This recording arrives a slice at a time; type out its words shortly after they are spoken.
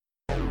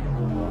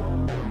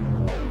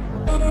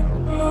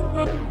Woo!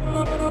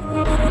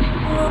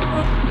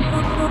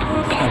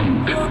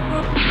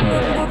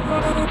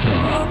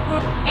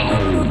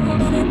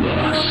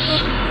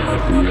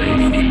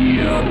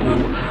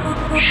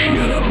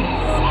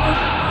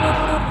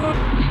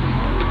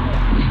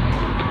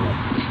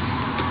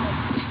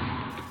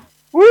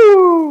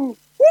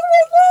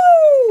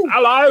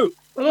 Hello.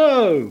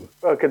 Hello.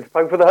 Welcome to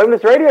Punk for the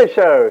Homeless Radio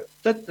Show.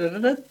 Da, da,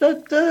 da, da,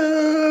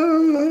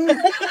 da.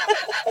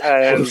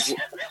 And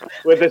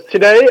with us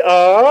today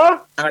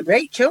are... I'm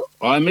Rachel.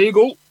 I'm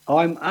Eagle.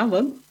 I'm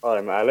Alan.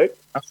 I'm Alec.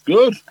 That's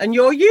good. And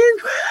you're you.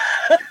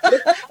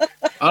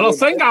 And I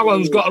think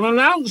Alan's got an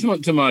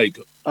announcement to make.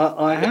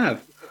 I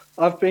have.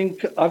 I've been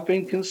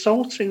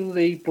consulting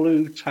the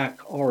Blue Tack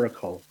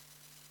Oracle,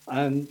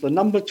 and the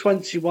number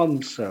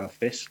 21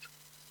 surfaced.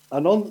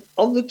 And on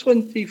the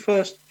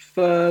 21st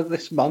for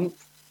this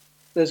month,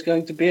 there's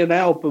going to be an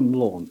album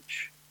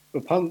launch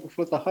for Punk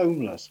for the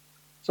Homeless.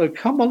 So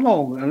come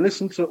along and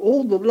listen to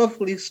all the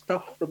lovely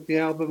stuff from the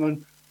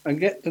album and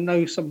get to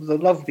know some of the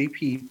lovely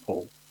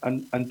people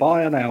and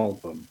buy an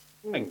album.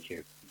 Thank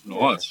you.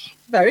 Nice.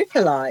 Very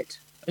polite.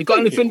 You got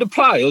anything to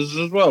play us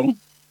as well?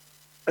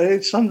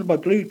 It's under my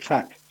Blue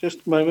Tack.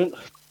 Just a moment.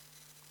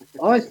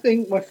 I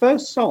think my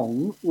first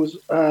song is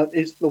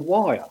The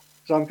Wire,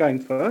 because I'm going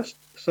first.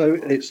 So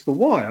it's The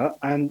Wire,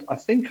 and I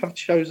think I've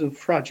chosen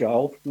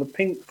Fragile from the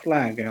Pink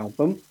Flag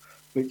album,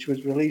 which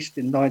was released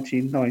in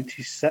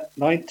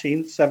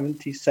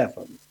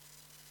 1977.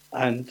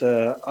 And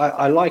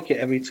I like it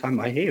every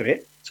time I hear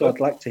it, so I'd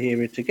like to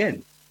hear it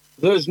again.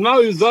 There's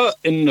no the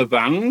in the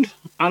band,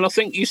 and I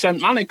think you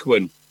sent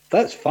Mannequin.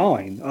 That's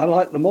fine. I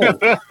like them all.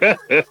 I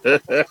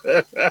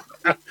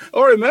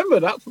remember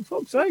that, for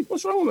fuck's sake.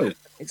 What's wrong with it?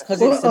 It's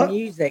because it's the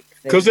music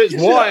thing. Because it's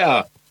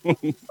Wire.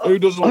 Who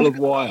doesn't love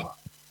Wire?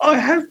 I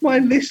have my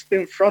list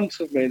in front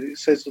of me that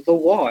says The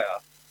Wire,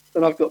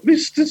 and I've got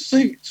Mr.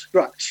 Suit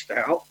scratched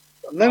out,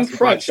 and then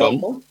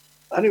Fragile,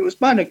 and it was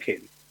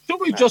Mannequin. Should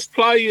we just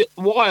play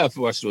Wire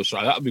for West of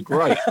Australia? That'd be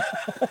great.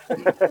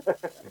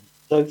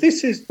 So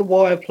this is The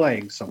Wire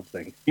playing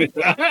something.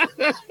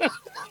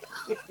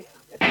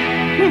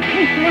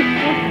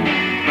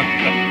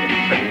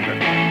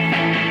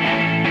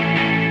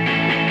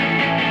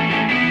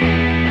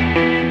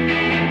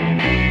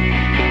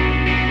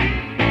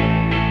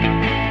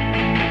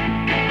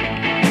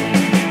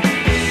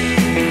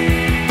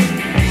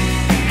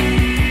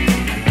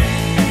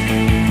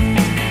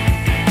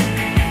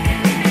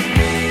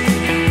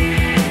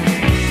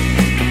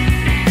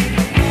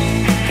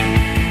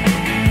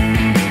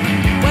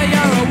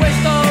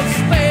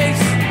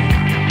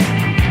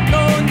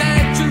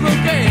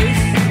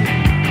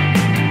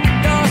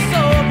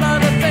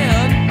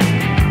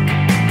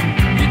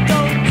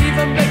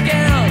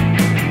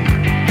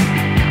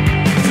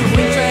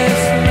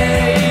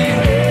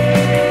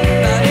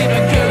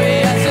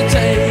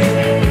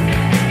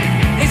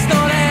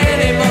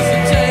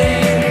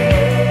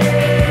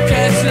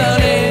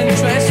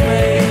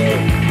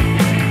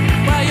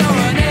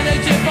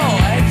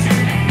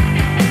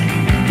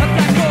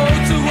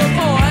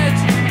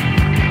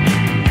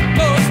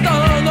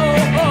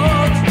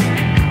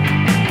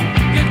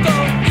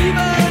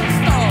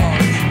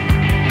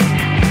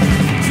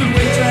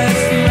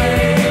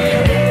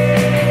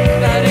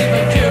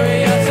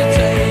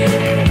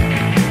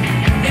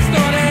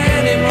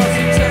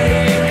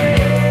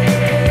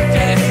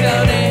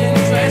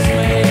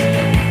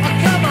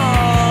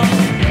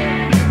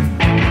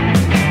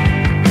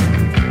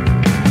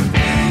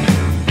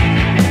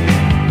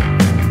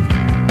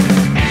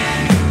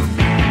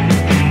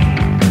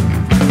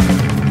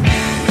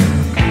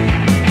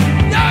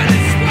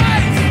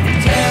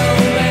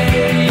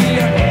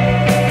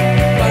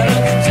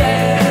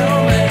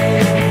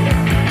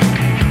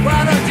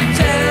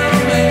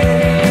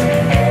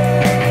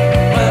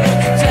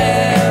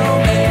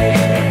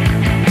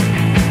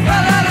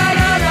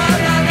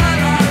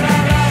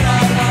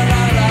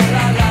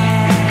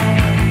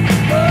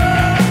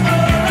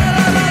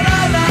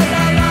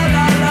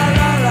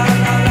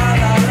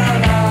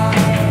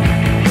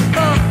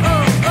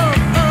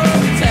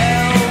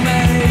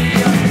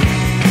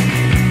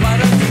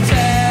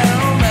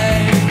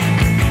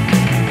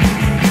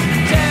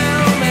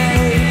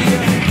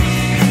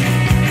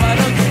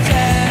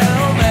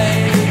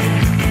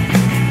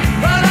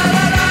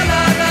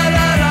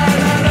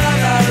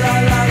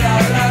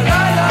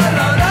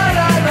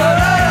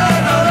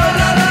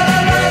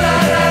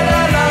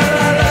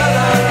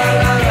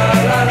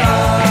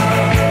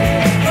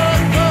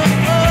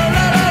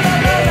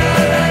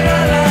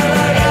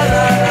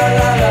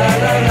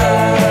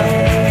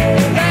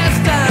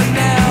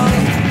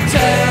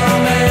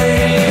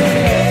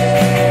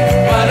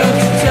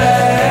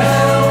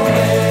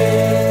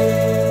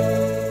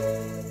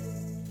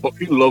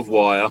 Love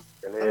Wire.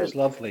 That was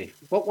lovely.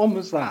 What one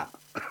was that?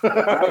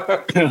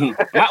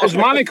 That was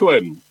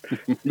Mannequin.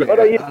 Why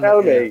don't you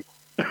tell me?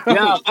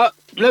 Yeah, I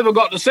never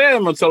got to see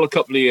them until a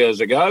couple of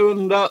years ago,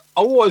 and I've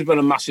always been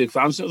a massive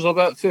fan since I was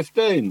about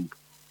 15.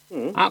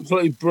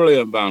 Absolutely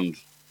brilliant band.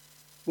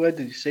 Where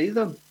did you see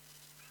them?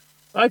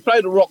 They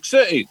played at Rock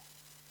City.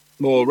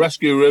 Well,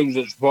 Rescue Rooms,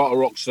 it's part of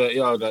Rock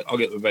City. I get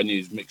the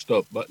venues mixed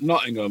up, but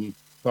Nottingham,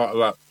 part of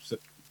that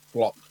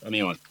block.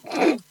 Anyway,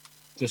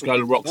 just go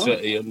to Rock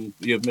City and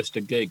you've missed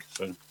a gig.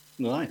 So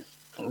Nice.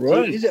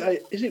 right. So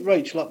is it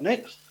Rachel up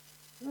next?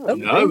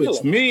 No,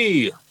 it's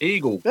me,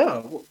 Eagle.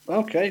 Yeah.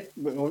 Okay.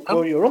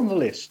 Well, you're on the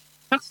list.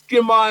 Cast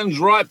your minds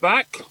right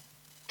back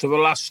to the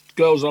last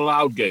Girls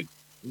Aloud gig.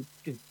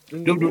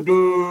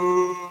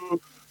 Do.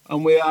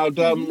 And we had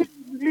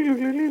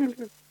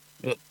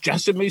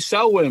Jessamy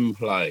Selwyn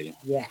play.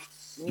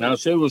 Yes. Now,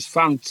 she was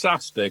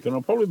fantastic, and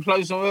I'll probably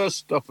play some of her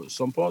stuff at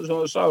some point, some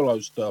of her solo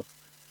stuff.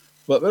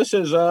 But this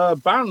is a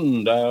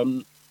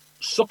band,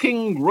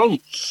 Sucking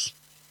Grunts.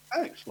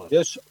 Excellent.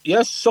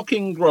 Yes,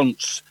 Sucking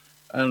Grunts.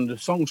 And the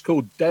song's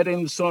called Dead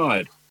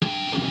Inside.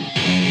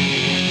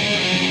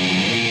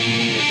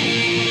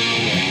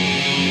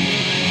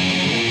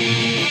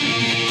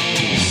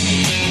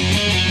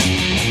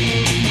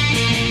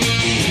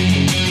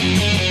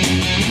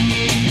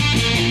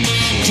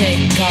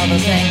 Take all the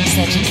things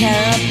that you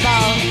care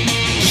about,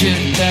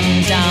 shoot them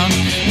down,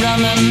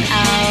 run them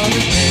out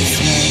of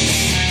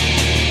business.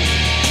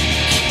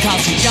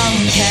 'Cause you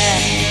don't care.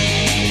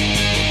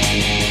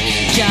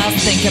 Just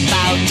think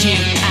about you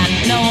and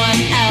no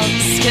one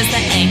else. 'Cause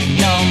there ain't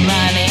no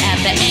money and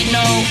there ain't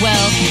no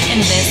wealth in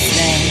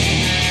listening.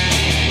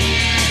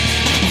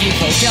 You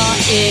close your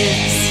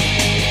ears.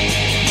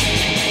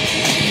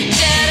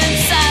 Dead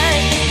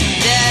inside,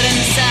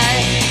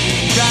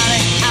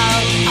 running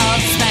out of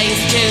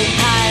space to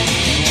hide.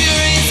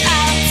 Jury's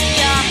out,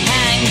 you're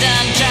hanged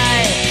and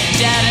tried.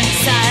 Dead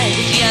inside,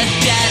 you're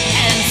dead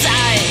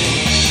inside.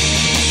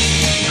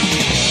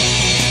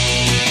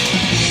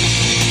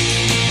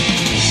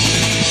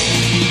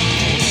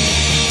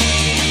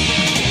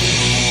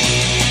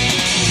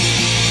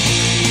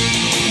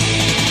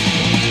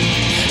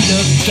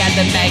 Look at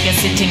the beggar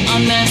sitting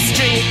on the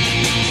street,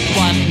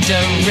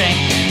 wondering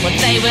what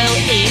they will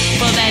eat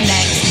for their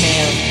next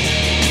meal.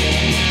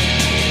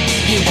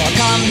 You walk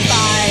on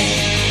by,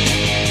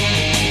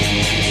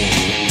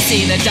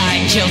 see the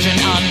dying children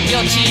on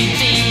your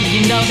TV.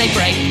 You know they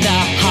break the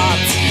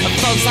hearts of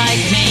folks like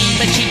me,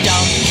 but you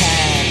don't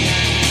care.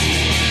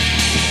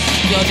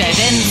 You're dead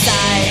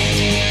inside.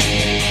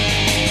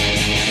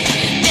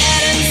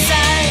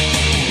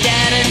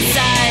 Dead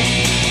inside,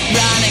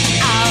 running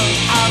out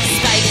of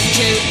space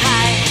to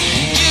hide.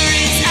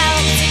 Jury's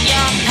out,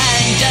 you're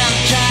hanged and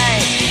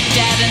tried.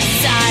 Dead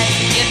inside,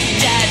 you're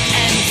dead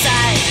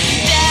inside.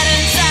 Dead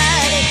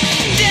inside,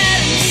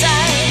 dead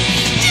inside,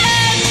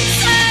 dead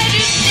inside,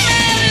 you're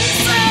dead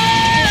inside.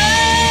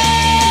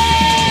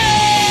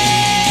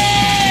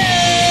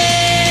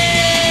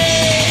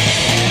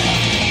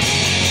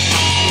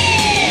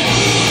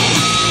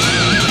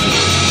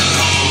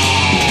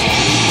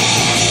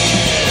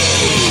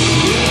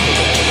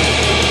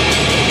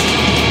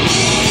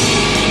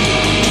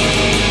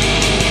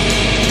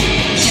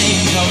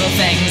 Take all the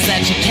things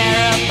that you care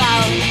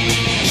about,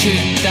 shoot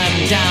them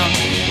down,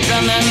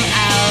 run them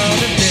out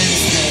of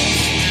business.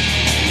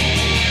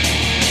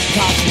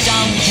 'Cause you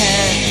don't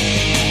care.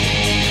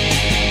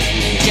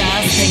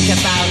 Just think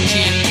about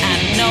you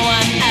and no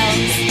one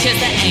else. 'Cause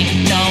there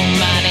ain't no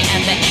money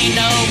and there ain't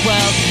no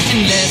wealth in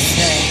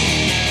listening.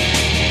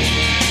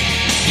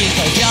 You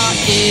close your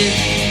ears.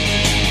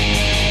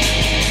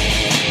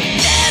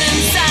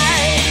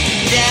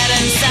 Dead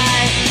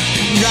inside,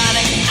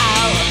 running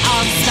out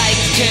of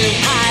space to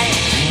hide.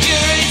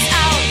 Jury's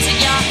out,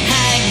 you're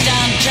hanged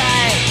and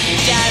tried.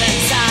 Dead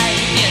inside,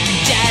 you're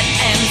dead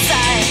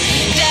inside.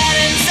 Dead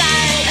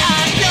inside,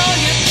 I know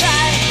you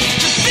tried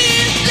to be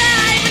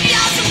alive, and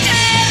you're so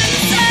dead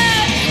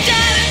inside.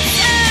 Dead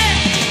inside,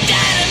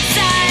 dead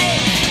inside,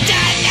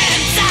 dead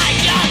inside,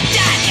 you're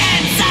dead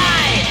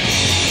inside.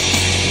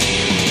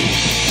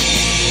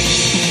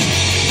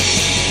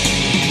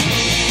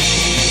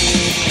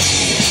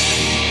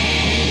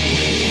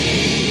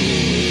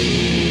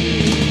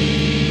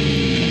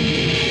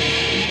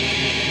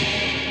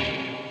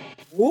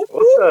 Whoop,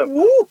 Awesome.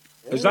 whoop, whoop.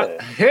 Is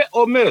that hit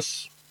or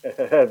miss?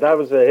 That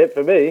was a hit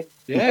for me.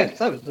 Yes,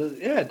 that was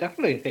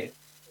definitely a hit.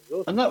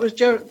 And that was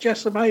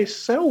Jessamy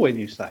Selwyn,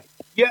 you say?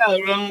 Yeah,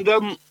 and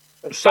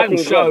same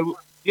Sucking show.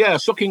 Grunts. Yeah,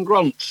 Sucking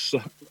Grunts,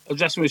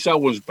 Jessamy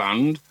Selwyn's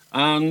band.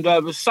 And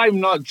the same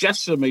night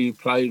Jessamy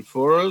played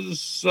for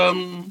us,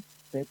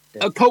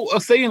 Occult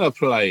Athena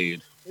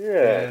played.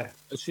 Yeah.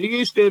 She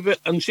used to have,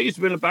 and she's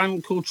been in a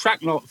band called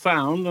Track Not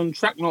Found, and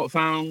Track Not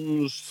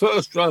Found's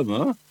first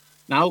drummer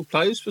now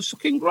plays for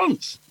Sucking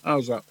Grunts.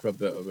 How's that for a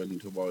bit of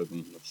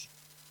interwovenness?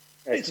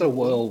 It's a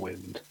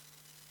whirlwind.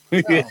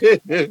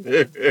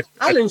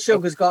 Alan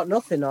Sugar's got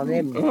nothing on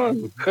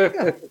him.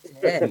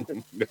 Yeah.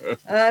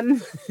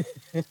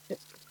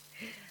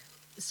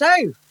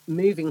 So,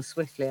 moving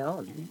swiftly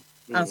on,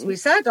 as we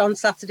said on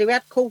Saturday, we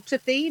had Cult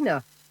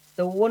Athena,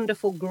 the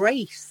wonderful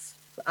Grace,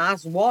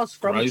 as was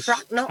from Grace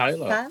Track Not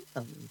Taylor.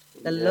 Found,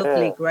 the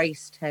lovely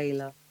Grace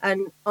Taylor.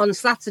 And on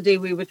Saturday,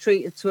 we were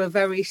treated to a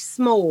very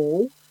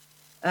small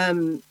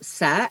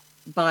set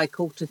by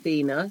Cult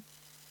Athena.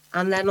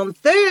 And then on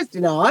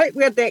Thursday night,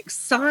 we had the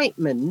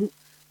excitement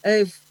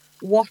of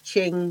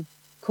watching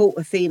Cult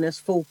Athena's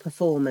full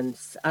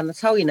performance, and I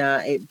tell you now,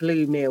 it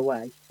blew me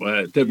away. Well,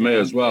 it did me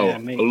as well. Yeah,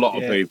 me- a lot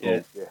of yeah, people.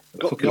 yeah.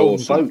 Got the Fucking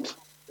golden awesome. vote.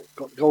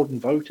 Got the golden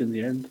vote in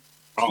the end.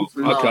 Oh,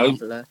 okay.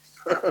 Marvellous.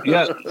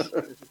 Yeah.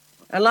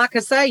 And like I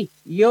say,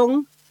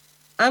 young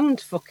and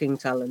fucking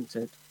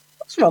talented.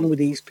 What's wrong with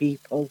these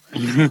people?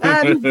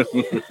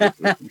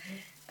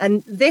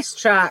 And this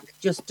track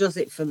just does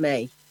it for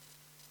me.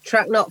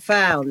 Track not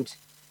found,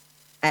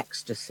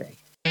 Ecstasy.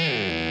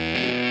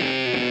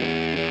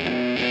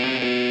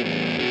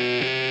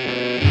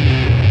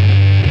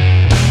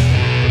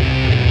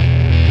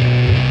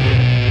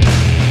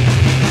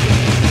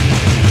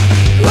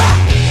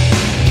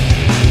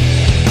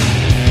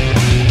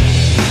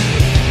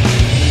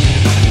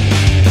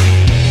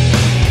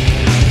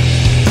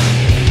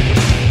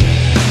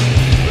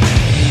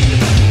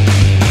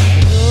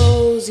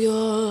 Close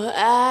your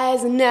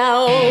eyes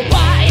now.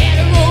 Quiet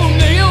room,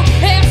 do you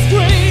hear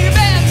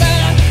screaming?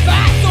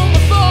 Fast on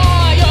the floor,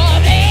 you're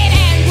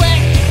bleeding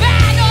quick.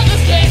 Bad on the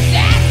stick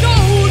that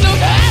goes to the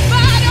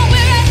bottom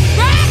with it.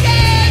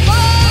 Breaking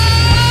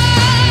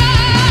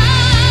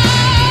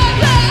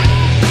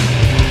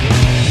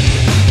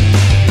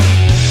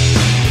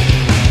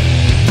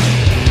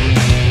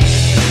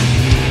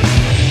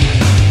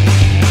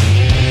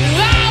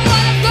I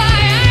wanna fly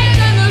higher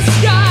than the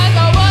skies.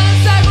 I wanna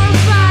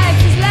sacrifice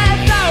this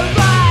left or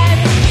right.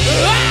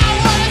 I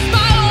wanna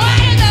smile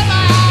wider than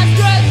my eyes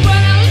stretched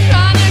when I was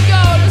trying to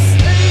go to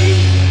sleep.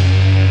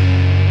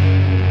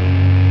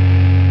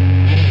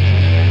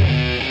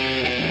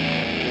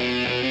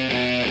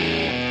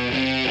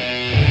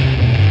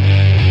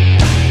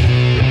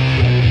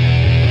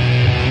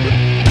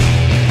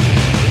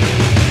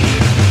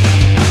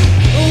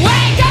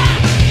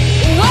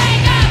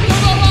 Wake up,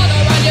 move on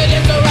around you,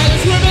 it's alright,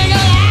 it's swimming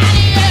around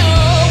you.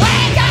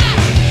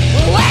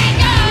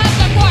 Wake up,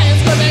 the quiet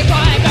screaming,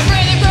 crying, I'm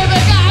breathing,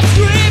 gripping, I'm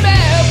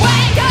screaming.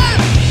 Wake up,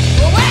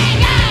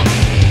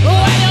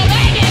 when you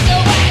make it to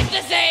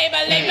ecstasy,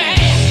 believe me.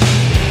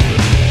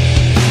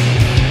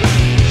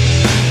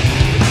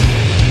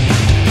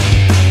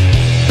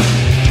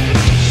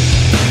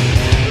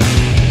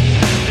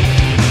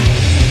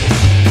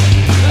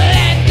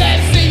 Let them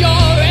see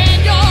you're in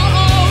your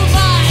own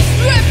mind.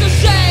 Strip the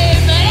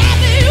shame that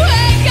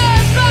everywhere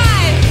can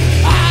find.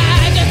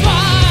 I just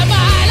want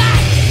my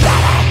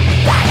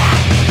life.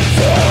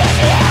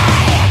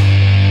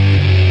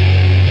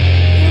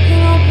 You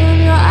can open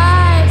your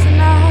eyes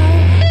now.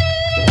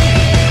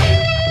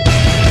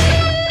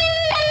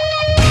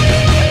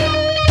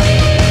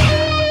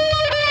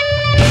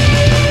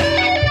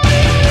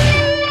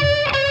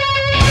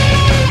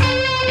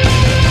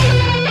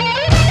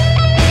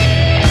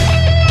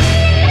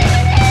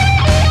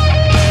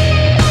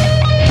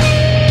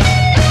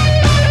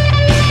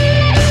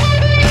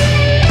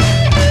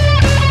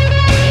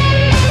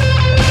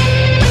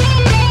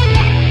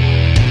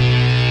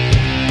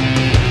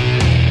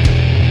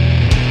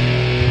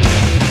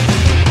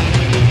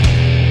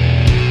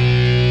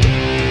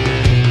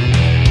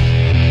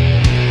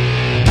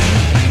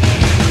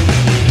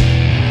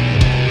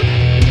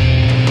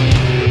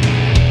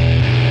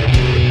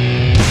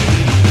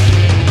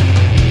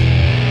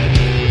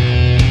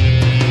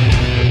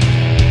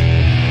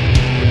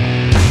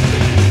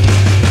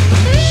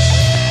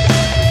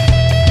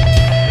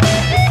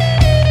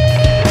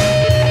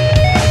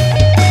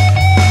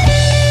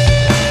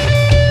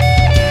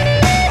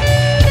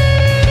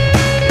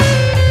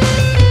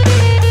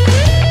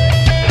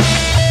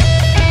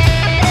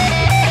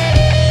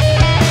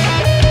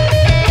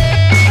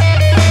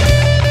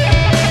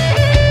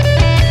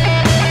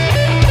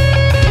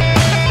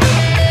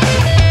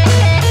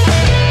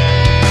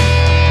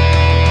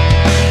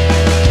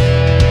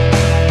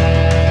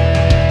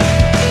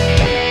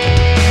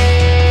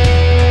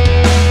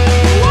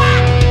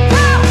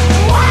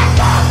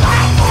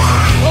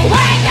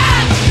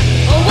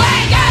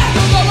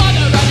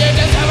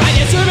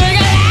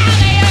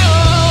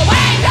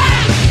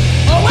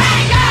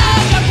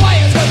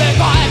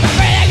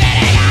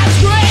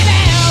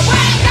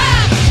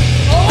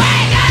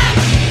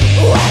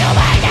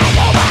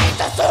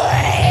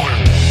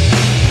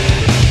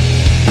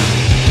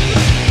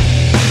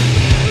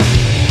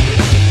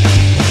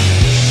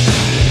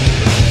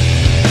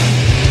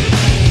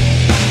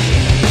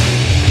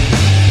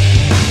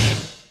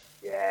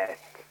 Yes.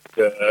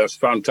 Yeah, it's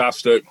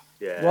fantastic.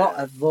 Yeah. What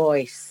a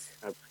voice.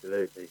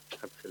 Absolutely.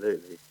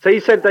 So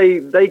you said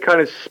they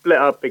kind of split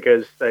up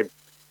because they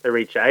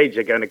reach that age,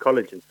 they're going to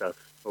college and stuff.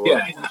 Or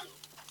what? Yeah.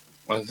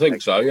 I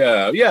think so,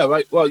 yeah. Yeah,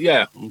 right. Well,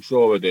 yeah, I'm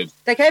sure I did.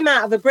 They came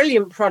out of a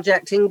brilliant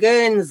project in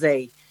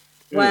Guernsey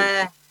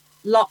where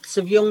lots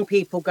of young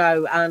people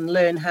go and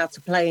learn how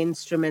to play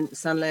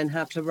instruments and learn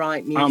how to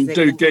write music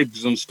Do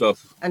gigs and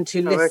stuff. and to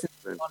Oh, listen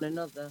excellent. to one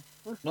another.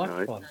 Nice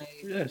Nice. one.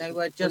 They- Yes. they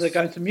were So just- they're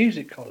going to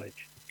music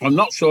college. I'm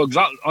not sure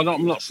exactly.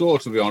 I'm not sure,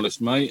 to be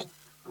honest, mate.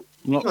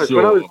 I'm not Nice.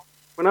 sure.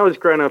 When I was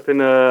growing up in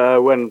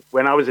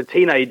when I was a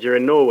teenager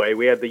in Norway,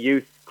 we had the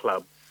youth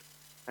clubs,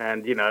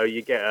 And, you know,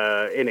 you get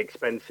a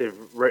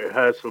inexpensive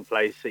rehearsal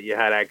place that you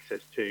had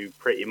access to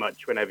pretty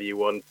much whenever you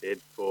wanted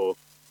for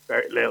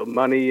very little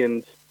money,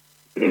 and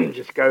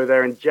just go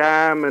there and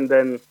jam. And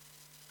then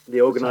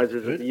the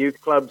organisers of the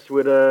youth clubs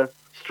would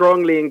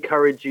strongly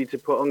encourage you to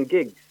put on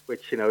gigs,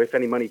 which, you know, if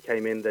any money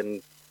came in,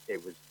 then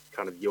it was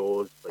kind of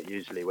yours, but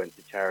usually went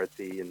to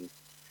charity. And,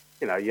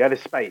 you know, you had a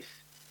space,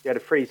 you had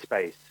a free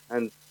space,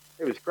 and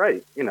it was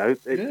great. You know,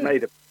 it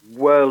made a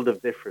world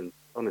of difference,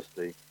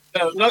 honestly.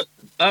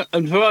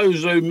 And for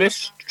those who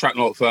missed Track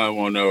Not Found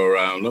when they were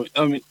around,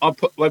 I mean,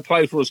 they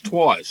played for us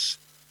twice,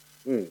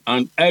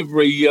 and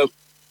every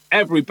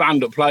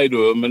band that played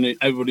with them and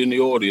everybody in the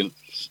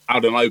audience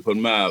had an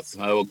open mouth.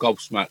 They were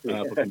gobsmacked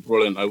how fucking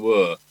brilliant they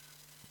were.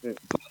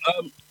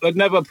 They'd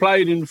never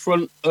played in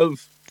front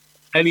of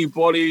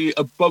anybody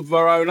above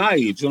their own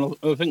age, and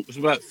I think it was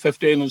about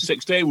 15 and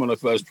 16 when they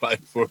first played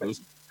for us.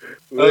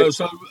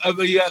 So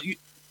the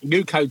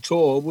UK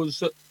tour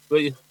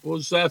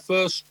was their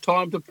first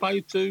time to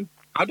play to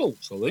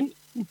adults, I think.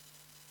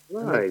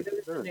 Right.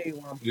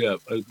 Yeah.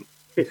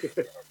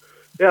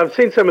 Yeah, I've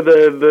seen some of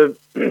the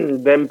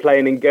them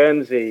playing in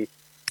Guernsey,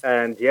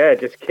 and yeah,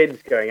 just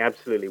kids going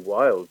absolutely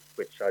wild,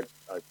 which I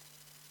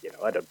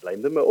don't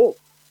blame them at all.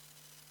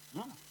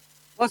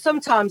 Well,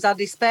 sometimes I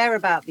despair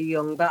about the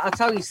young, but I'll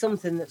tell you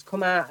something that's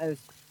come out of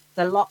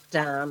the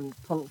lockdown,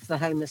 Punk for the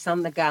Homeless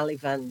and the GAL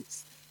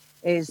events,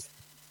 is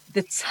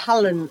the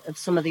talent of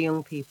some of the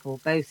young people,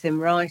 both in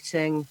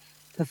writing,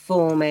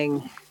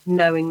 performing,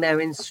 knowing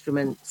their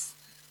instruments.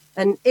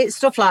 And it's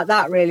stuff like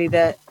that, really,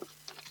 that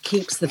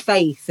keeps the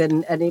faith,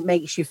 and it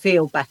makes you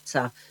feel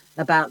better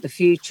about the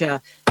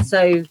future.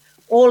 So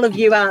all of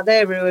you out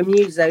there who are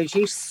musos,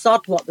 you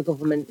sod what the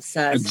government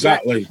says.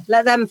 Exactly.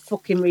 Let them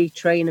fucking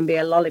retrain and be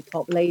a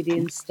lollipop lady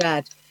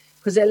instead,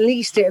 because at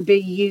least it'll be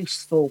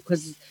useful,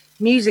 because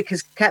music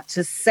has kept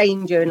us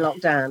sane during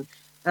lockdown.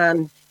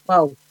 And,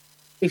 well,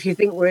 if you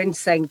think we're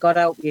insane, God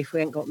help you if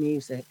we ain't got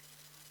music.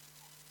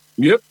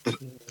 Yep.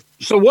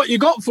 So what you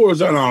got for us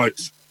then,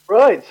 Alex?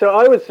 Right, so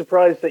I was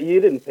surprised that you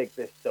didn't pick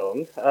this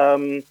song.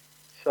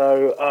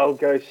 So I'll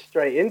go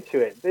straight into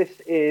it. This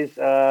is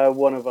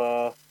one of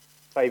our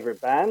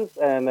favourite bands,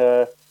 and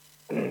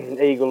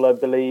Eagle, I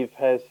believe,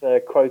 has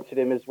quoted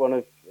him as one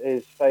of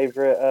his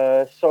favourite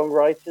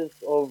songwriters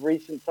of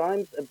recent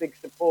times, a big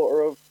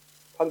supporter of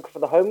Punk for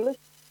the Homeless.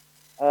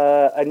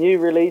 A new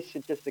release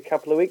just a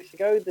couple of weeks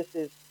ago. This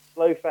is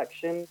Slow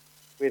Faction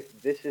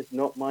with This Is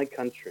Not My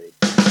Country.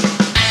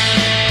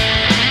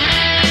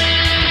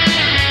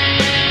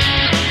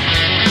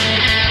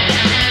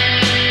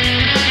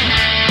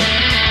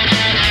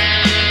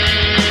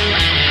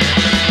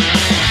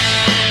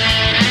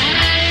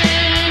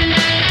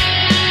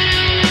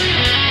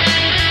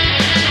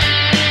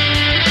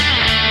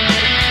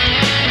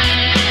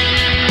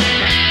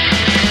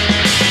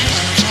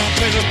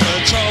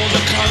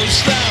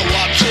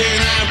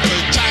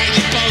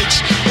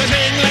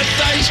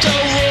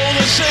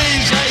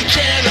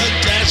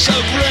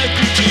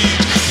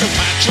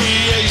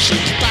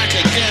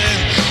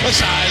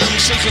 Asylum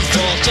seekers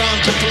forced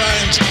onto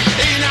planes.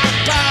 Enoch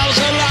Powell's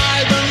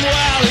alive and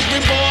well. He's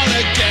been born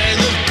again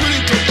as Pretty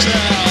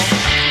Patel.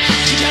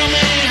 So tell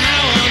me,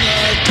 how on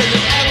earth did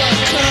it ever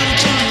come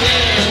to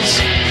this?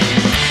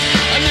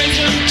 A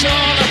nation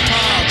torn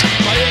apart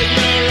by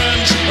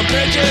ignorance and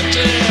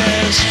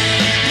prejudice.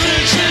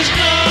 This is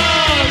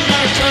not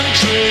my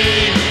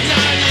country.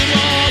 Not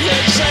anymore.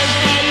 This is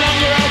no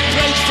longer a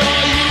place for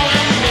you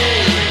and me.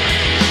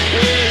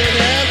 Will it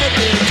ever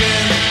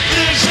begin?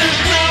 This is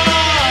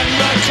not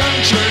my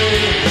country,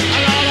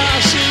 and all I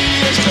see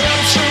is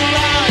corruption,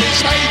 lies,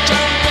 hate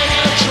and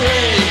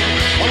bigotry.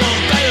 I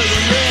want better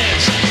than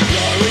this.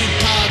 Lorry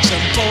parks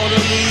and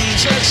border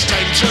leaves, a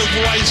stench of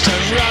waste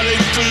and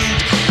rotting food,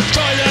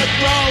 toilet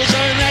rolls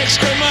and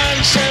excrement,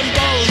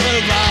 symbols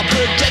of our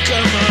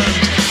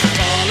predicament.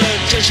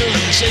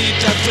 Politicians eat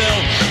their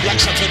fill like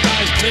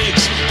subsidized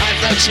pigs at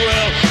the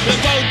swill. They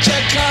vote to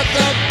cut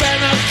the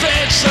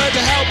benefits that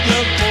help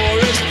the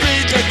poorest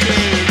feed the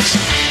kids.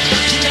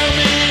 So tell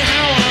me,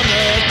 how on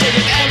earth did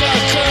it ever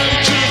come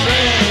to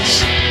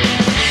this?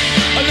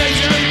 A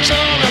nation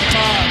torn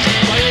apart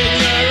by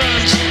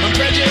ignorance and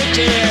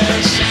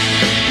prejudice.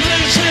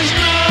 This is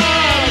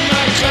not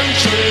my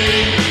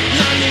country,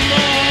 not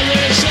anymore.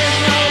 This is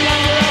no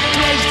longer a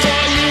place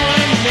for you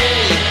and me.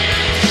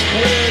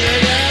 Will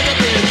it ever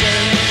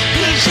begin?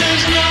 This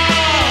is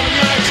not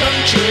my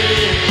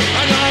country,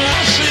 and all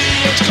I see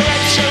is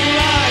corruption,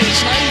 lies,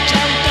 hate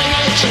and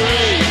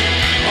bigotry.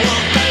 I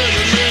want better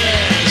than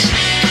this.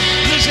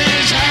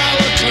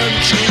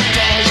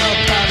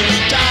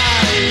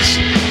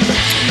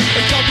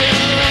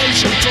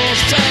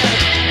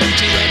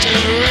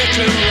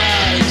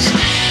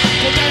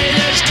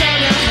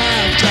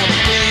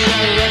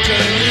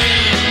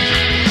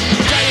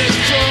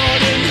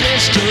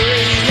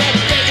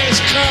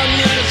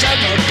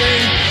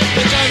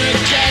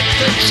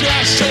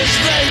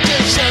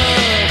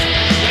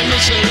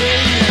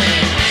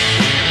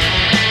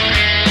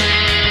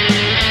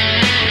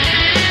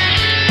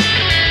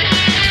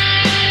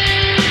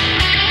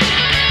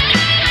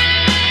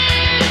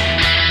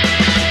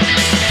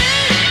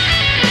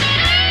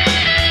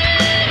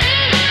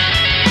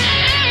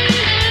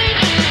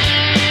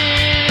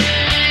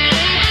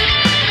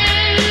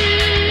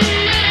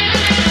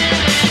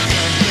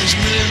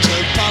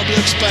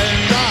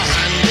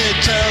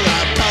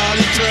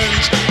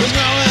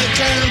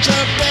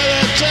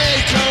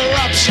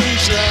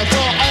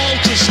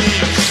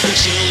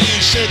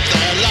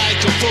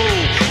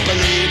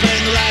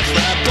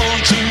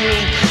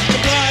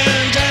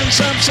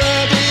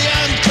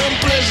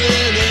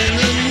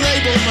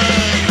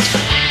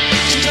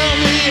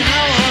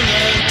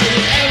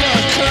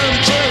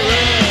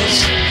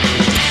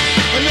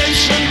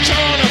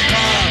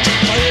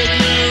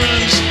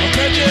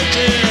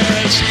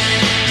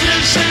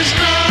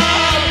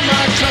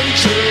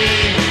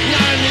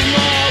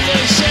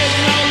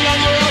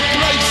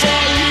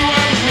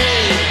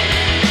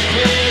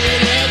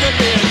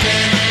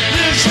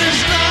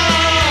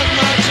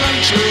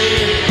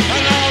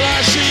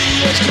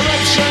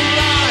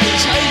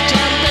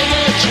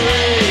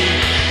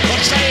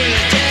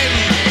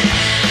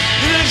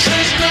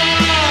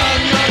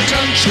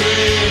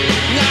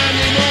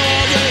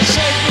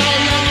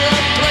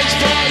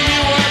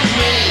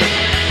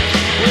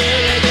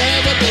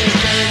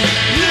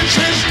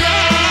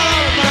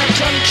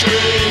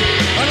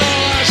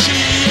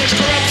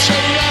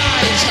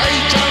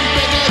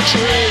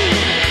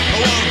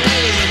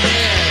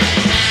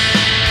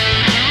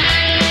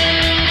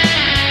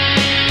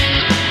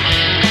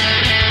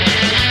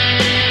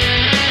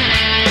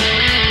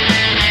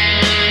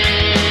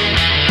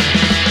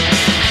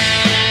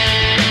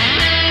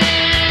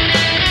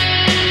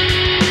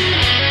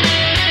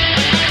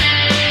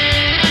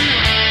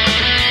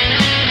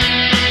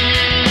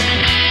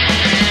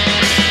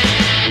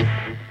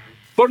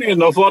 Funny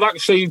enough, I'd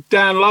actually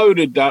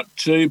downloaded that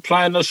to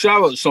play in the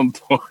show at some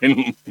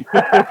point.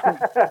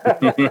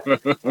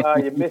 Oh,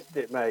 you missed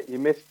it, mate. You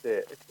missed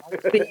it.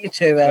 Beat you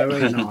to it.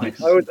 Very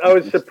nice. I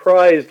was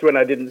surprised when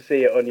I didn't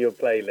see it on your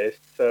playlist,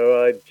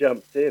 so I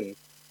jumped in.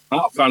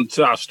 Oh,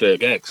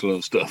 fantastic.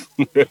 Excellent stuff.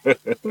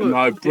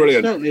 No, It's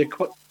brilliant.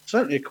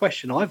 certainly a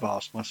question I've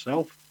asked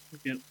myself,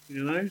 you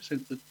know,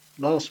 since the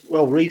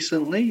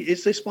recently,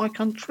 is this my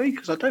country?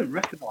 Because I don't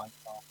recognise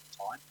it half the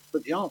time.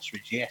 But the answer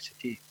is yes,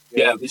 it is.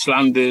 Yeah, this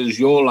land is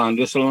your land,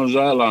 this land is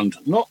our land.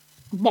 Not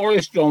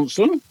Boris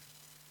Johnson.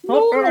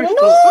 Not very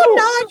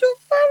Nigel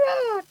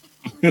Farage.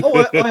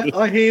 Oh,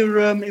 I hear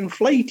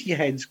Inflatey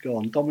Head's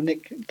gone.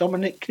 Dominic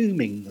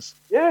Cummings.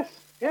 Yes.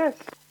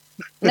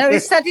 No, he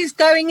said he's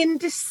going in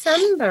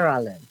December,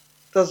 Alan.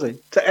 Does he?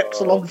 To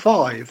Epsilon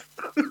 5.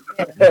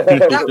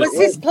 That was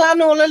his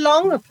plan all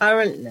along,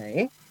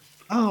 apparently.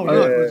 Oh,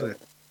 right, was it?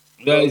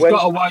 Yeah,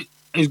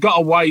 he's got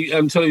to wait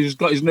until he's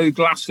got his new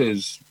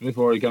glasses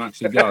before he can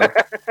actually go.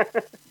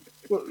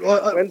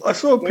 Well, I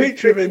saw a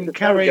picture of him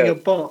carrying a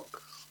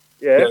box.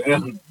 Yeah.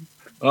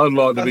 I'd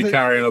like to be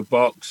carrying a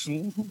box.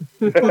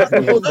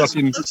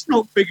 That's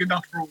not big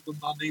enough for all the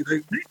money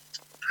they need.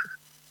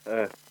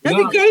 No,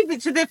 they gave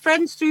it to their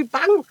friends through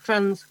bank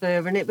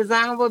transfer, and it was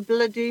our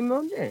bloody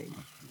money.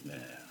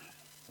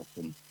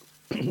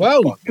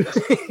 Well,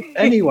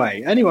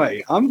 anyway,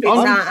 I'm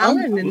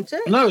Alan, isn't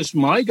it? no, it's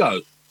my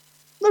go.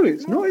 No,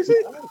 it's not, is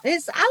it?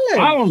 It's Alan.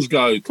 Alan's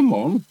go. Come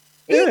on.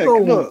 Yeah,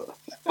 Eagle. look,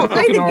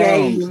 Play the Fucking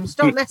game.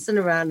 Stop messing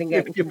around and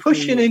get. you're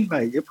pushing in,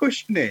 mate. You're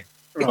pushing in.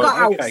 You've Right,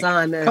 got okay.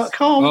 Alzheimer's.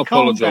 Calm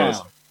apologise.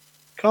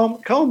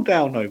 down. Calm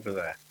down over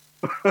there.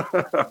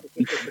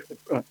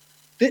 Right.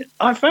 This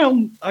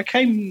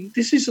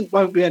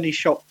won't be any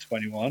shock to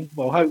anyone.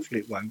 Well,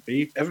 hopefully it won't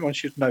be. Everyone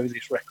should know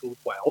this record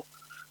well.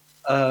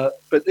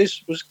 But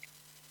this was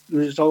the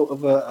result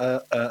of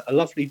a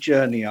lovely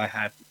journey I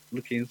had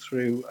looking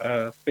through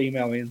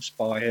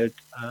female-inspired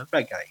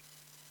reggae.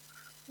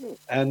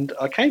 And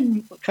I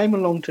came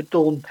along to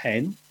Dawn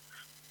Penn,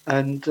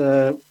 and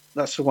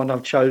that's the one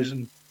I've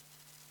chosen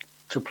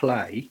to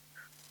play.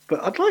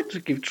 But I'd like to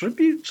give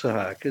tribute to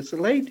her, because the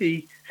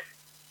lady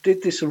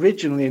did this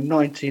originally in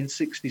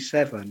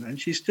 1967, and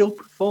she's still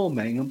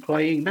performing and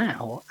playing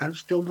now, and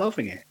still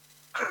loving it.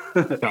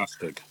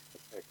 Fantastic.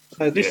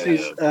 So this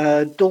is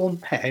Dawn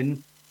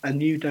Penn,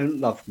 and You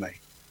Don't Love Me.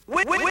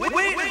 Wait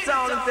the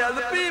sound and tell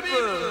the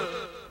people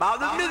about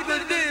the musical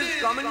disc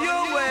coming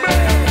your way.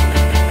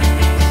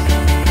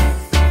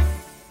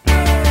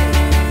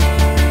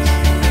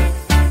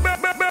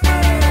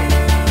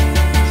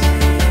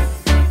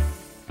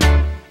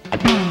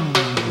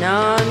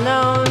 No,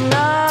 no,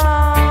 no.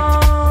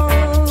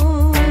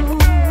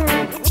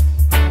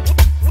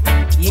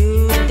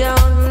 You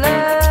don't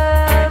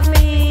love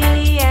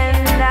me,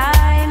 and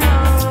I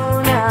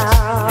know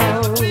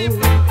now.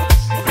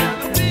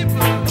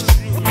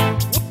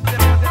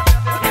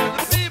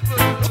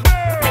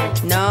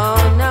 No,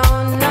 no,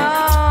 no.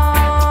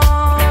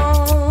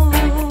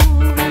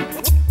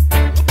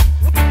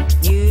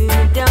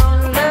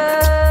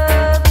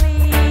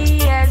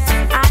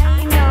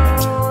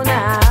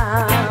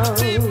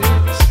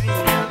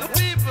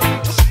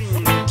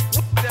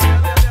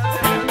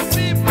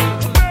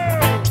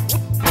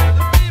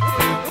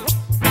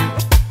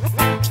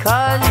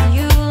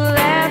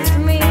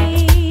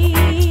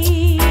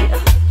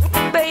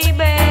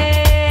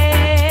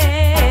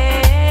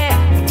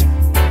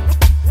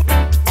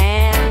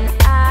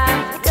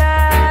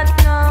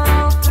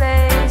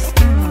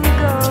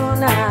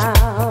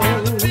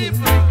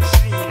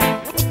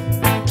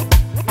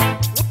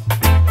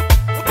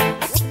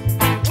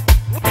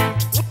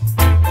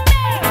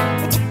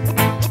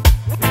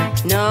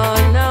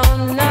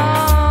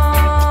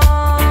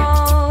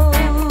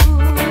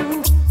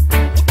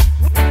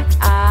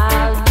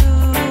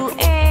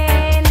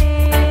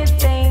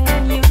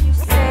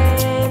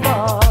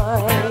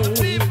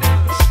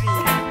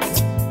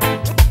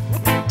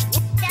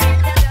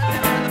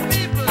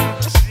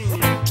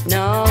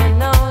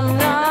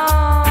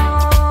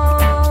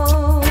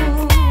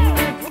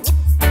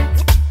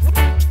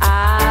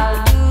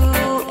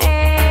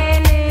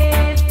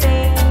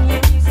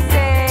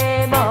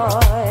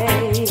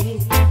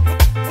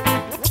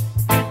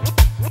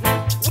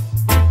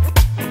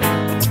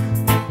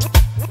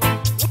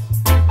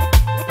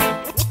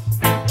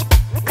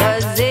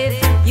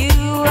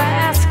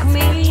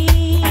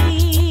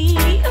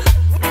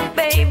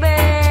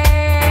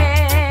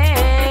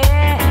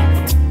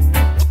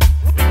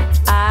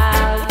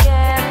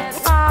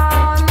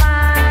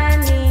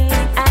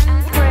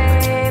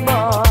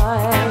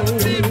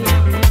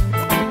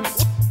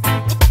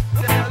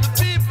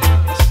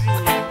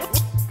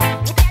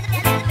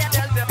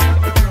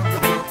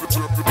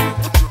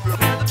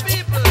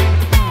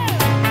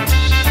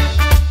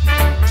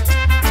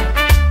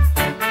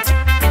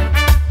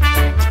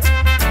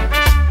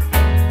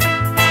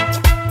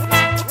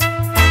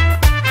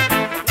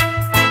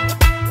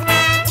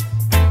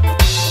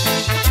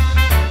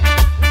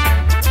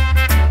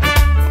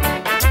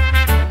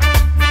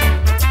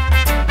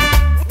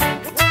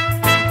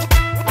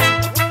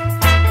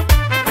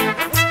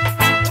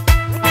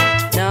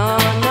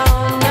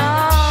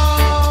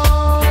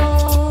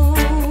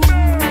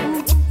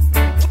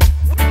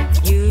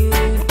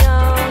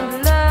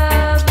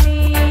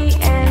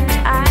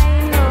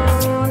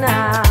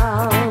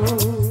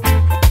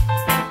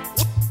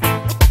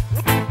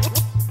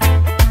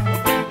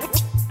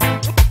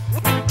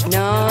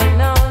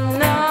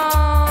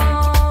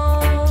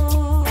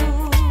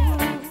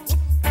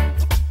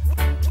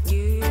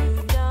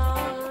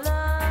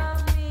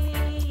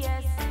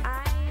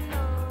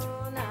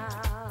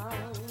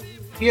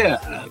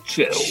 Yeah,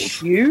 chilled.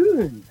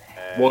 Tune.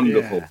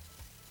 Wonderful. Yeah.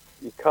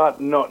 You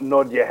can't not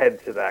nod your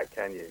head to that,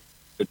 can you?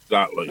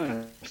 Exactly.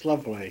 Yeah, it's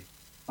lovely.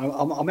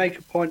 I'll make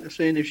a point of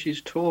seeing if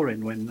she's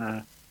touring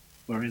when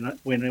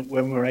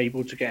we're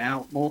able to get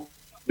out more.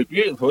 It's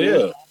beautiful,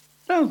 yeah.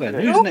 So then,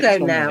 who's You'll next go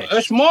on the now. list?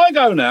 It's my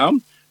go now.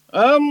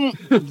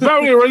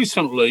 Very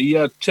recently,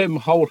 Tim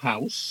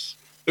Holthouse,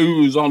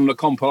 who's on the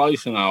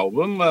compilation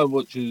album,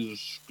 which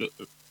is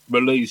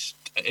released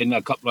in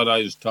a couple of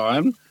days'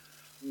 time,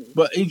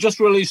 but he just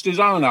released his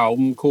own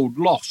album called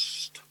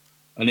Lost,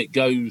 and it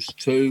goes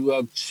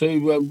to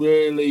two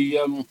really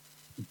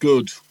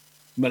good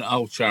mental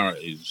health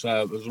charities.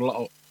 There's a lot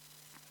of,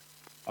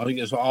 I think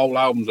it's whole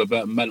albums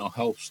about mental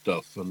health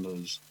stuff, and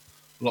there's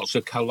lots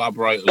of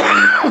collaborators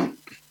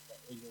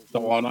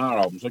on our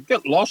album. So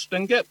get lost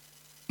and get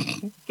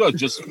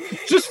just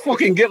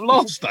fucking get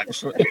lost,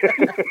 actually.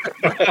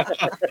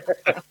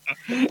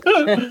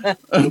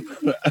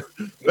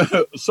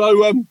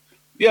 So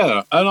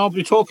yeah, and I'll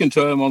be talking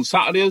to him on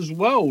Saturday as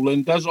well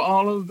in Desert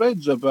Island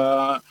Vids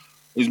about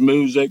his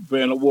music,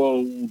 being a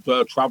world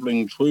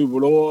travelling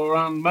troubadour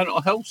and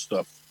mental health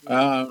stuff.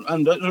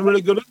 And it's a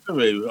really good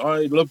interview.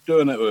 I love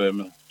doing it with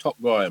him. Top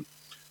guy.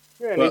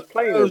 Yeah, and But- he's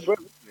playing as well,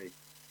 isn't he?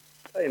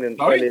 Playing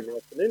Sorry? early in the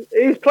afternoon.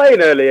 He's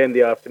playing early in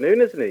the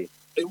afternoon, isn't he?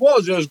 It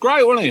was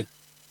great, wasn't he?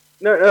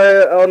 No,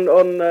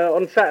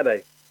 on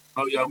Saturday.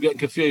 Oh yeah, I'm getting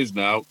confused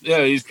now.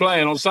 Yeah, he's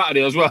playing on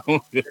Saturday as well.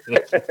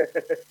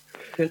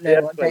 Don't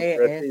know what day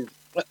it is.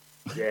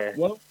 Yeah.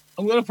 Well,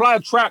 I'm going to play a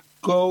track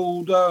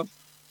called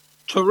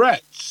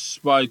Tourette's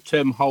by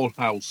Tim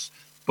Holthouse,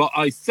 but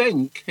I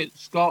think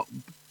it's got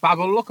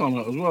Babble Look on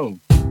it as well.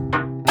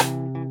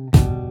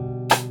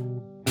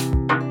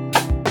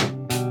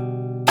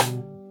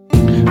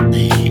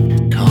 They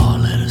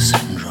call it a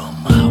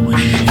syndrome. I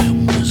wish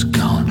it was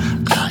gone,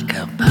 like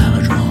a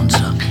palindrome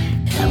stuck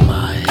in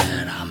my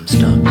head. I'm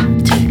stuck.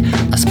 Tick,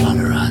 I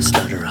splutter, I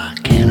stutter, I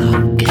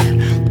cannot get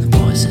the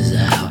voices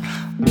out.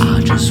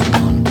 I just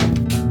want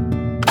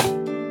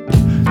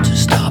to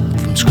stop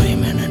from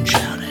screaming and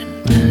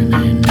shouting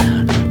and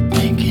out,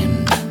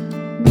 making.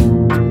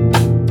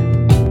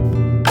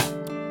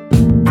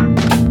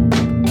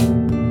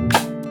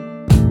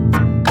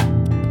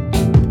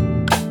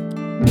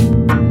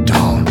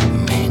 Don't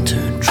mean to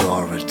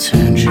draw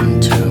attention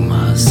to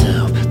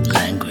myself. The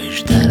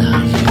language that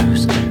I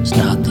use is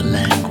not the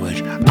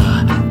language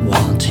I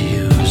want to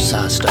use.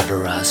 I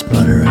stutter, I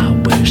splutter, I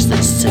wish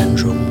this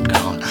syndrome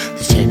gone.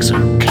 These ticks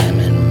are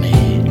killing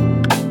me.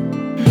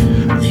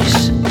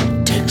 These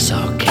ticks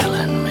are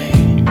killing me.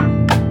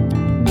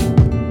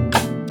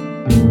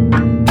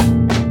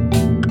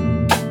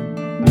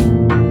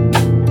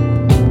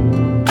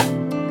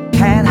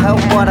 Can't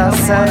help what I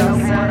say.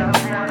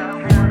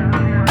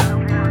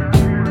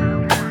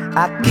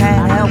 I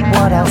can't help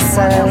what I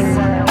say.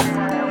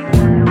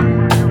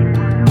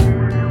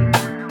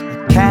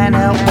 I can't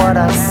help what I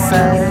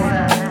say.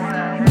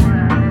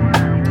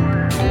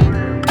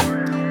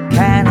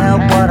 Can't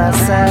help what I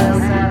say.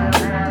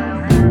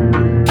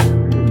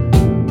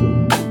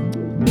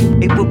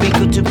 It would be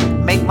good to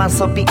make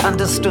myself be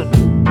understood.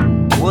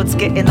 Words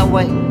get in the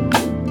way.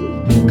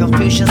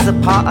 Confusion's a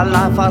part of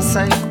life, I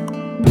say.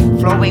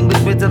 Flowing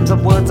with rhythms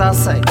of words, I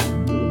say.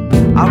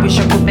 I wish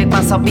I could make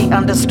myself be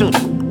understood.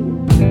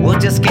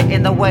 Words just get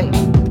in the way.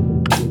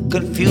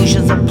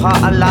 Confusion's a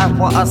part of life,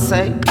 what I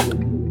say.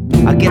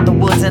 I get the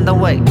words in the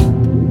way.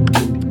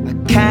 I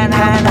can't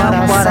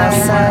help what I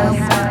say.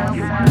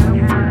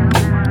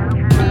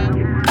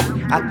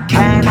 I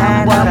can't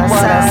help what I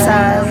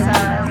say.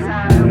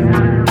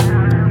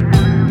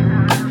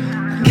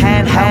 I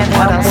can't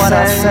help what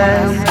I say.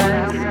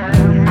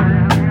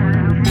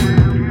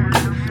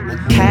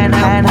 Can't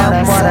help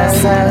what I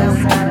say.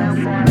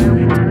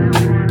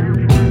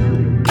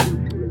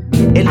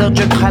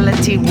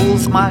 Illogicality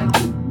rules my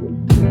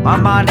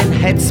mind and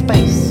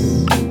headspace.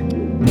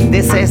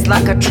 They say it's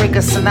like a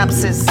trigger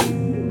synapses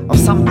of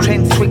some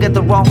train triggered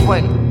the wrong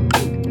way.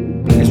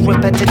 It's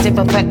repetitive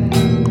effect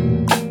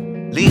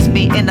leaves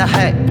me in the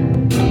head.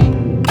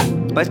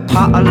 But it's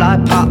part of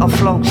life, part of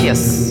flow,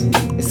 yes.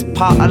 It's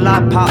part of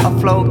life, part of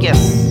flow,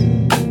 yes.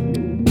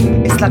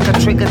 It's like a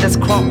trigger that's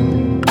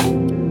chrome,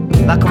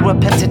 like a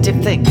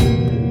repetitive thing.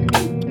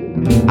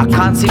 I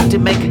can't seem to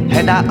make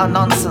head out of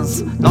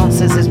nonsense.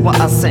 Nonsense is what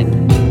I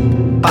sing,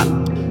 but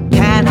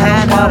can't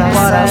help what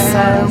I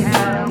say.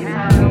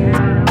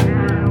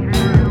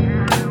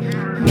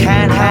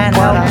 Can't help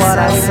what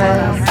I say.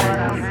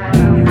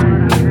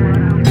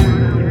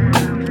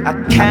 I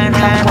can't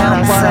help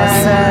what I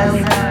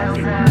say.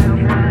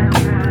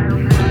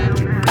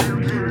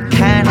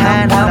 Can't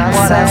help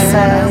what I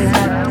say.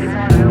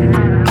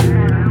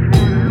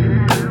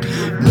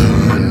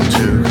 Learn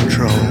to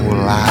control.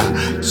 I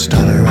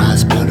stutter, I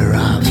splutter,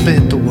 I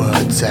spit the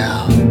words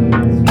out.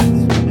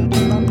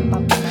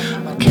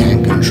 I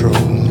can't control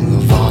the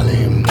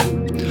volume,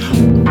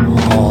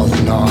 all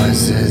the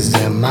noises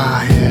in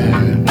my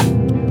head.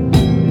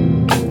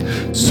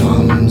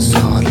 Some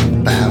sort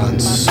of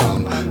balance,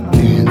 some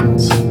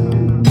ends,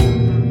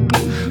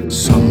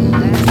 some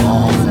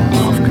form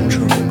of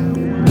control.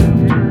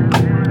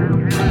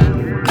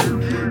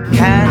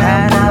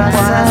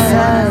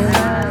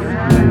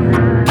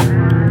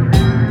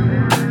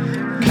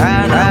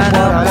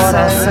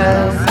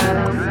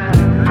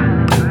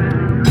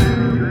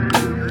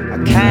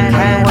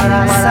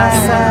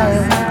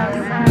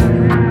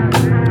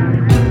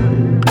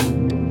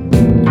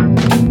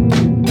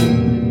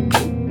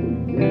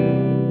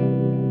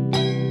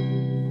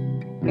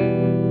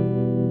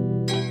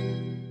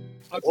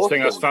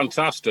 That's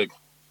fantastic.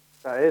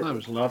 That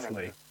was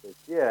lovely.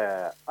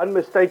 Yeah,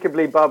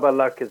 unmistakably Baba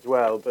Luck as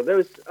well. But there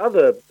was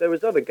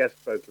other guest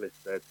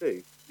vocalists there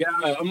too.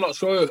 Yeah, I'm not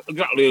sure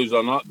exactly who's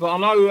on that, but I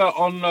know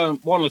on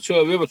one or two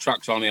of the other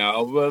tracks on the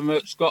album,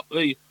 it's got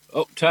the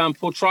Uptown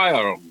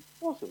Portrayer on.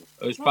 Awesome.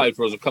 Who's played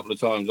for us a couple of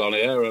times on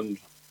here and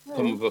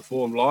come and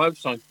perform live.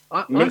 So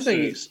I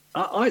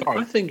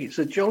think it's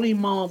a jolly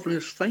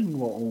marvellous thing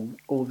what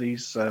all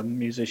these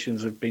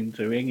musicians have been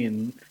doing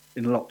in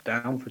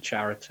lockdown for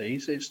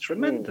charities. It's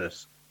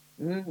tremendous.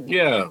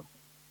 Yeah.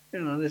 You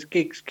know, there's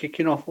gigs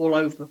kicking off all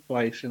over the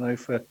place. You know,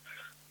 for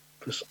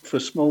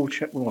small,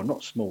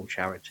 not small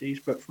charities,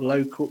 but for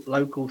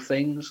local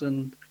things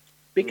and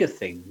bigger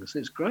things.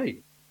 It's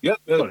great. Yep.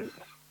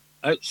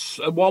 It's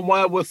one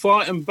way we're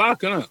fighting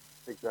back, isn't it?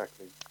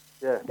 Exactly.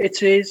 Yeah.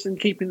 It is, and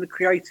keeping the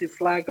creative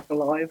flag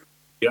alive.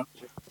 Yeah.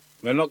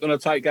 We're not going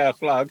to take our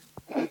flag.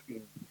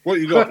 What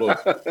you got, Lord?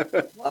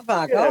 What have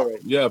I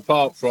got? Yeah,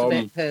 apart It's a from...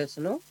 bit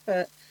personal,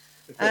 but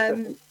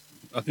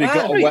have you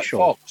got a wet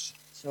fox?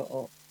 Sort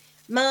of.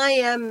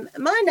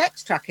 My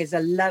next track is a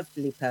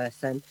lovely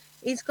person.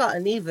 He's got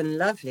an even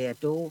lovelier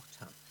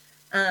daughter,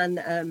 and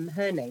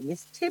her name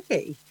is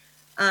Tibby,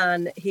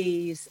 and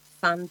he's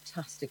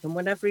fantastic. And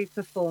whenever he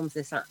performs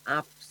this, I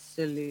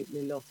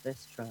absolutely love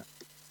this track.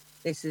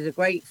 This is a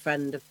great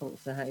friend of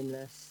Punks the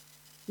Homeless,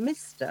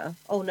 Mr.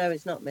 Oh no,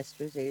 it's not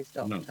Mr. Is he? It's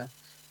Doctor.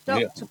 No.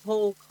 Dr.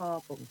 Paul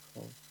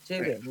Carbuncle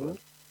doing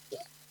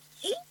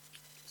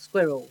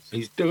squirrels.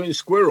 He's doing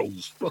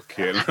squirrels.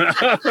 Fucking.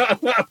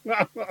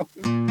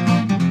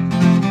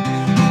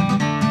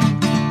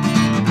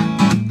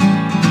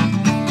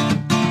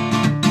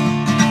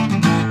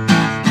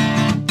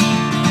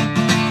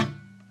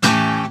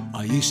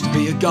 I used to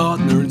be a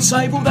gardener and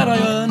save all that I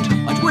earned.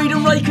 I'd weed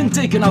and rake and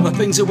dig and other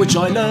things of which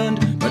I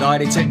learned. But I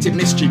detected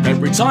mischief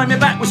every time my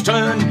back was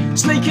turned.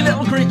 Sneaky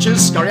little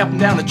creatures scurry up and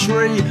down a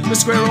tree. The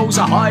squirrels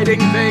are hiding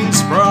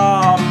things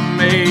from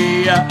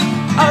me.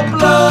 A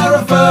blur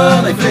of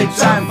fur, they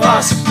flit and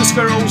fuss. The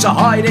squirrels are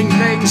hiding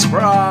things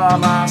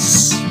from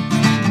us.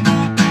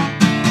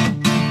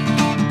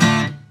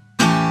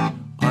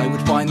 I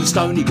would find the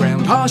stony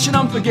ground harsh and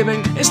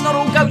unforgiving. It's not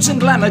all goats and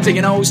glamour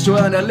digging holes to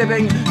earn a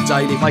living.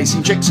 Daily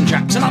facing chicks and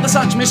chaps and other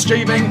such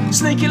mischieving.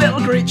 Sneaky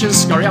little creatures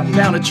scurry up and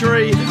down a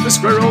tree. The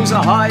squirrels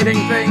are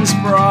hiding things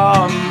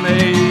from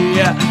me.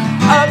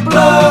 A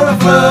blur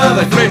of fur,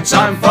 they flit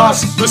and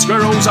fuss. The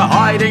squirrels are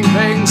hiding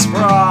things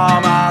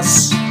from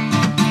us.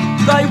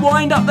 They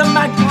wind up the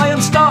magpie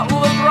and startle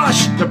the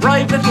thrush. The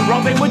brave little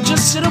robin would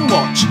just sit and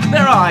watch.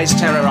 Their eyes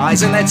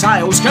terrorise and their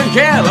tails can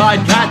kill.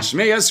 I'd catch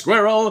me a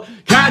squirrel,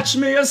 catch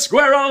me a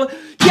squirrel,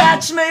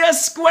 catch me a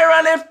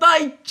squirrel if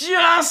they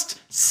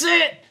just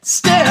sit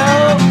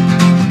still.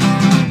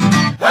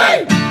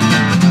 Hey!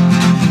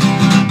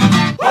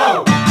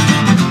 Whoa!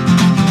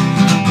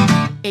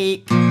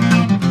 Eek.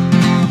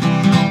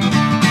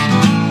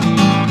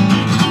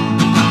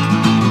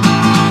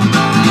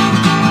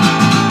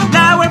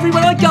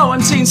 Everywhere I go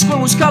I'm seeing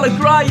squirrels coloured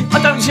grey. I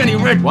don't see any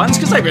red ones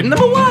because they've ridden them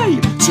away.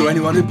 To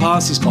anyone who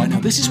passes by now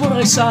this is what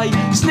I say.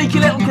 Sneaky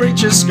little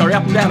creatures scurry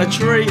up and down a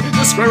tree.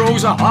 The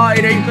squirrels are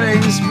hiding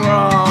things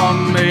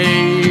from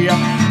me.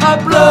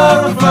 A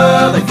blur of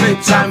fur, they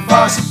flit and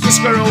fuss. The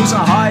squirrels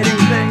are hiding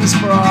things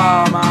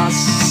from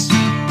us.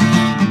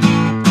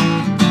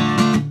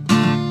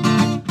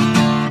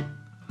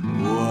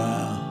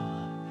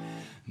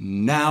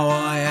 Now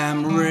I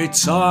am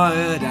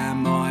retired and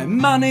my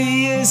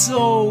money is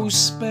all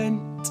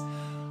spent.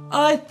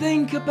 I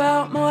think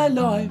about my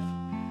life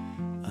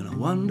and I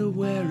wonder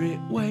where it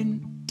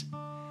went.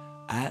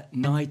 At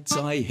night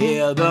I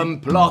hear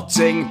them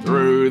plotting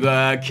through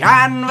the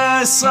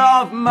canvas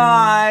of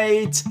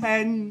my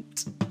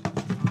tent.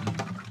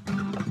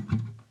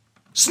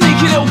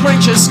 Sneaky little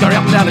creatures scurry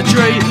up and down a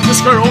tree. The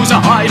squirrels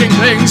are hiding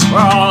things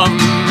from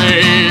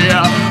me.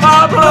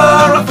 A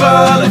blur of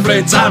fur, they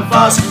flit and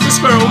fuss. The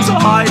squirrels are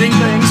hiding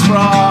things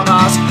from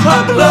us.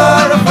 A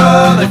blur of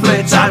fur, they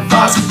flit and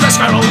fuss. The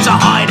squirrels are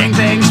hiding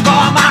things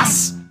from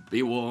us.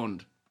 Be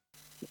warned.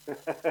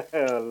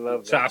 I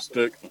love that.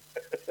 Fantastic.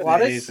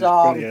 What a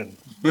song.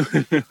 I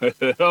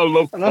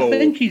love And Paul. I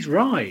think he's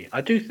right.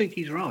 I do think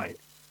he's right.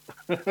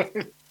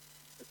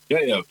 Yeah,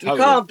 You totally.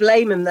 can't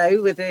blame him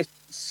though with the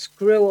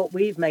screw up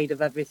we've made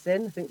of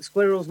everything. I think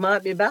squirrels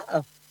might be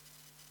better.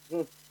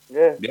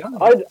 Yeah.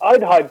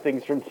 I'd hide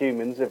things from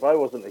humans if I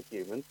wasn't a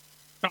human.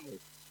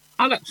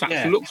 Alex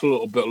actually looks a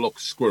little bit like a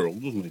squirrel,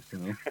 doesn't he? You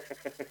know?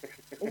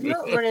 He's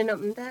not running up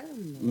and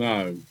down.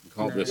 No,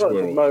 can't be a Not at the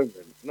squirrel. moment.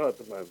 Not at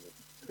the moment.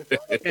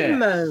 At the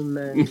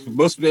moment.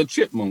 Must be a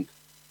chipmunk.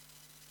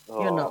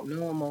 You're not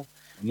normal.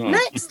 No.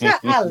 Next to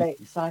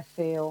Alex, I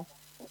feel.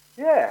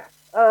 Yeah.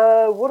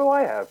 What do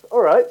I have?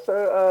 All right.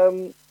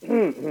 So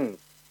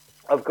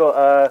I've got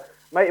a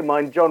mate of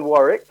mine, John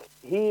Warwick.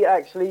 He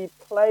actually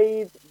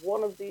played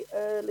one of the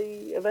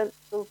early events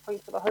of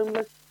Punks for the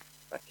Homeless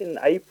back in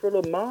April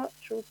or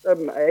March or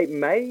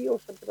May or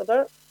something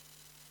like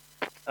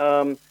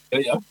that.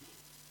 Yeah.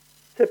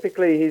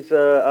 Typically, he's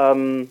a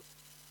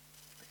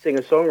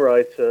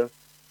singer-songwriter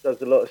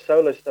does a lot of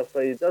solo stuff,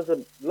 but he does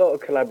a lot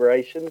of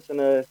collaborations. And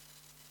a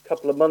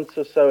couple of months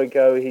or so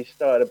ago, he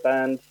started a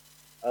band,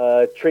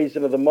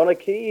 Treason of the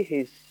Monarchy.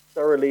 He's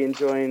thoroughly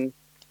enjoying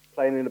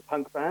playing in a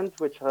punk band,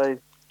 which I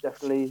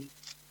definitely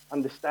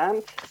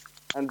understand.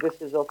 And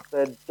this is off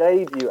their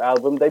debut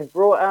album. They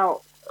brought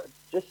out,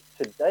 just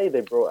today,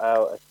 they brought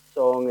out a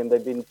song, and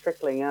they've been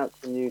trickling out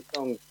some new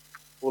songs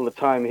all the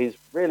time. He's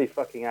really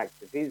fucking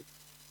active. He's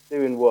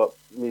doing what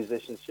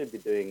musicians should be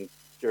doing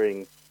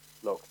during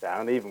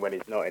lockdown, even when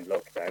he's not in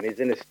lockdown. He's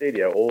in the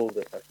studio all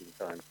the fucking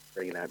time,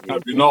 bringing out music.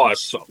 That'd be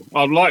nice.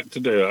 I'd like to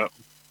do that.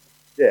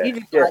 Yeah,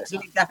 You'd like to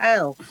leave the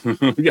house.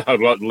 Yeah, I'd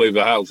like to leave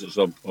the house at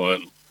some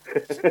point.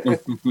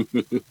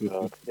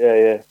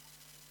 Yeah.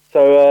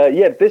 So,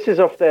 this is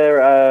off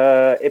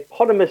their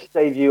eponymous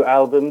debut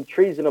album,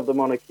 Treason of the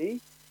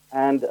Monarchy.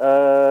 And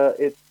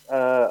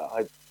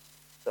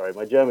sorry,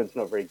 my German's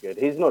not very good.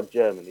 He's not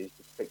German, he's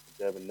just picked a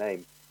German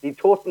name. Die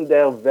Toten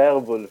der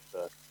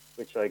Werwölfe,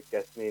 which I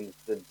guess means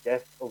the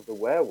death of the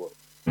werewolf.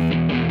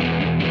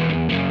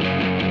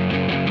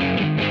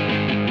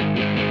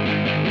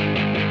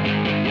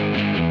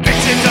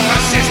 Victims of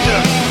our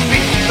system,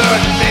 beaten,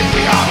 burned, and then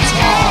we are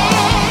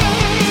torn.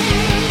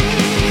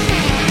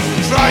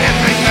 Try and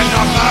make an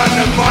offer,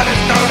 the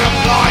violence don't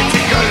apply to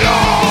your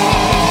law.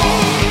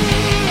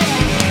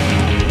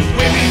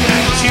 Women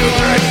and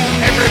children,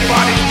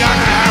 everybody's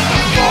gonna have to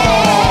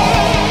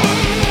fall.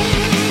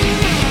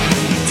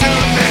 Too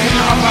many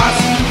of us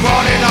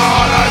rolling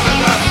all over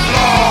the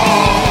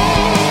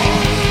floor.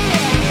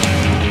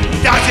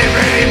 Does it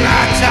really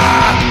matter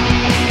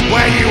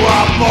where you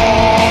are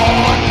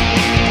born?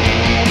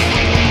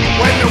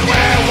 When the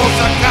werewolves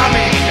are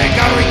coming, they're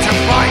going to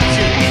bite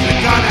you.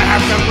 You're gonna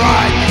have to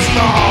ride the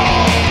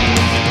storm.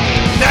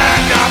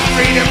 Stand up,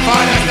 freedom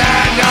fighters,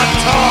 stand up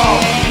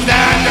tall.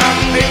 Stand up,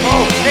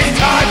 people, it's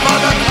time for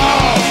the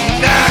call.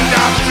 Stand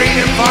up,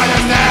 freedom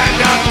fighters,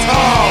 stand up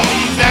tall.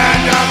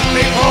 Stand up,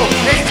 people,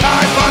 it's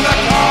time for the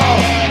call.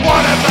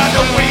 What about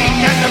the weak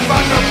and the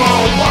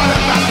vulnerable? What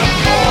about the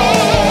poor?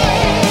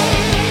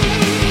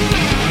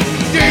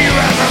 Do you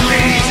have a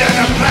reason,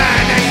 a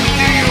plan, and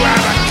do you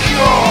have a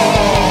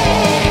cure?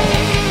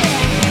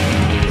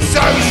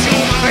 Social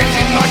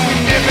cleansing like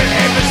we've never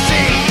ever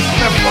seen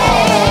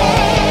before.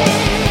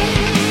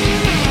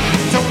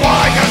 So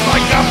why does my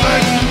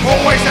government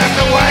always have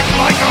to act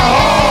like a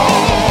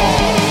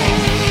whore?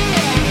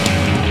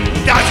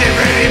 Does it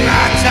really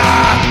matter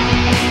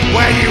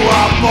where you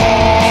are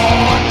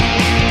born?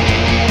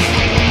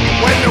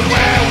 When the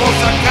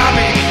werewolves are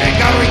coming, they're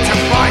going to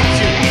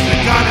bite you.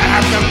 You're gonna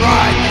have to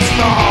ride the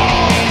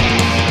storm.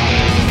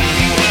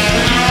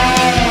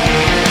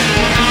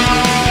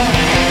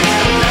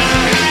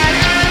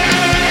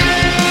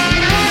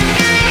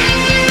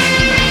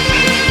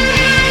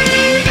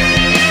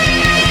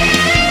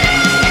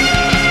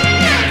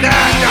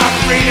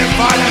 Freedom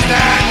fighters,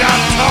 stand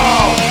up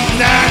tall.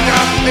 Stand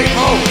up,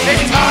 people,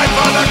 it's time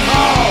for the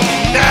call.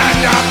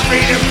 Stand up,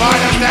 freedom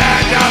fighters,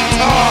 stand up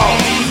tall.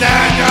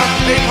 Stand up,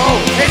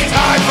 people, it's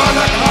time for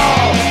the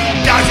call.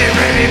 Does it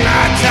really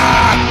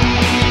matter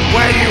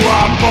where you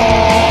are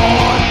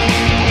born?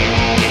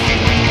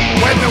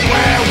 When the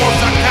werewolves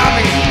are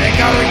coming, they're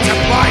going to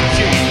bite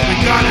you.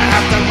 We're gonna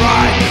have to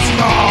ride the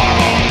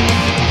storm.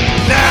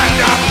 Stand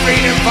up,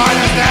 freedom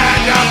fighters,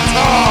 stand up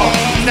tall.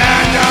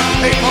 Stand up,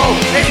 people,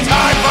 it's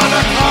time for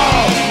the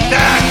call.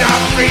 Stand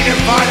up, freedom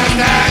fighters,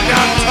 stand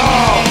up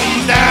tall.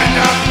 Stand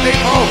up,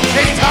 people,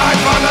 it's time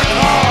for the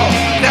call.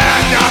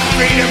 Stand up,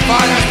 freedom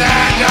fighters,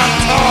 stand up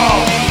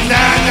tall.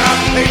 Stand up,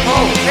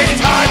 people, it's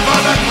time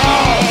for the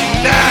call.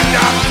 Stand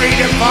up,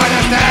 freedom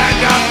fighters,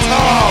 stand up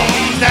tall.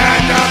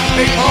 Stand up,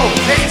 people,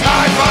 it's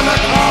time for the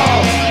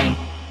call.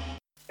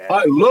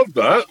 I love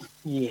that.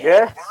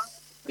 Yeah?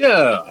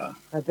 Yeah.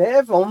 A bit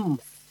of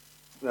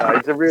No,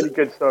 he's a really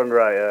good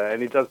songwriter, and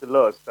he does a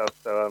lot of stuff.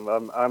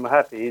 So I'm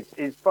happy.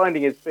 He's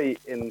finding his feet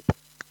in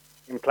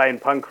playing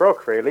punk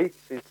rock. Really,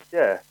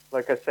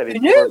 like I said,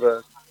 he's more of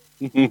a.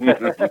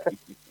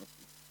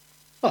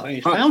 Well,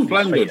 he's found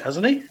his feet,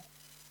 hasn't he?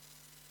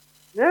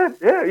 Yeah,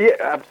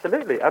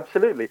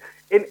 absolutely.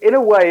 In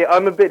a way,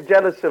 I'm a bit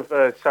jealous of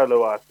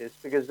solo artists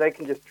because they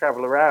can just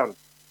travel around.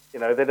 You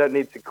know, they don't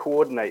need to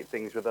coordinate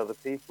things with other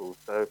people.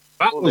 So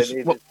that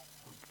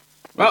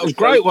was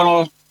great when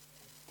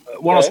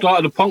I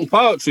started the punk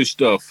poetry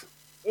stuff.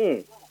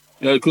 Mm.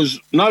 Yeah, because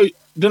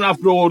didn't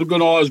have to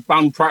organise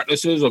band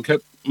practices or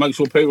make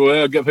sure people were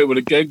there, get people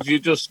to gigs. You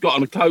just got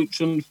on a coach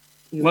and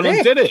went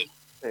and did it.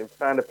 And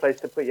found a place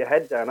to put your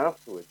head down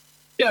afterwards.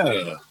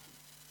 Yeah.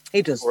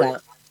 He does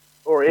that.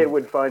 Or it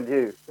would find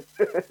you.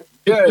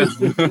 Yeah.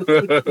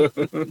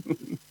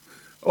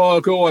 Or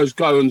I could always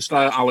go and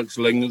stay at Alex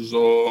Linger's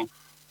or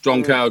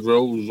John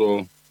Cowdrill's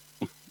or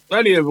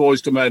any of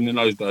Boys to Men in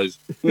those days.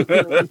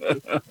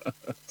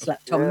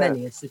 Slept on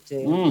many a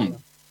city. Mm.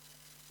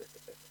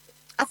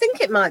 I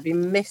think it might be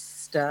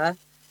Mr.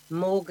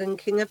 Morgan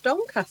King of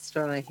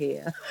Doncaster, I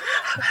hear.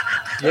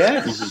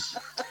 Yes.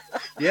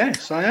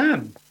 Yes, I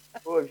am.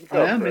 I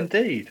am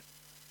indeed.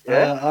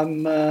 Yeah?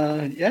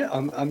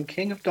 I'm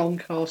King of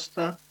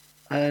Doncaster.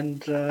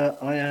 and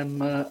I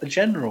am a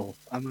general.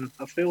 I'm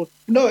a field.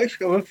 No,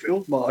 actually, I'm a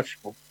field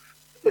marshal.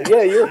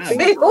 Yeah, you're a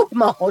Field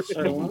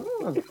marshal.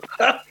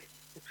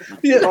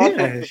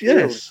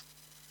 Yes.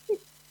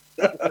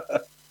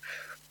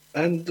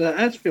 And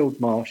as field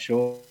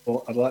marshal,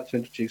 I'd like to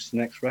introduce the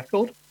next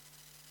record,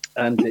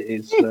 and it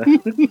is.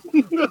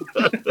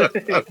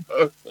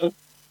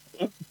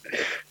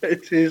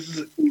 It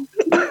is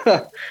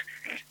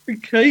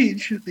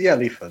Cage the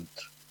Elephant,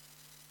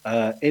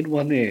 In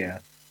One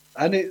Ear,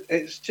 and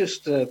it's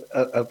just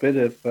a bit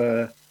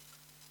of.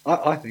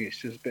 I think it's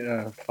just a bit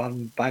of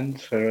fun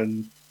banter,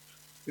 and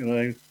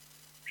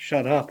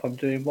shut up. I'm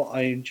doing what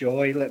I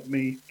enjoy. Let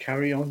me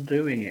carry on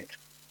doing it,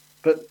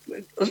 but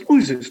as long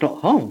as it's not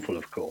harmful,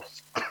 of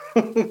course.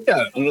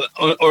 Yeah,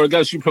 or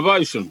against your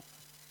probation.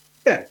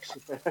 Yes.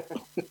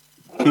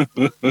 So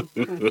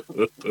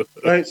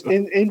it's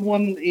in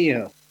one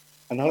ear,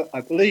 and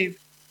I believe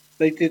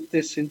they did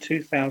this in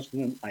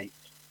 2008.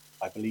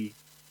 I believe,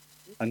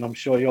 and I'm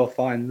sure you'll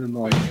find them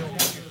on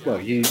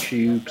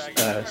YouTube,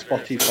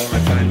 Spotify,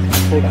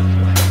 and all that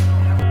stuff.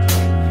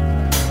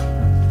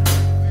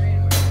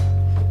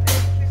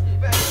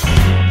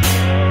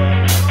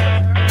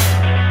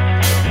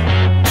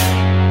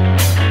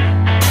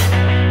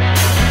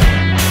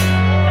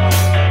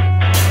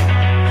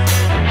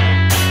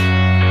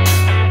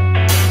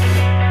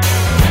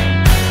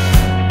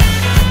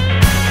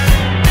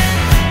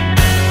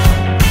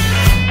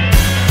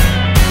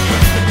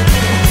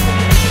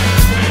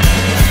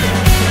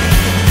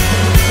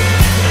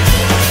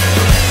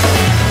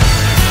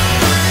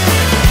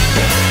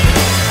 Thank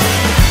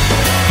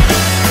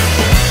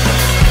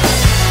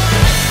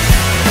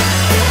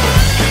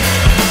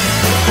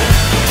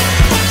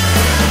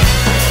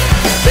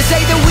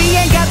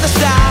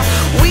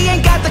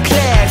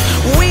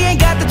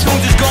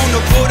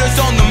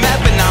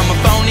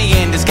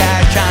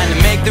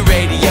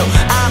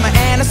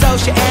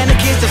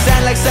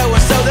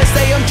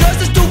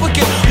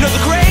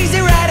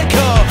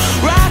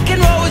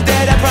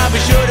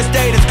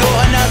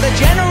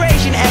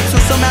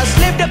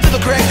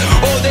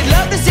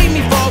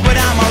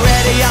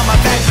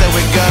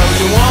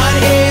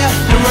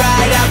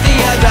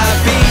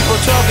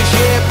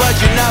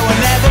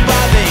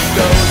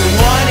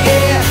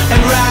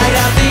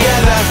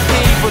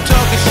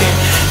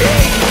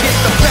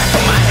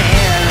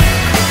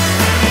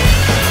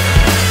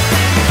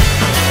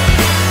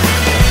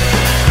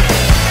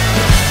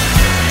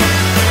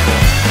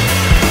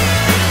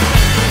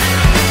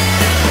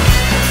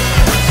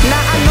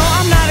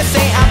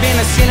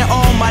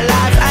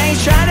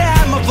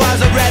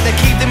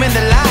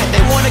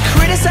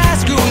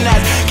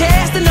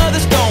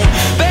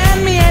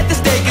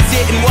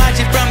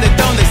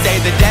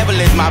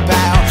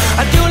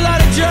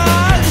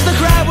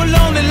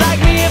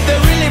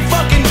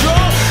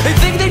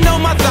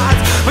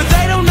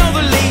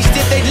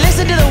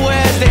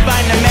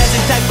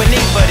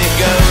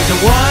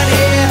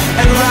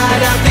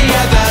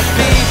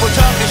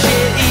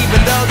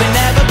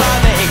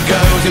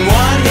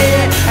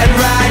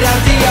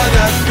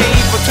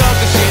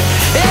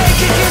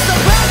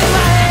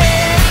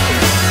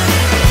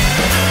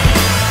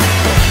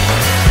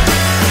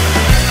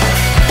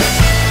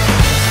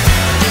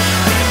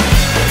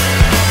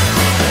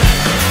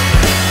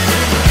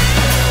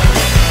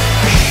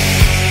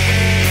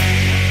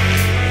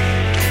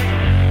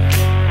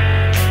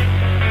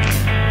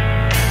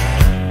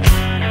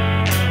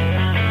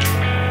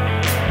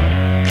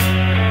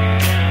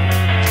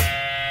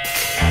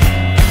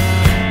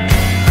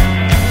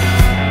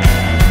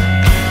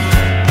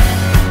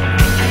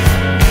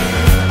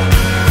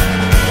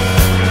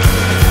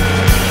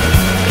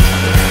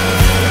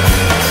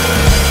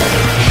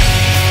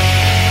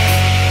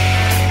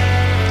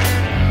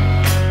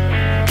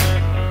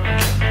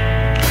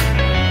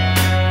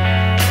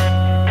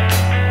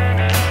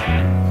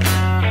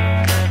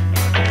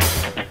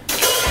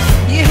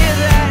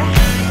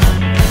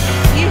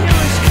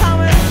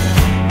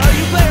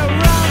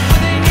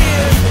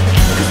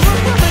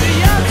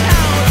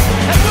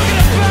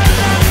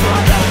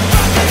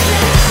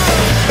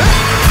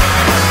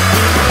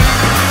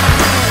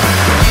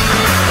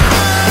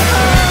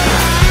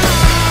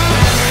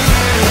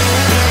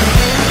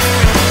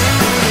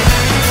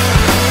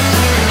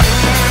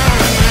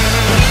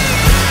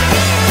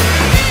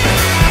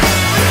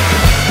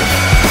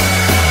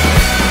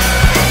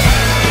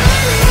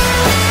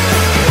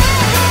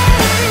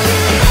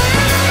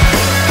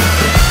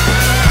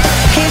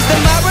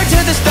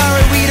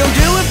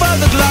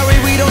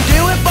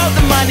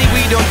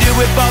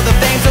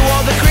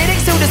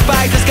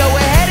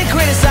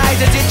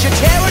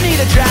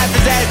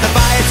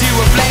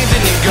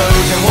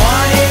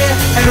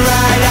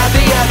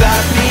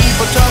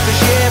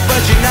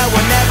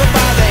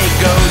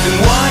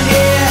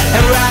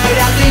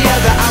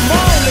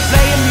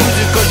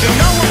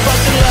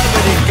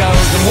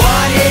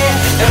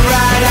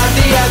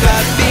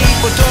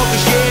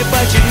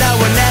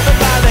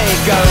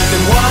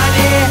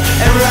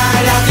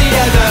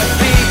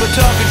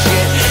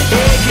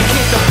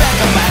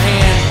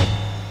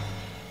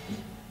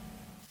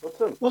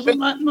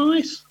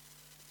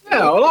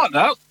Yeah, I like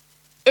that.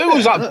 Who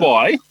was that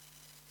by?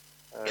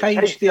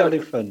 Cage the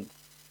Elephant.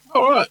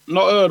 All right,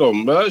 not heard of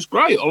them, but it's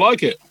great. I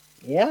like it.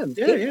 Yeah,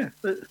 Yeah.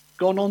 They've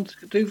gone on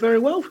to do very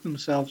well for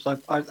themselves,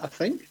 I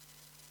think.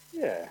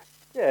 Yeah,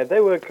 they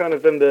were kind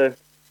of on the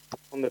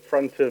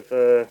front of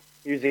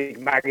music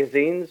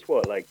magazines,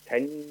 like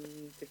 10,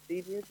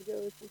 15 years ago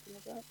or something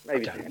like that?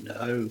 Maybe. I don't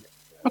know.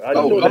 I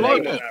saw the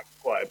name of that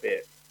quite a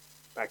bit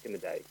back in the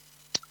day.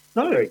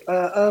 No,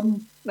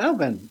 now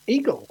then,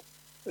 Eagle.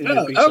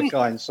 You'd be so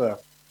kind, sir.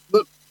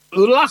 The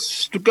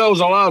last Girls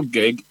Aloud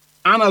gig,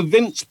 Anna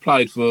Vince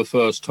played for the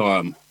first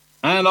time,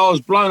 and I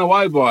was blown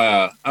away by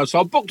her. And so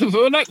I booked her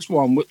for the next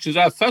one, which is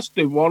our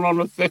festive one on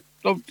the 5th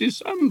of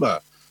December.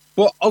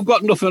 But I've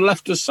got nothing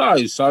left to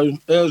say, so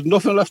there's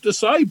Nothing Left to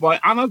Say by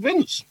Anna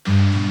Vince.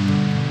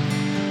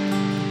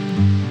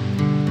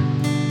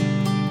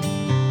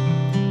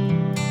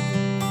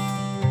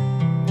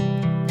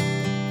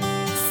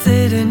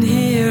 Sitting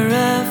here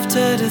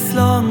after this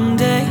long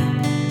day,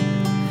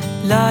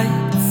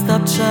 lights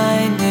stop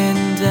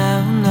shining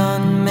down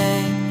on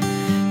me.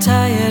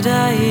 Tired,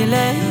 I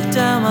lay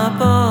down my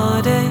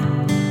body.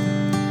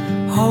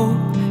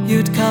 Hope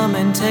you'd come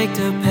and take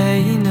the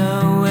pain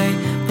away,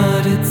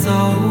 but it's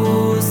so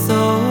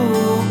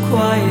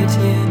quiet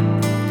here.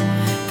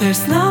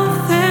 There's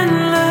nothing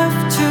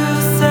left to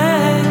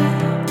say.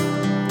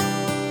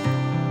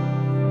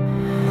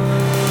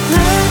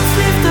 Let's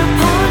leave the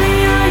party.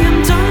 I am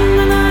done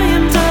and I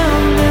am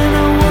down, and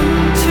I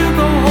want to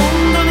go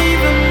home. Don't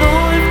even know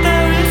if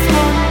there is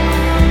one.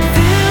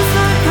 Feels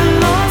like a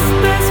lost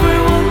place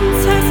where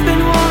once has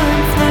been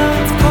warmth. Now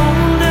it's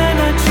cold and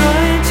I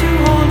try to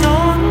hold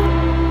on,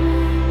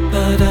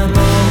 but I'm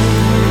all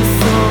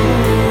so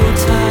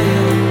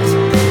tired.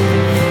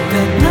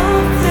 Got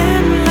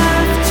nothing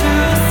left to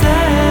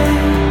say.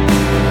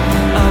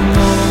 I'm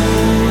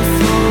all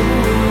so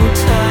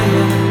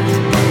tired.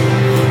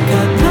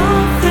 Got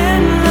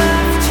nothing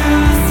left to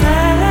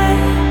say.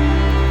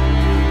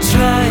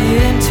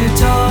 Trying to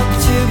talk,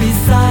 to be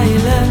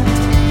silent.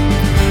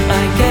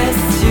 I guess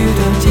you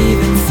don't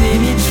even see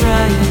me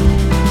trying.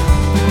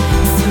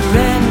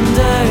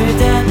 Surrendered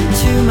and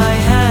to my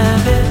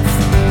habits.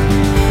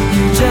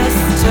 You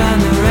just turn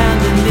around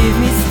and leave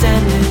me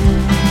standing.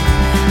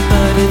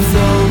 But it's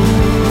so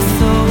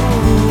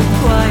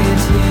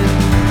quiet here.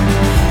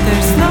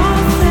 There's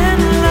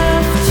nothing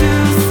left to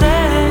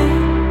say.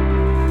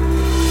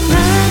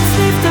 Let's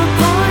leave the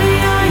party.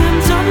 I am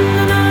done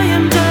and I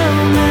am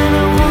down, and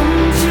I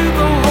want to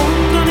go home.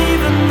 Don't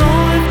even know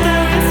if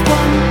there is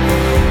one.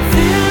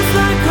 Feels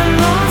like a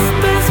lost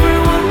place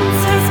where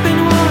once has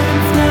been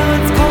warmth. Now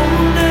it's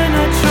cold and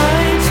I try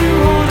to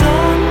hold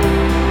on,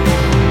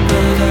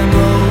 but I'm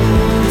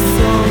all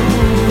so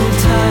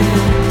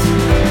tired.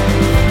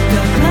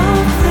 Got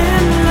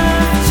nothing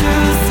left to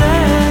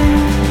say.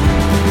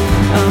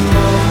 I'm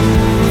all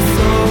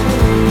so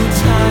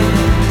tired.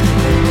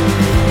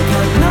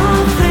 Got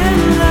nothing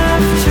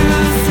left to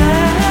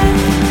say.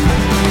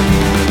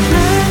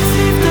 Let's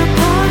leave the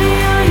party.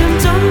 I am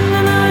done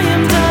and I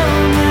am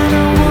down, and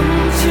I want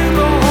to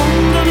go home.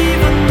 Don't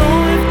even know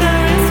if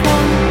there is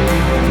one.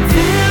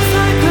 Feels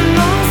like a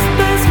lost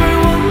place where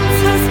once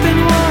has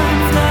been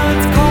warmth. Now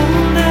it's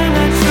cold and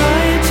I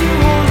try to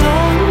hold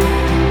on,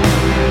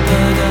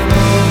 but I'm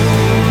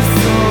all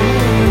so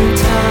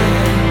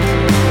tired.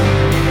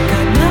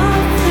 Got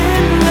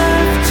nothing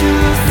left to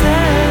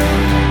say.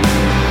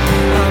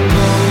 I'm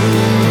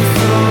all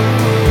so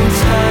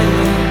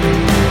tired.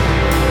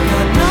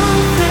 Got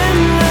nothing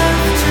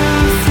left to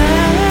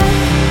say.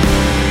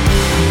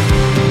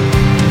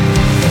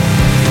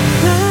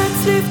 Let's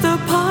leave the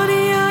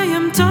party. I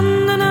am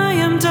done and I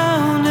am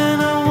down,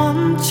 and I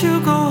want to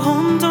go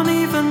home. Don't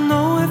even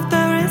know if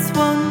there is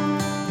one.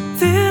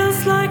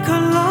 Feels like a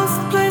lost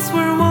place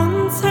where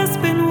once has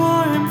been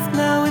warmth.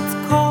 Now it's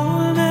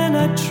cold and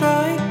I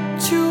try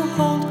to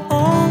hold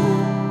on.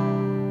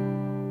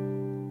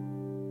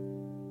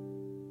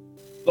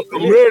 Look,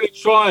 I'm really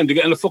trying to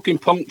get in the fucking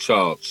punk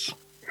charts.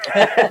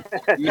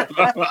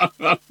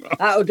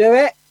 That'll do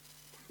it.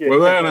 We're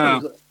there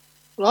now.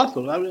 Well, I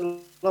thought that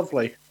was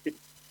lovely.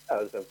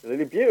 That was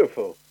absolutely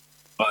beautiful.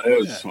 That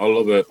is. I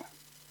love it.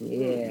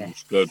 Yeah.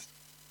 It's good.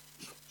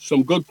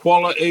 Some good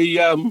quality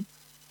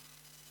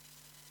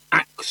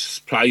acts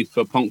played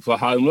for Punk for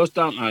Homeless,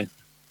 don't they?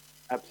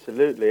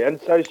 Absolutely. And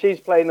so she's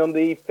playing on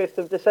the 5th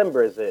of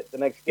December, is it? The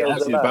next Yeah, Girls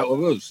she's Aloud? back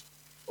with us.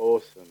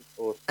 Awesome.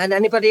 And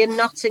anybody in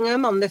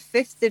Nottingham on the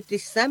 5th of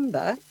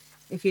December,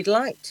 if you'd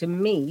like to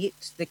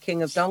meet the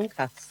King of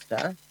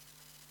Doncaster,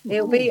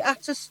 it'll be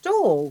at a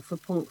stall for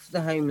Punk for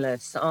the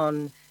Homeless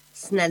on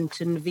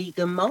Snenton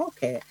Vegan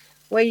Market,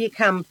 where you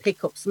can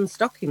pick up some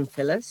stocking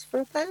fillers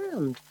for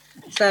 £1.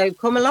 So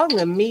come along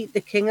and meet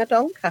the King of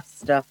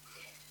Doncaster.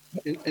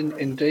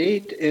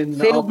 Indeed.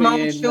 Field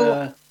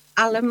Marshal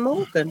Alan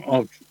Morgan.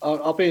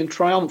 I'll be in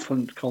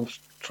triumphal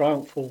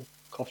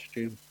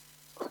costume.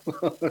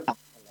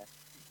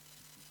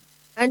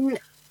 And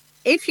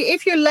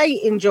if you're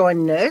late in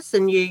joining us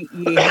and you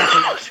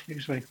haven't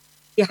Excuse me.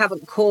 you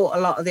haven't caught a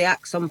lot of the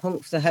acts on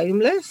Punk for the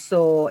Homeless,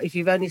 or if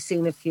you've only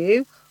seen a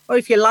few, or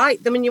if you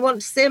like them and you want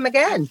to see them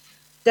again,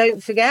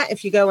 don't forget,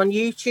 if you go on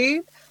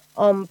YouTube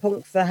on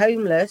Punk for the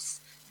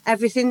Homeless,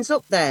 everything's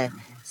up there.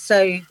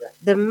 So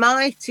the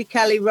mighty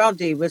Kelly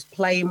Roddy was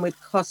playing with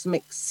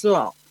Cosmic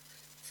Slop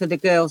for the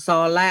Girls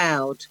Are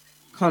Loud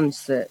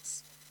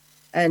concerts.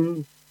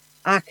 And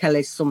our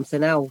Kelly's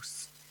something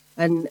else.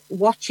 And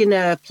watching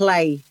her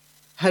play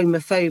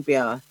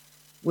Homophobia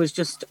was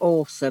just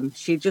awesome.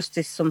 She just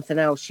is something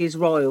else. She's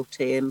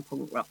royalty in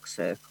punk rock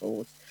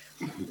circles.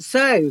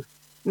 So,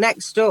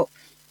 next up,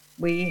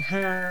 we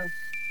have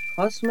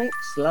Cosmic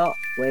Slop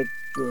with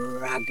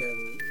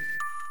Dragon.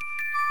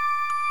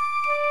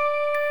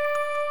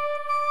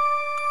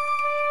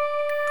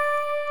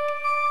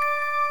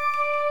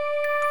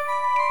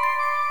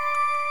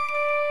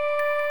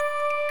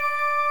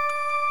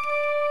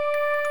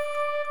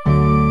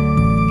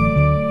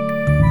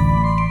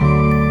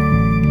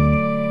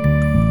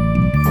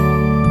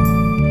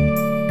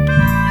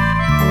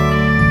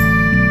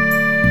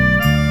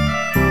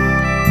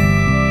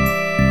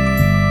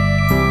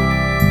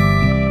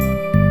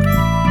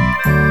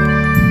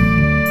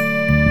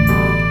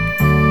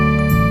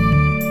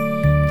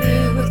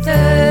 There were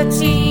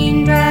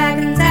 13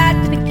 dragons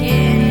at the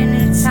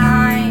beginning of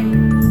time.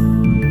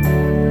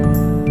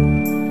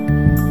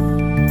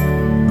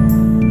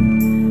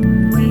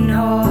 When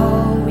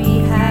all we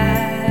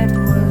had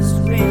was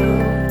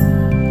riddle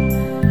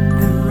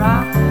and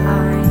rhyme.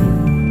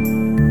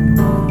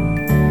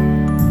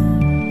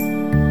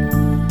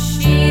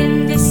 She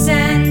in the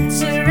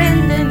center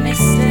in the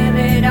midst of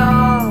it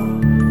all.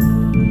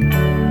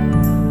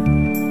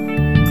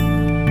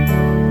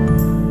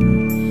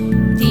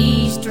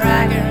 These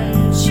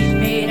dragons she's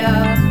made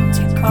up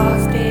to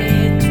cause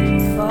it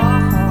to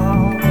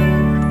fall.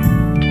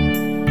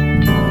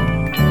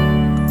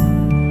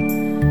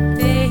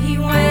 They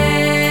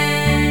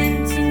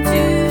went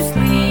into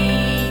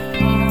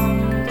sleep on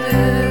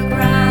the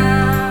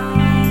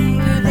ground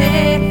where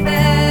they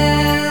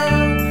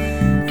fell,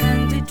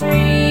 and the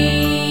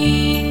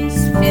dreams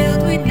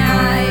filled with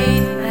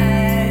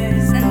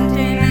nightmares and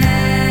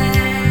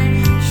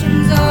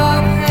dimensions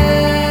of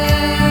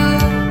hell.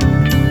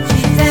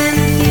 She's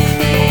empty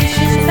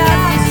visions that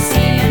we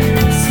see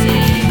and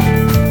see.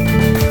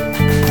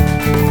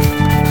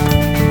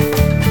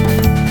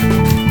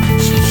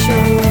 She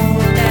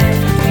showed that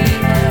the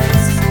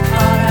dreamers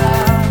caught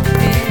up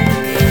in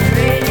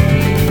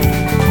reality.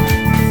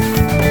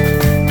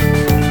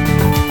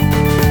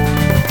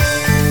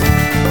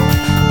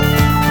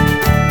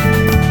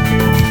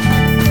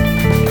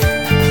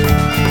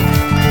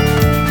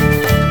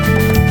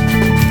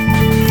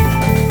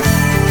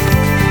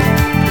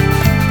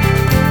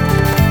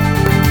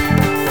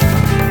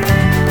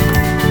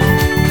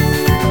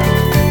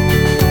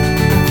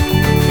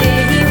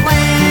 They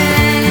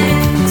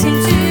went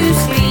into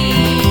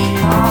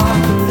sleep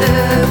on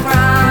the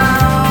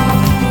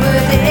ground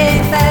where they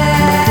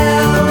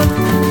fell,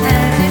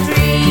 and the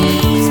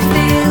dreams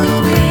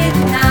filled with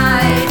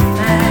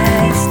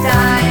nightmares,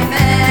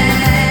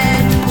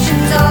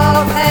 dimensions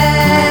of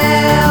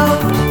hell.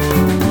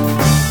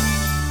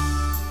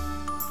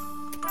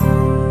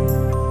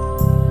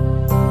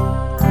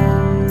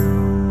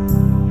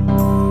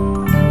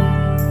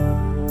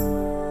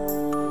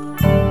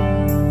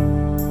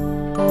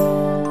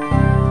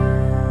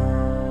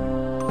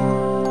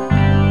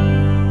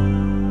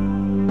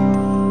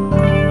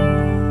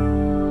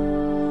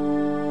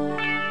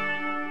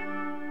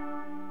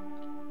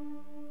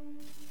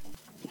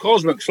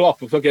 Cosmic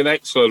Slop are fucking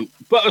excellent.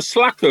 But as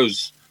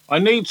slackers, I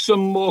need some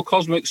more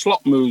Cosmic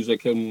Slop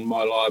music in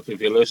my life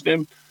if you're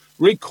listening.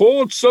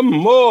 Record some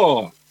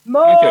more.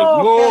 More, Thank you.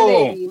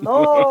 Kelly,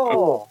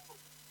 more.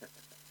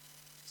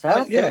 So I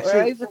think yes,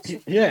 we're over to...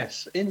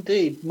 yes,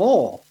 indeed,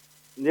 more.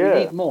 We Yeah,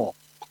 need more.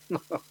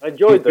 I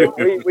enjoyed them.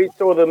 We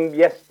saw them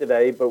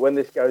yesterday, but when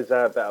this goes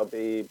out, that'll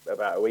be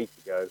about a week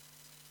ago.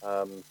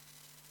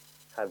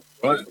 Had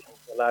Right.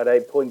 allowed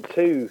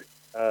 8.2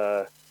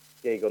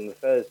 gig on the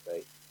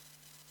Thursday.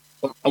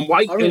 I'm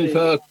waiting really-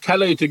 for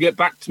Kelly to get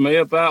back to me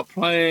about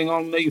playing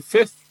on the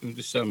 5th of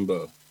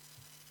December.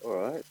 All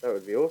right, that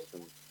would be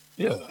awesome.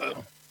 Yeah.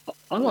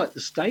 I like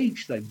the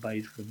stage they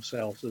made for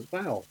themselves as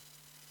well.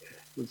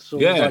 With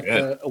sort Yeah, of like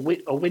yeah.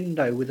 a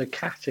window with a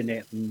cat in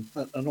it and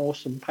an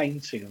awesome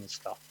painting and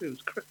stuff. It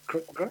was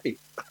great.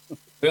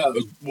 Yeah, it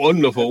was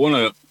wonderful,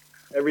 wasn't it?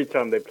 Every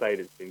time they played,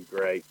 it's been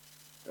great.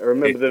 I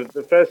remember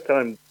the first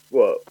time,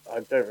 I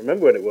don't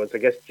remember when it was. I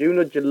guess June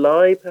or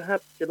July,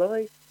 perhaps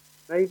July,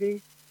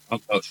 maybe? I'm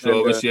not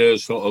sure And, this year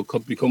sort of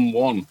could become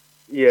one.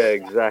 Yeah,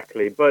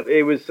 exactly. But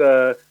it was,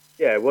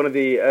 one of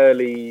the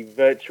early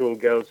virtual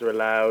Girls Are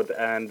Allowed,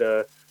 and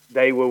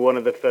they were one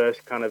of the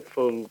first kind of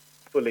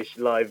fullish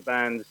live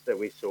bands that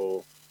we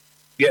saw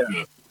Yeah.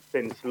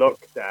 since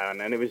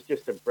lockdown, and it was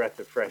just a breath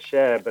of fresh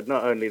air. But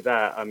not only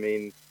that, I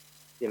mean,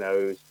 it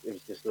was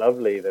just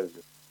lovely. There was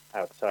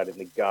outside in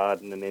the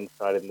garden and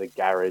inside in the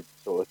garage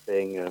sort of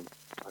thing. I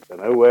don't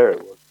know where it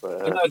was,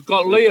 but And they've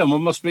got Liam.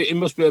 He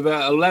must be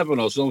about 11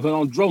 or something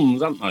on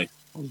drums, haven't they?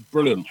 That was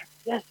brilliant.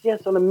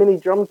 Yes, on a mini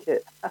drum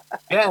kit.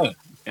 Yeah.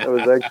 That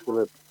was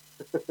excellent.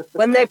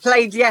 When they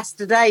played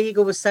yesterday,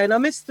 Eagle was saying, "I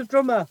missed the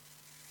drummer."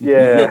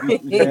 Yeah.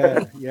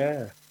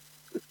 yeah.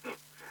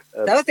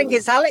 So I think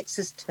it's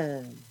Alex's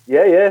turn.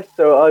 Yeah.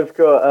 So I've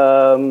got,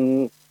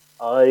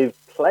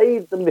 I've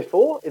played them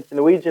before. It's a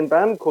Norwegian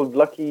band called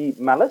Lucky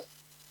Malice,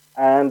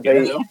 and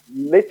they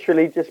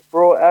literally just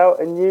brought out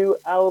a new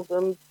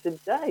album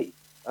today.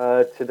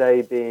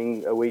 Today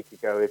being a week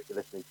ago, if you're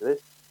listening to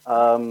this.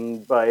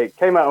 But it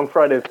came out on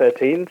Friday the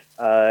 13th.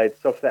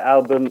 It's off the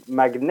album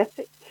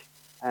Magnetic,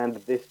 and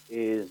this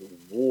is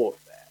Warfare.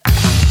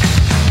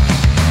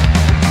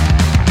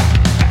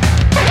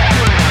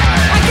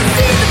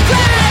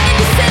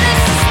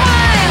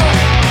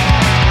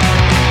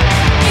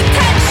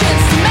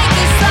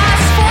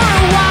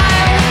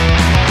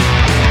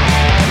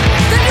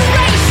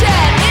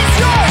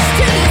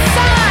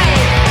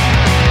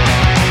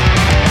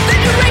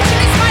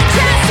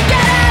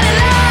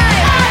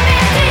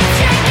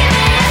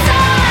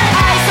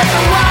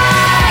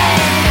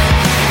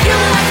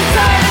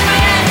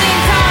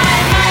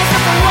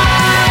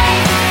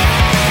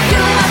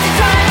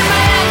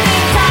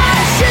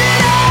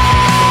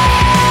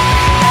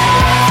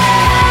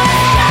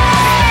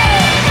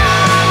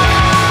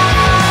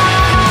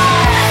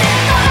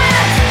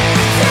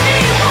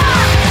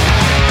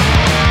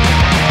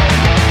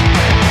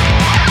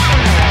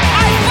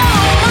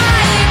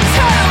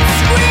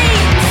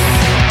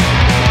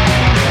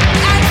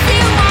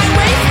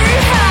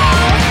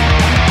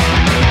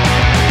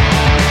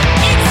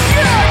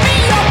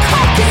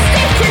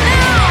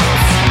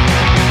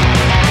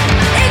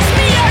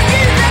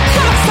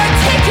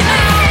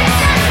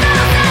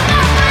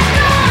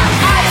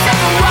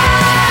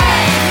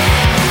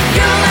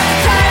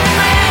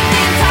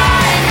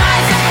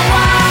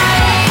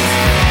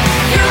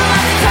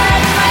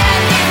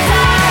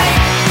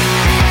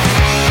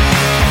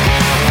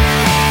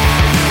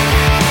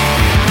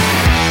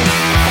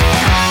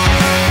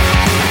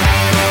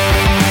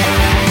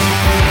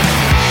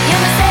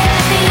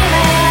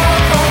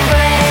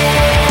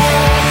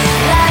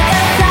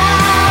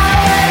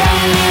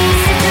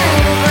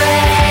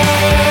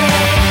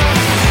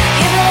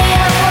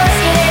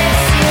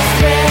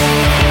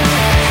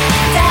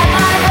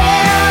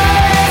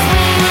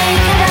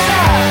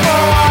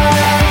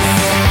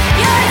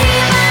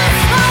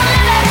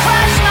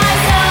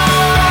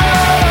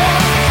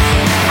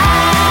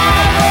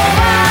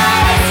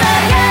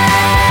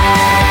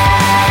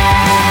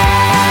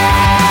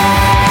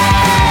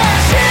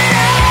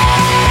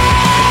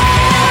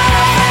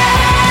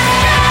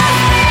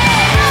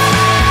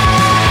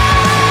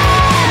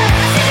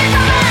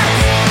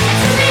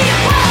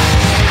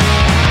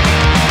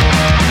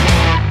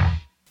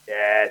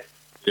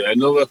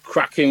 Another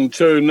cracking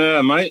tune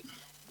there, mate.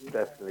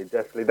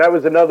 Definitely. That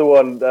was another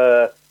one.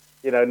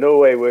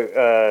 Norway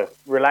were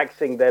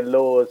relaxing their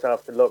laws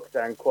after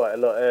lockdown quite a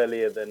lot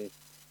earlier than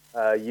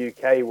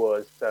UK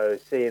was. So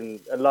seeing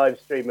a live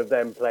stream of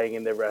them playing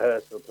in the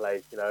rehearsal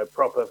place, a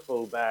proper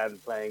full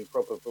band playing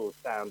proper full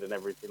sound and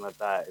everything like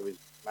that, it was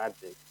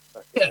magic.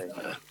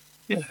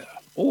 Yeah,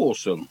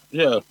 awesome.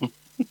 Yeah.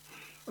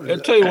 I'll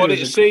tell you what,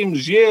 it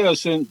seems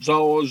years since I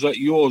was at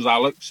yours,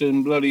 Alex,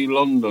 in bloody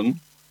London.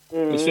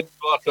 It seems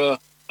like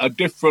a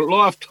different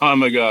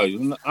lifetime ago.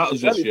 And that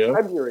was this year.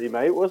 February,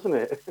 mate, wasn't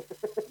it?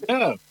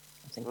 Yeah.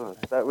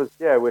 That was,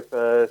 with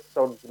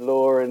Sod's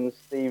Law and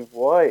Steve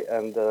White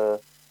and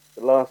the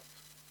last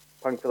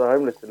Punk for the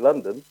Homeless in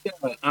London.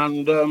 Yeah,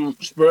 and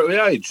Spirit of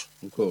the Age,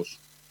 of course.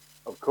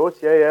 Of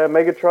course, yeah.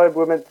 Mega Tribe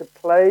were meant to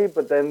play,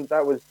 but then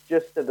that was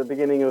just at the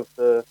beginning of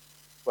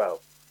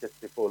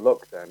just before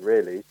lockdown,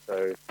 really.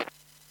 So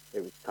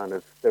it was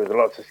there was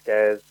lots of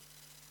scares.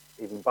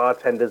 Even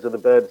bartenders of the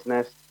Bird's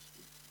Nest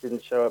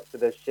didn't show up to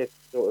their shift,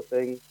 sort of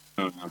thing.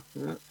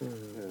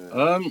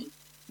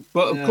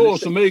 But of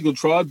course, Amiga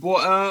Tribe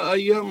bought a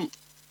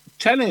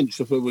 10-inch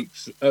a few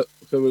weeks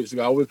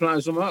ago. We're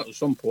playing some out at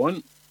some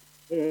point.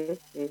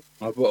 Mm-hmm.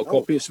 I've got a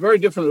copy. It's very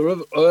different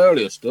to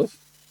earlier stuff.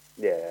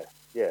 Yeah,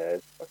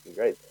 it's fucking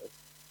great though.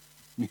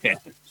 Yeah.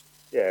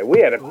 Yeah, we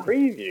had a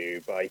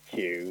preview by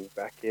Q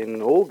back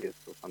in August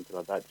or something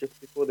like that, just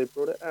before they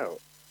brought it out.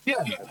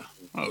 Yeah,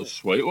 that was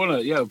sweet,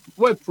 wasn't it? Yeah,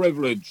 we're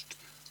privileged.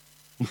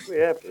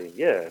 Yeah,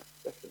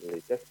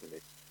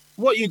 definitely.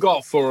 What you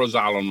got for us,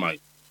 Alan,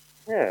 mate?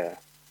 Yeah.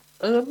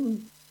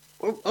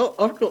 Well,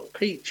 I've got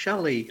Pete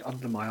Shelley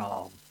under my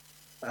arm,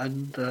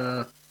 and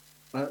I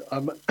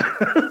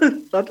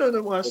don't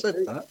know why I said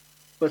that,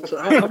 but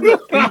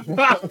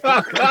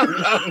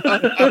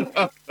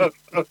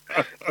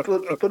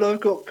but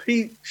I've got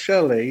Pete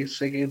Shelley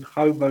singing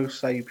Homo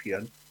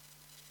Sapien,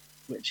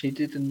 which he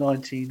did in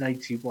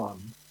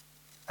 1981,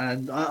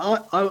 and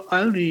I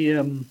only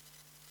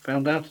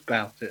found out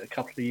about it a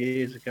couple of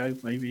years ago,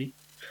 maybe,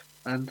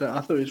 and I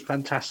thought it was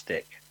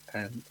fantastic,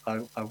 and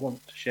I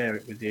want to share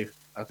it with you.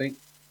 I think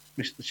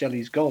Mr.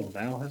 Shelley's gone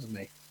now, hasn't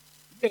he?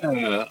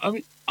 Yeah, I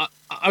mean,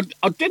 I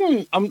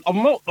didn't.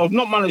 I've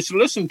not managed to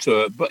listen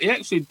to it, but he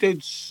actually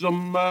did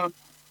some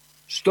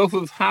stuff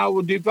of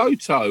Howard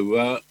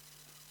Devoto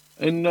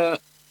in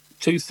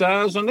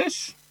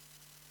 2000-ish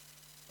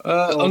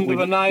under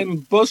the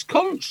name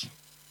Buzzcunts.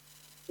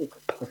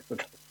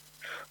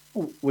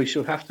 We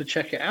shall have to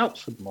check it out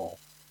some more.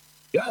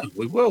 Yeah,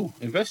 we will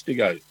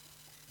investigate.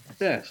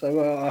 Yeah,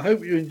 so I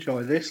hope you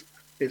enjoy this.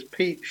 It's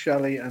Pete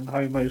Shelley and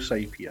Homo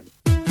Sapien.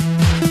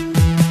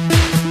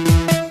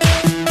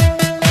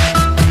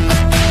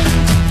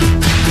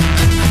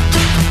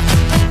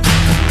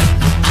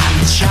 I'm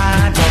the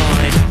shy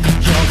boy,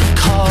 you're the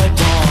coy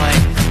boy,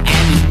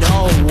 and you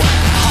know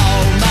we're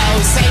Homo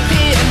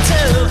sapien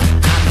too.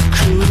 I'm the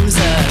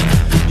cruiser,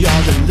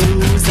 you're the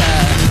loser,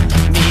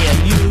 me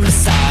and you,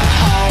 sir,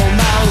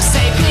 Homo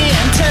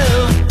sapien too.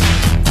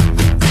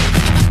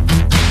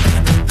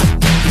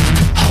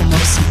 Homo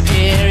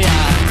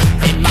superior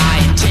in my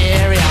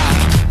interior,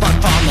 but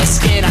from the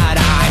skin out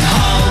I'm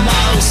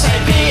Homo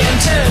sapien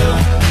too,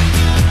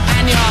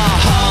 and you're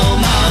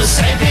Homo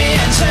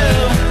sapien too.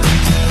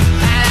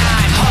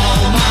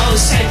 Homo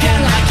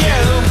sapien like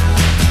you,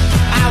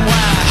 and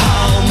we're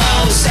Homo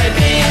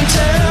sapien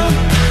too.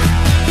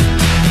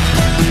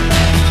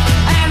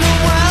 And the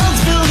world's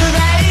filled with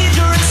age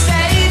or a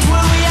stage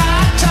where we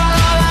act all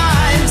our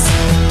lives.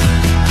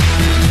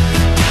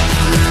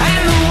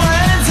 And the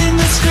words in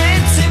the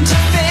script seem to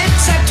fit,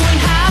 except we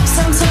have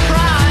some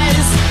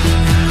surprise.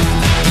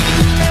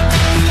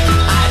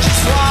 I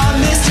just want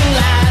this to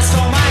last,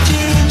 for my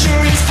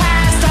future is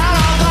past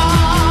all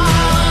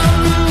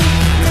gone.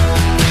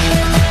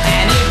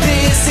 And if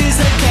this is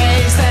the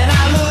case, then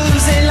I'm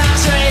losing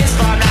life's race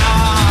from now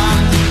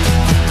on.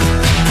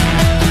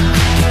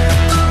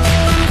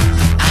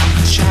 I'm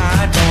the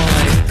shy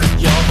boy,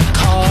 you're the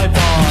coy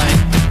boy,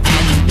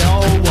 and you know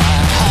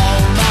we're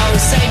Homo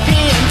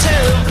sapien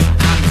too.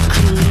 I'm the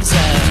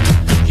cruiser,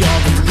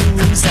 you're the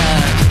loser,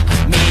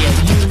 me and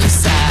you,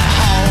 sir,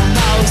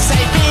 Homo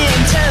sapien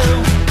too.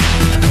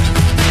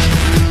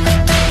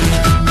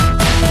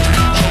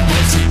 Homo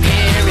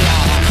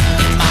superior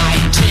in my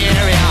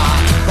interior,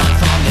 right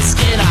from the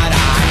skin out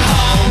I'm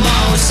Homo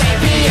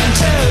sapien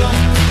too,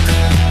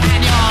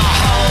 and you're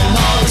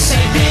Homo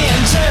sapien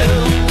too,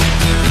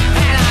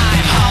 and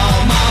I'm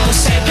Homo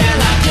sapien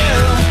like you,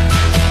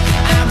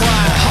 and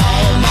we're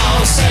Homo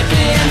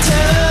sapien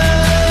too.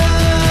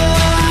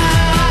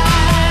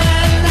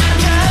 And I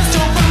just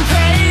hope and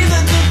pray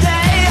that the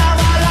day of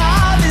our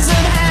love is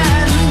at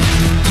hand.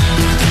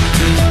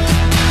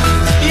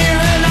 You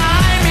and I,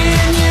 me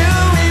and you,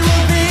 we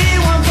will be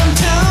one from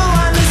two,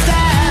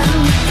 understand?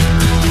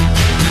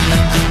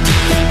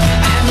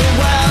 And the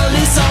world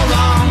is so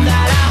wrong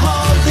that I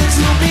hope this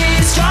will be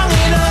strong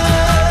enough.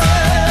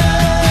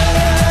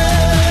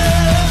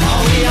 For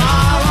we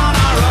are on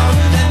our own,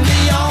 and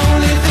the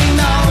only thing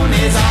known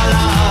is our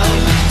love.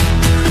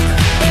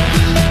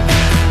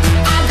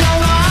 I don't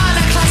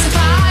wanna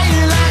classify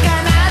you like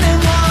an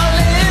animal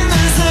in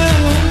the zoo,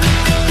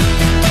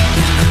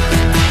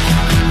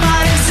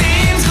 but it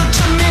seems good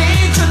to me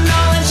to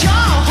know that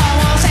you're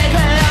Homo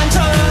sapien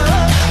too. I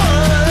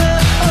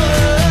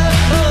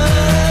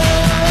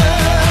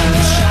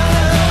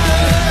don't wanna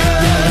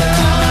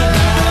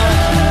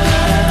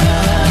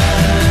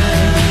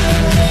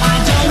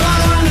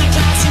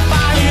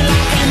classify you like an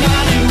animal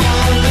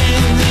in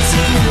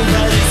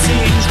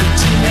the zoo, but it seems good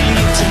to me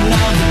to know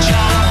that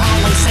you're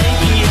Homo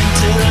sapien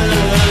too.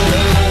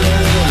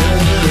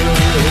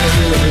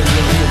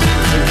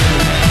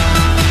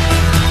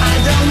 I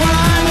don't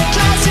wanna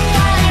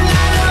classify you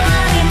like an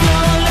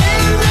animal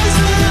in the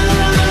zoo,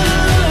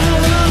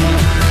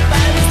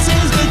 but it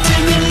seems good to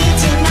me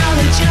to know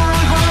that you're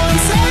Homo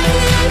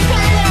sapien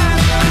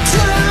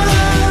too.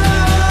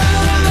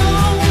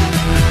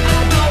 I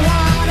don't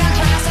wanna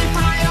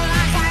classify you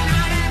like an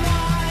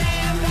animal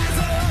in the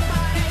zoo,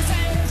 but it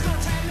seems good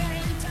to me.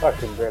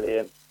 Fucking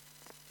brilliant.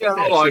 Yeah, I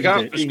like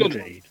that. It's good.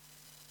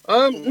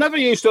 Never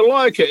used to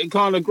like it. It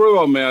kind of grew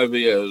on me over the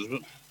years.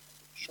 But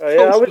Oh,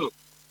 yeah,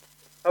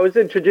 I was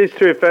introduced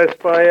to it first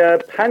by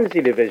Pansy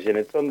Division.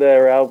 It's on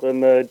their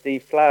album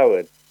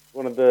Deflowered,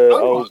 one of the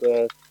old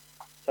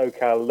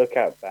SoCal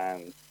Lookout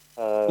bands.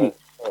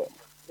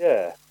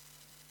 Yeah,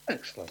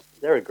 Excellent.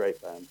 they're a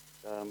great band.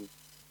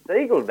 The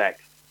Eagle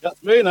next.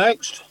 That's me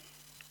next.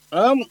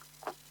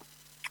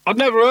 I'd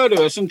never heard of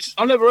this.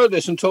 I never heard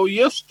this until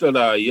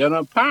yesterday, and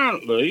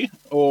apparently,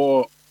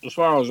 or as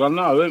far as I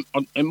know,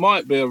 it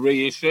might be a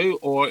reissue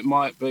or it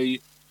might be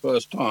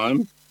first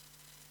time.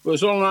 But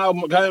it's on an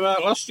album that came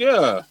out last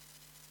year,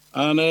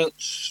 and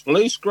it's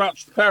Lee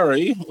Scratch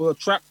Perry with a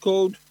track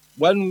called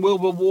 "When Will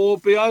the War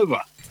Be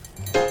Over."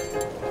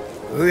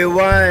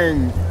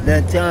 Rewind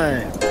the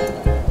time.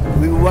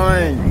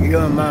 Rewind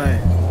your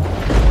mind.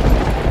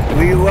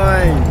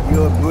 Rewind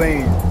your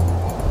brain.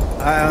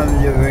 I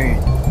am the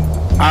rain.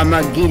 I'm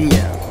a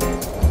Gideon.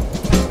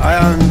 I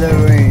am the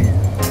rain.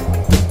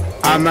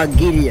 I'm a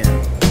Gideon.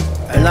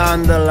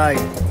 Along the light.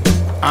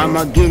 I'm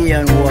a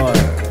Gideon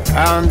warrior.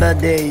 On the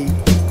day,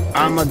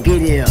 I'm a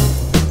Gideon.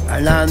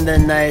 Along the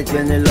night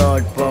when the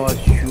Lord pass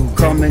through,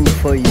 coming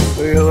for you.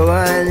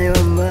 Rewind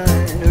your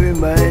mind.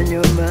 Rewind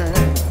your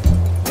mind.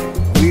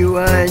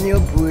 Rewind your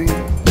brain.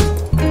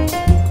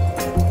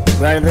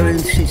 brothers and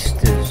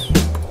sisters.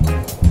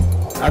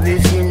 Have you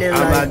seen the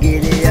light?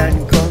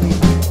 Armageddon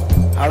coming.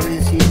 Have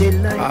you seen the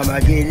light?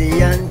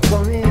 Armageddon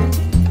coming.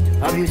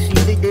 Have you seen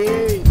the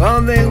day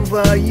coming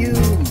for you?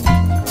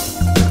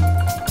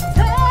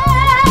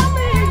 Tell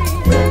me,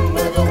 when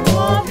will the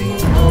war be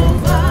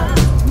over?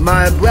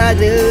 My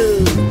brother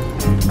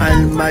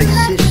and my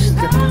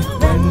sister.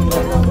 When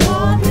will the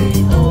war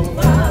be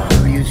over?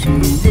 Have you seen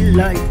the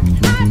light?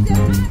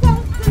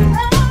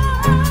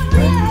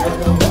 When will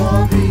the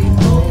war be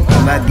over?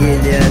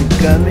 Armageddon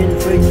coming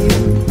for you.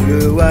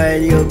 You're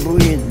while you're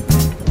breathing.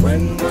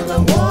 When will the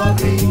war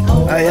be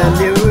over? I am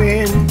the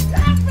rain.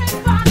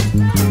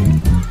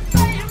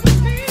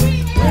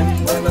 When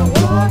will the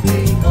war be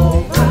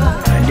over?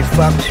 And the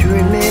fox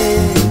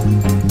remain.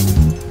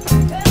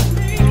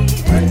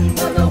 When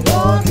will the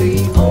war be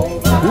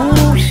over?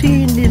 Who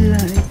seen the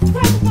light?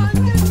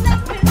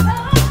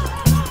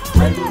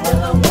 When will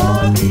the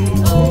war be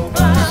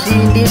over?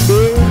 Seen the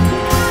day?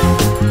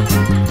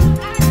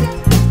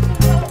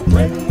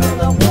 When will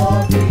the war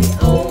be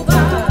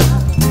over?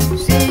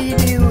 See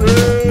the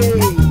way.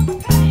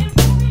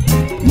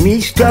 Me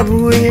stop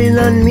rain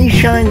and me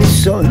shine the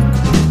sun.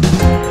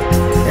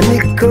 And me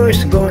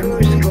curse gun.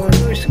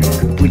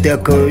 Put a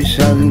curse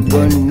on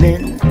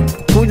gunmen.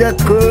 Put a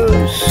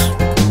curse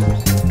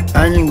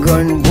on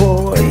gun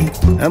boy.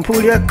 And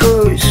put a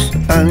curse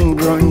on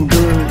gun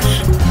girls.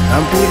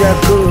 And put a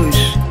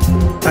curse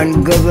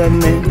on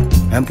government.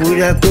 And put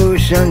a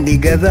curse on the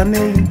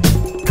government.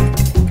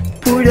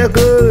 Put a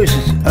curse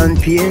on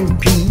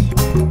PNP.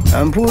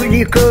 And put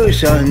the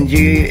curse on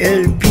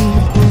JLP.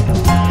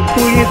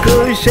 Put the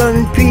curse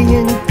on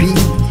PNP.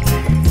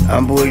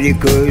 And put the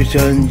curse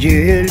on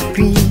JLP.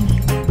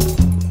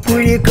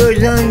 Put the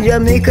curse on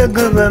Jamaica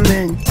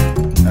government.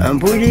 And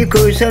put the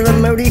curse on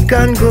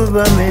American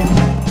government.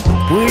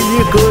 Put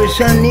the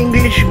curse on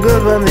English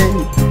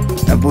government.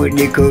 And put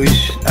the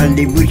curse on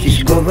the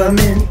British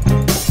government.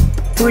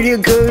 Put the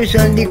curse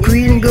on the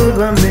Queen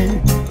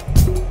government.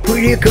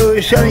 Put the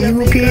curse on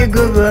UK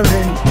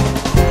government.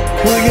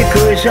 Put the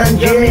curse on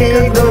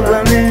Jamaica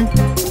government.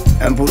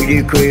 And put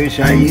the curse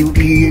on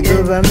UK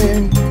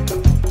government.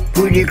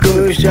 Put the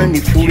curse on the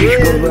foolish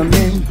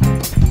government.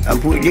 And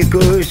put the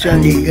curse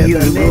on the evil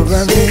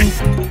government.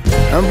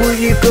 And put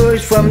the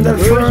curse from the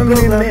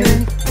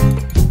firmament.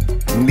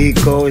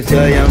 Because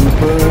I am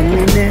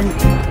permanent.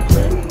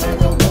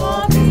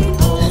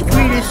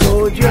 Sweet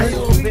soldiers.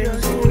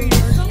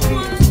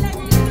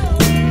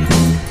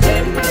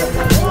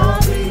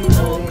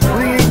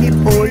 We're the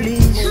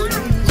police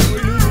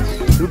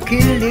who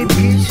kill the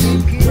peace.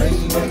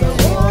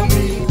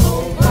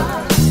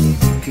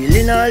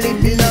 Killing all the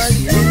beasts.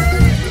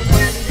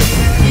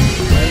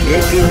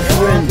 They kill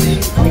friends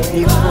with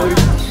the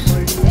police.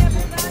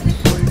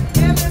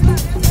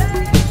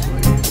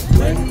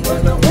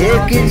 They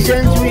kill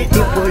sons with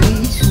the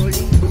police.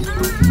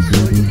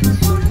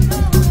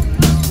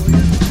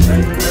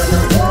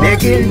 They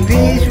kill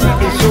peace with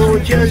the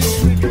soldiers.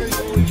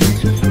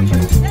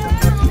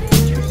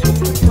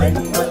 When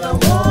will the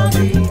war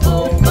be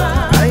over?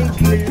 I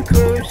kill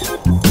curse.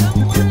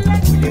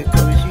 They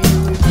curse you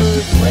with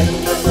curse. When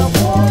will the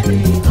war be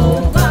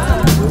over?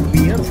 Don't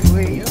be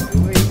afraid.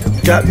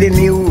 Stop the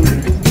mule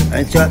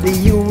and stop the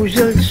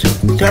users.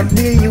 Stop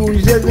the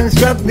users and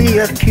stop the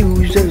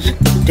accusers.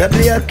 Stop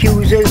the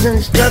accusers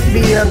and stop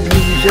the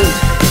abusers.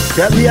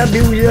 Stop the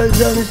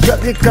abusers and stop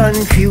the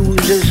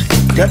confusers.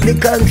 Stop the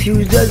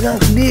confusers and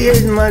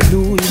behave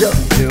Medusa.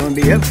 Don't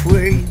be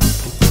afraid.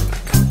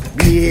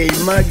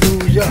 Behave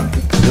Medusa.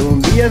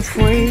 Don't be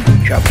afraid.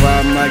 Chop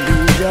off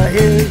Medusa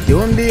head.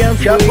 Don't be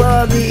afraid. Chop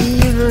off the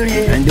evil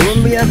head. And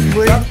don't be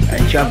afraid.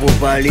 And chop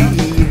off all the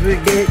evil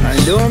dead.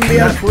 And don't be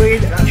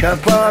afraid.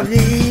 Chop off the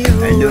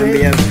evil. And don't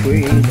be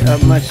afraid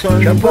of my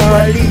son. Chop off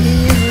all the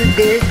evil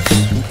dead.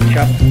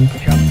 Chop,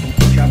 chop,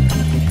 chop.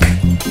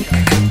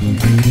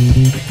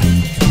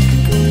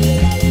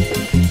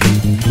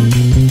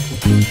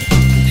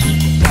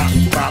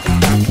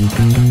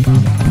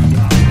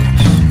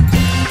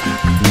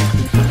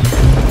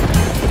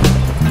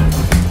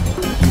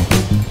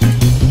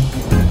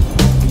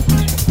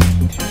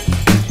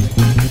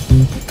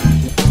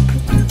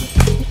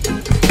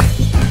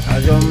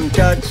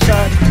 Sat,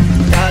 sat,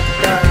 sat,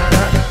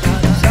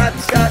 sat, sat,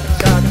 sat,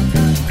 sat,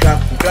 clap,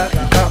 clap,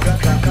 clap,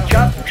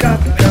 chop,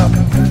 chop, chop,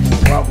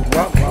 wop,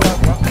 wop, wop, wop,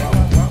 wop,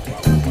 wop,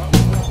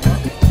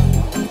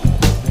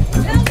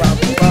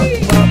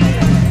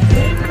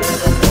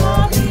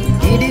 wop.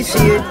 Giddy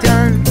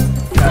Satan,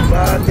 tap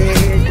our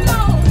bed,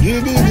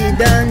 giddy the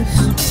dance,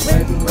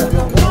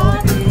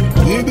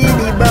 giddy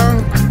the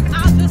bank,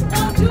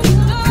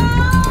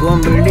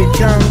 crumble the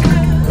chunk,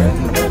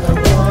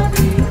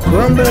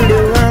 crumble the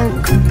rank.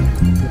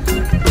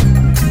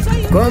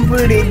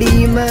 Conquer the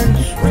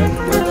demons,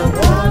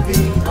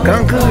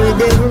 conquer the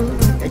devil,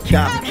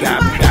 chop,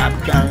 chop, chop,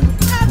 chop.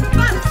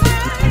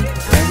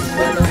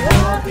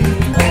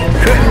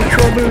 Threaten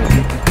trouble,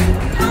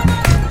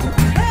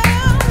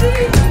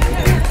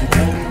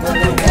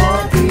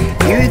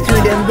 give it to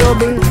them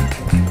double.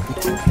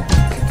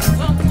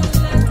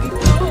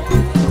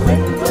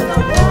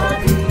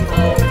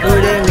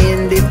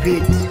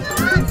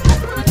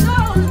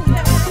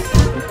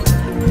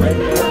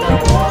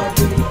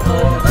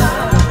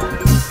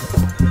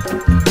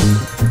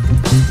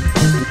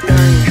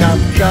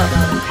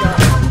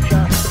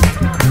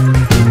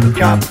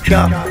 Chop,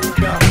 chop,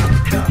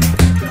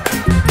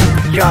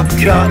 chop,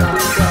 chop,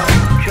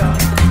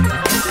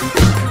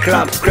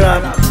 clap,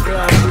 clap,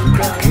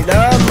 get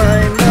out my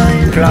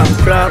mind, clap,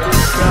 clap,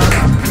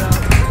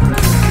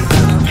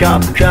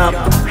 chop, chop,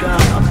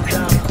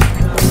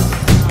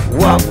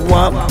 wop,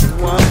 wop.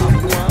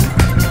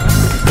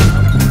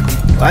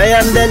 I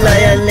am the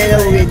lion,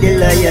 little with the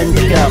lion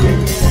chop.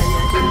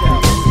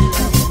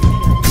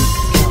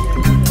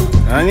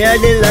 I'm here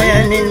the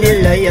lion in the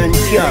lion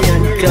chop,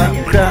 chop,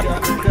 chop.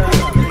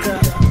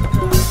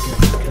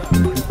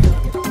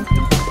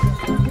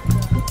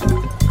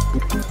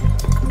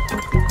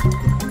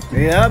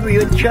 I'll have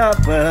you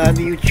chop, I'll have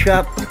you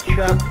chop,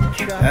 chop,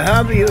 chop.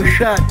 I'll have you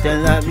shot,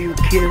 I'll have you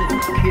killed,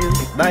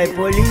 killed by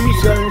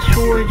police and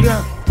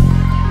soldier.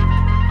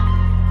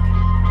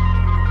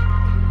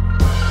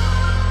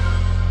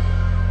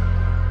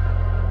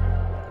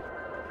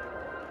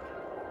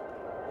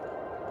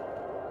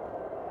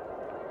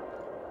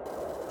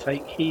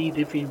 Take heed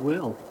if you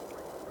will.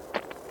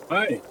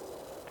 Hey,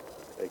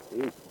 Take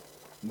heed.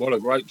 what a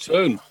great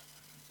tune.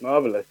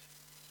 Marvellous.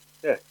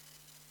 Yeah.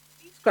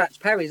 Scratch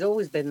Perry's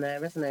always been there,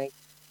 hasn't he?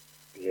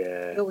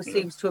 Yeah. He always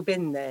seems to have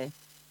been there.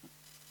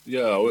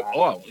 Yeah,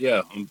 well,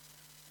 yeah.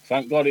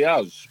 Thank God he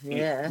has.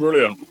 Yeah.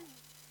 Brilliant.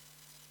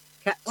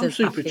 Captain I'm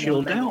super Puffin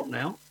chilled on out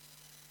now.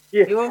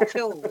 Yeah. You're all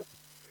chilled.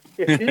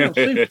 Yeah, I'm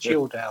super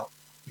chilled out.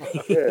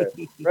 Yeah.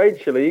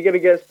 Rachel, are you going to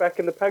get us back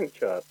in the punk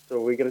charts, or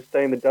are we going to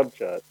stay in the dub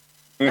charts?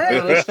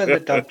 Yeah, let's send the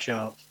dub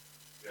chart.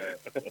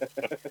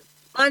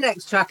 My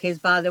next track is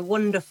by the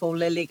wonderful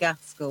Lily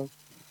Gaskell.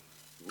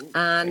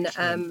 And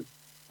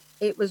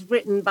it was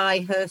written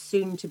by her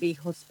soon-to-be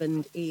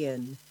husband,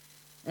 Ian.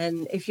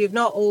 And if you've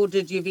not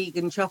ordered your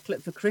vegan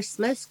chocolate for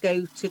Christmas,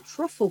 go to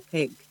Truffle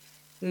Pig,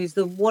 who's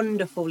the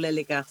wonderful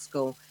Lily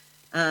Gaskell,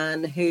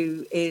 and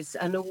who is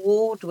an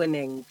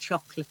award-winning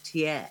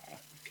chocolatier.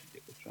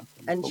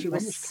 And she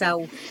was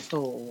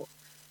self-taught.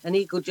 And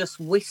Eagle just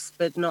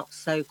whispered not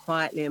so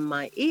quietly in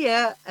my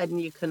ear,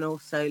 and you can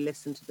also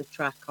listen to the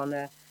track on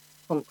a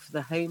Punk for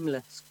the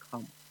Homeless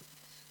comp.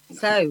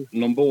 So,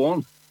 Number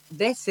one.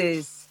 this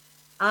is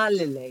our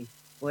Lily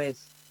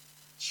with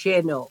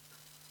Chin Up.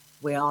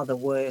 We are the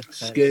workers.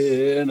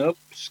 Skin up,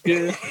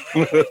 skin.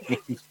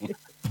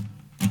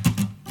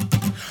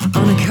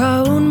 On a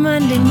cold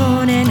Monday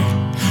morning,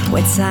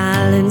 where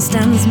silence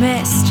stands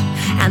mist,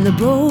 and the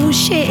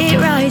bullshit it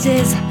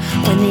rises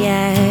when the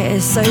air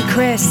is so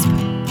crisp.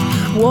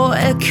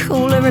 Water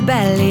cooler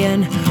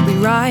rebellion, we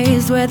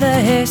rise with a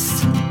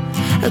hiss.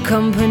 The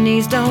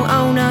companies don't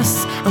own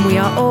us, and we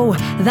are all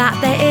that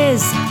there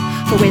is.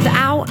 For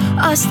without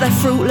us they're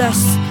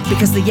fruitless,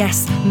 because the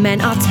yes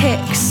men are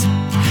ticks,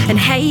 and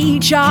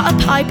HR are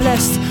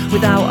pipless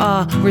without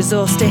our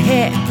resource to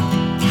hit.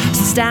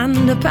 So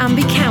stand up and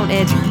be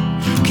counted,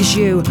 cause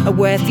you are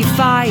worth your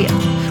fight.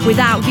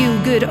 Without you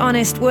good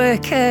honest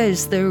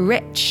workers, the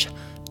rich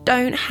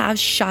don't have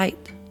shite.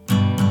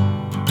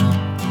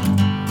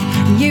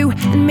 You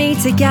and me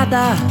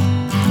together,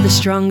 the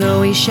stronger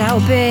we shall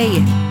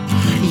be.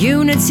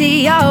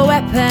 Unity our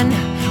weapon,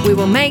 we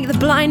will make the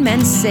blind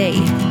men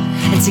see.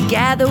 And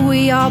together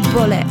we are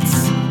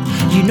bullets,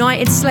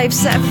 united slaves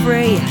set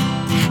free.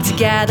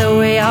 Together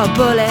we are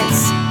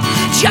bullets,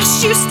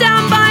 just you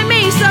stand by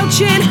me. So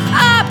chin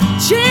up,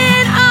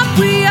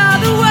 we are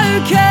the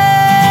workers.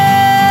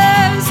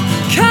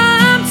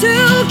 Come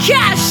to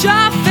cash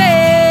our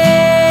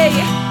fee.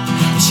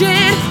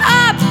 Chin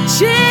up,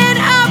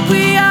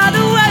 we are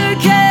the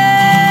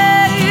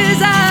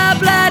workers. Our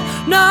blood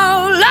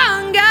no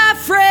longer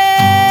free.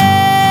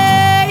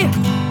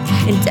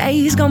 In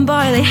days gone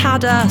by they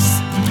had us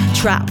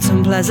trapped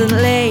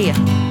unpleasantly,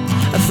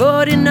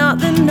 affording not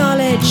the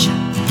knowledge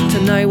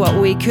to know what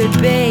we could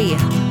be.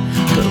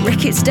 But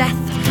rickets, death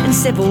and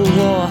civil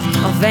war,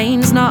 our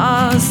veins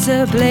not ours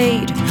to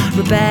bleed.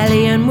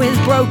 Rebellion with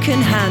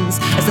broken hands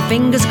as the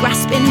fingers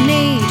grasp in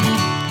need.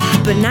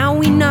 But now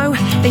we know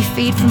they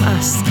feed from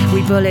us,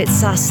 we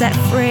bullets are set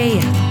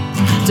free.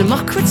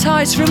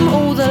 Democratised from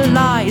all the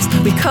lies,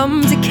 we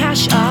come to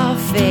cash our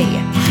fee.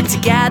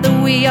 Together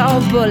we are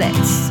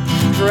bullets,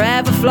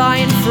 forever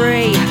flying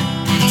free.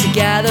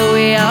 Together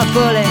we are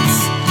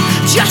bullets,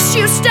 just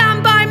you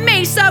stand by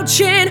me. So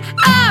chin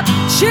up,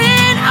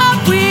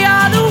 we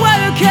are the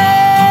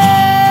workers.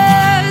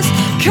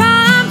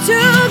 Come to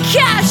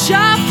cash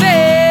our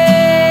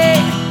fee.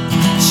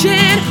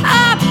 Chin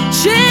up,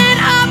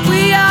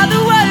 we are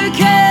the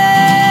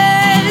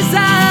workers.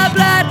 Our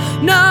blood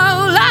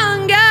no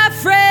longer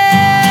free.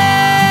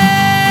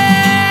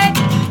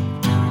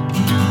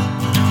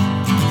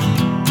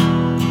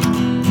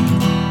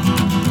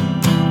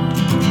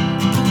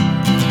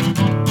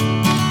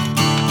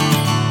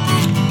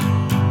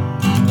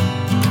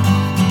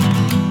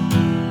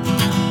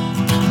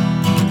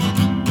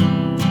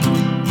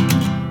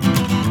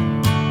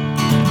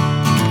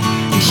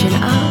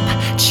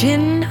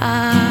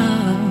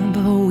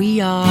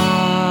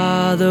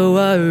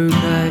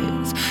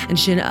 workers. And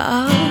chin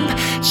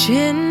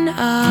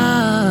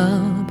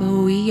up,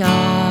 we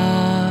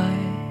are.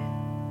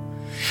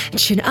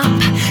 Chin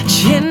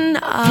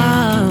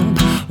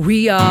up,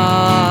 we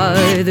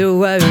are the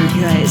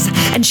workers.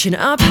 And chin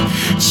up,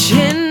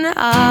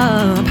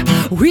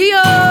 we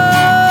are.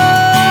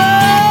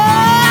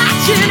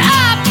 Chin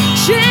up,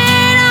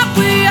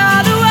 we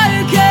are the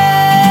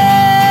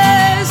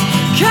workers.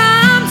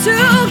 Come to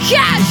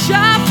catch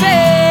our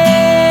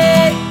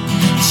fate.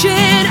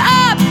 Chin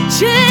up,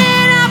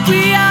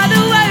 we are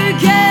the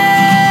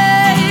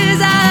workers.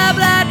 Our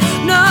blood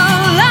no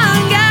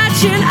longer.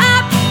 Chin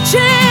up,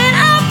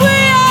 we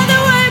are the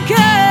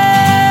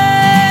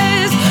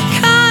workers.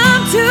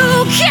 Come to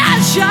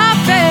catch our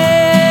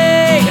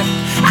fate.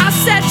 I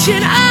said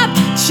chin up,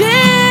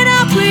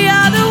 we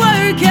are the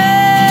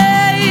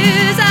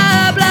workers.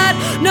 Our blood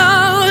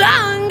no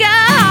longer,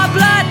 our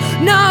blood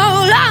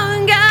no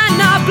longer,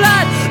 our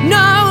blood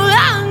no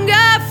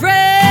longer free.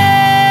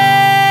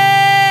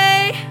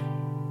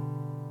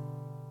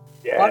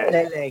 What,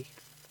 Lily?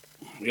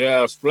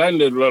 Yeah,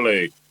 splendid,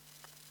 Lily.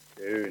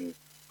 Tune.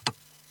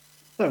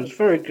 That was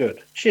very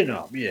good. Chin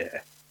up,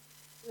 yeah.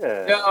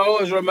 Yeah, I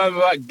always remember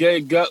that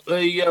gig at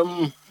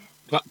the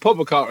that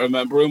pub I can't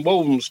remember in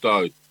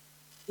Walthamstow.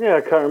 Yeah,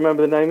 I can't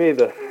remember the name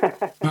either.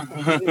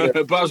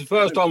 But that's the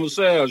first time I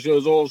saw her. She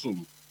was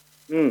awesome.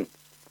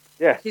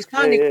 Yeah. She's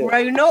kind of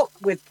grown up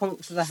with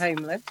Punk for the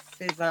Homeless,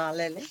 is our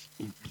Lily.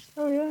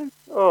 Oh, yeah.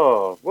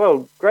 Oh,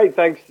 well, great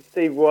thanks to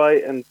Steve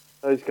White and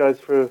those guys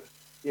for,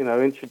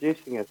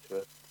 introducing her to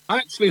it. I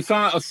actually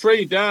found a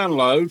free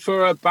download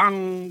for a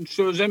band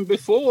she was in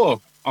before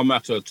I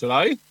met her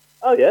today.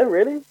 Oh, yeah,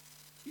 really?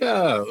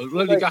 Yeah,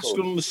 Lily Very Gaskell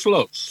cool. and the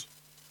Sluts.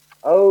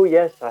 Oh,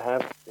 yes, I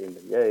have seen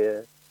them.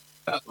 Yeah.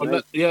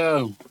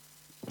 Yeah,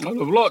 I'd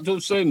have liked to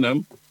have seen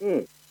them.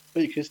 But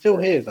you can still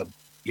hear them.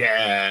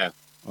 Yeah,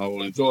 I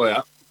will enjoy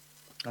that.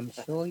 I'm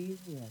sure you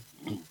will.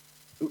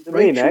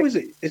 Rachel, is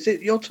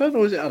it your turn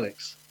or is it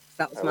Alex?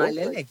 That was my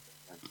Lily.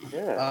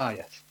 Yeah. Ah,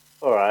 yes.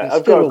 All right. It's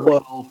still a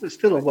whirl. It's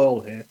still a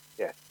whirl here.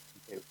 Yeah.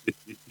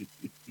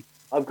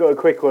 I've got a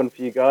quick one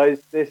for you guys.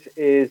 This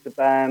is a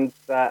band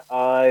that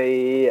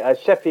a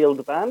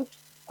Sheffield band.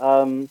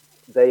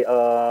 They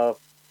are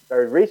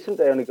very recent.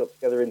 They only got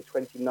together in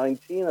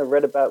 2019. I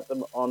read about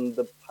them on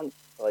the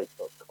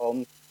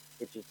punksite.com,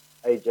 which is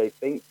AJ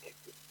Fink.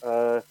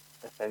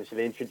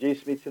 Essentially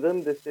introduced me to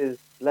them. This is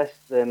less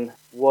than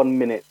 1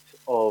 minute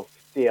of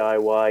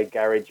DIY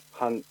garage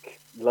punk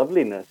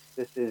loveliness.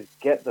 This is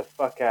Get the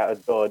Fuck Out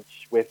of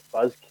Dodge with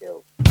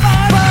Buzzkill.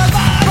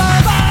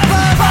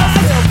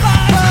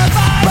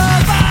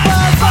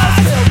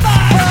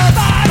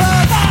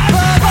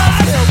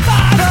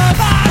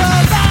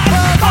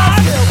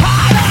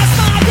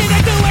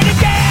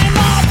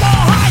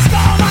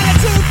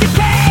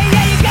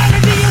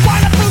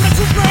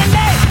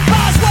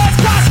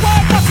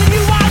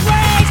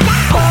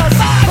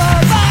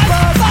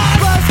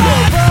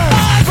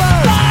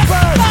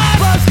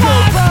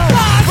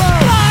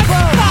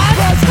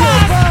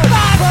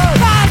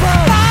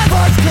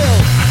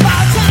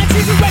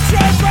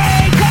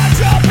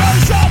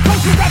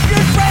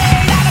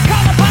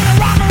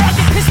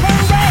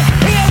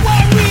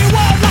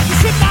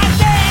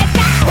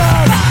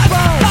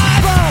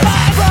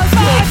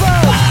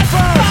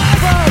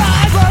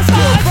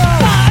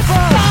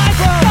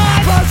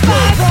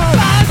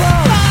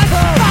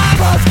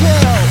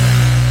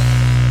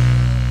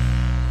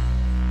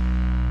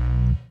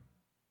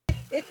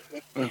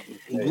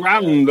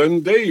 Grand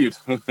indeed.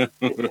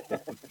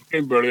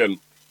 Brilliant.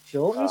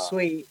 Short and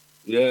sweet.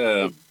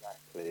 Yeah.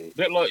 Exactly.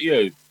 Bit like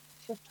you.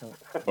 Shut up.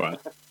 All right.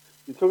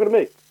 You're talking to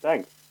me.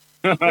 Thanks.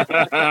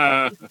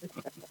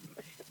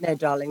 No,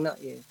 darling,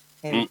 not you.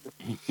 Him.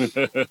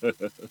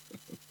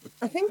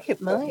 I think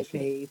it might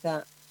be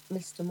that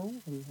Mr.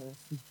 Morgan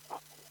person.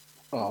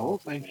 Oh,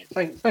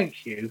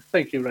 thank you,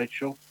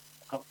 Rachel.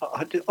 I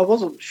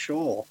wasn't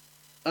sure.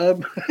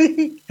 So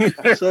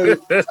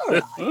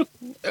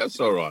That's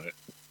all right.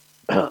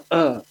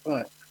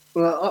 Right.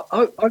 Well,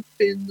 I've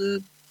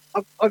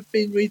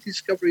been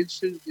rediscovering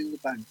Susie and the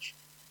Bench,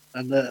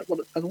 and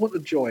what a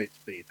joy it's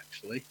been.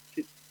 Actually,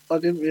 I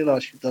didn't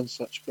realise she'd done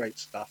such great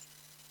stuff,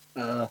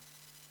 and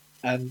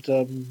I'm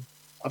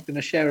going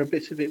to share a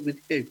bit of it with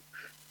you.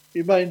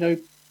 You may know.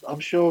 I'm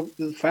sure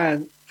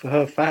for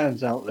her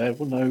fans out there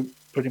will know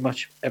pretty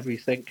much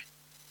everything.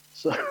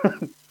 So,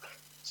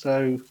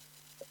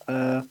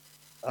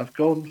 I've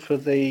gone for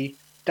the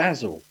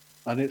Dazzle,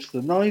 and it's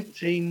the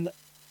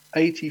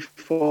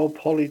 1984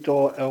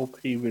 Polydor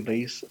LP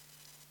release,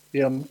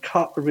 the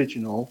uncut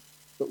original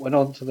that went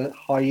on to the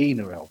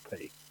Hyena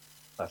LP,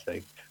 I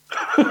think.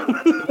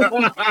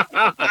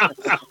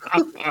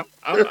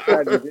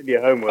 Glad you did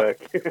your homework.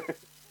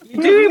 You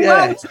do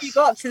well until you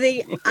got to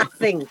the I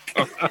think.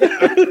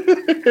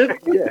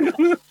 Yeah.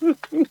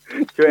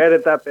 Should we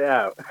edit that bit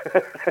out?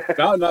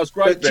 No, that's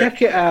great. But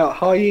check it out.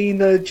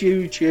 Hyena,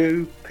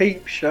 Juju,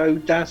 Peep Show,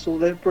 Dazzle,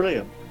 they're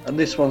brilliant. And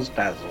this one's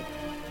Dazzle.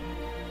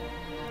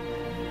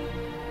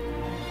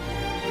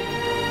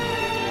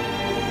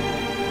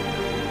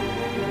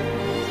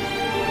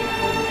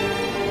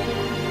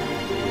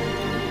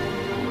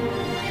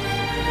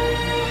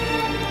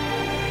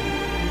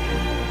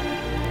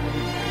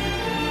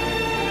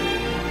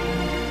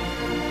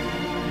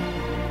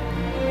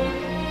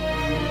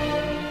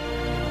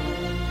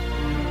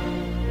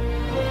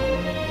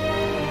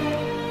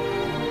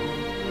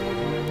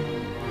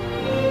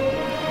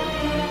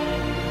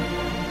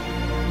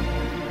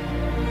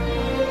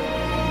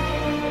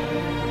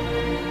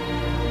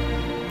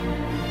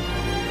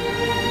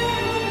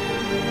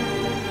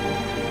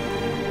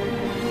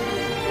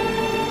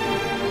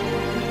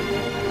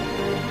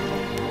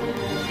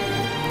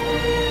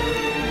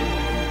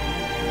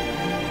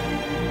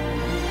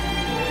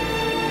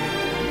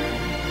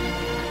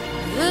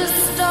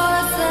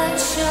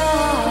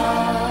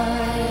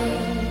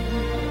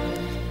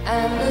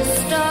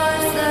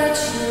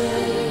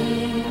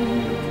 searching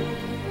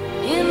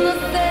in the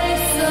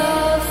face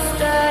of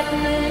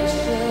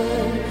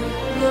stagnation.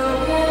 The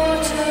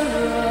water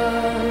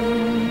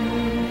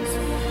runs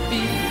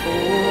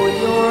before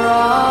your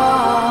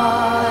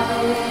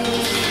eyes,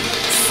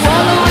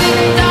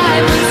 swallowing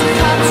diamonds,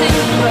 cutting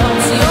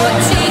crumbs. Your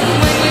teeth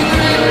when you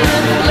grin,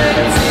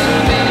 reflecting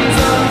things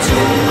onto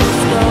the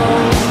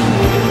stone.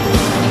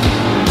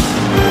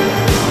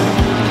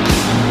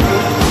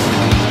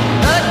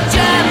 A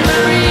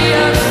jamboree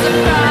of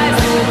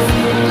surprises,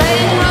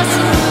 playing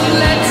Russian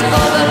roulette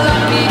for the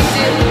lucky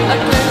dip. A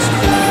clenched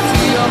fist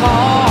to your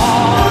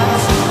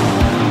heart,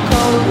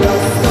 cold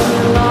rust on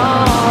your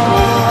lungs.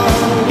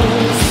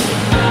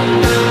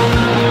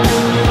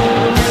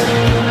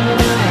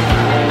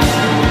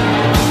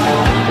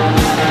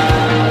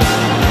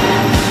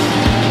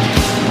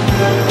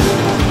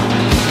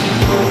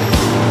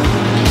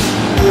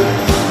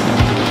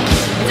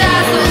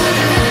 Dazzled,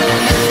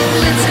 it's a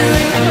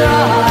glittering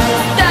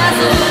prize.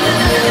 Dazzled,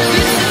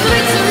 it's a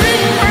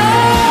glittering prize.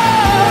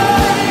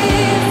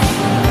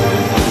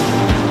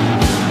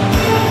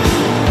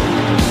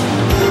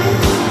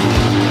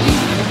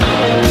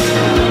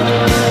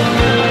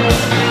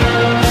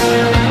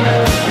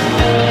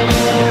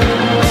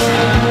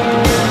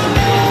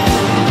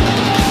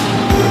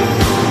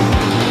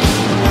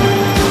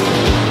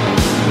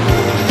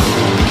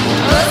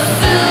 A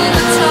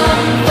silver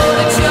tongue for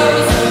the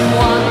chosen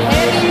one,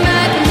 heavy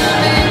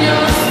magnum in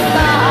your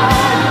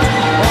side,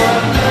 or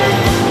a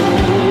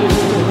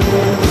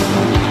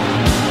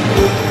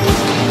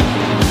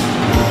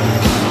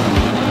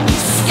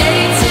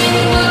skating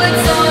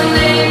bullets on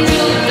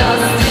angel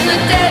dust in a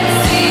dead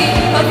sea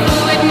of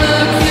fluid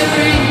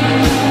mercury.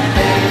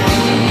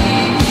 Heavy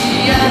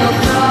piano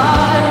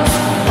cries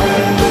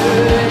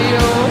under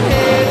your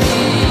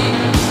heavy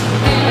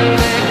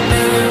index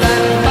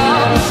and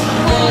thumb.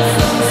 Pull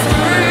some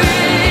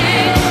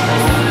strings,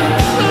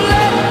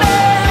 let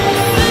them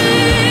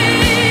sing.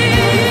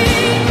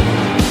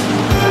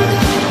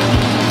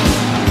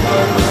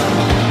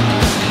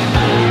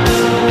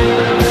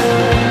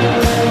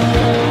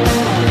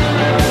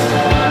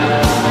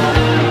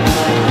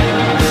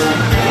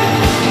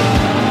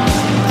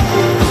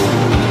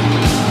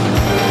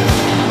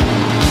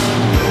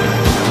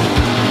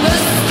 The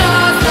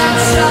stars that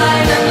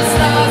shine and the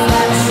stars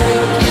that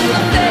shrink in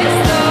the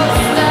face of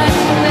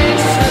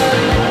stagnation.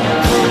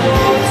 The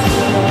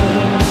water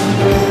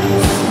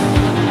runs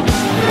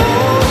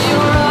for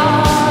your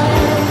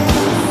eyes.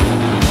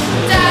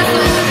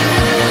 Dazzled,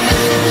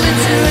 it's a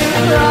glittering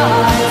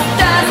prize.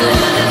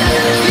 Dazzled,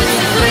 it's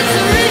a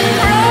glittering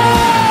prize.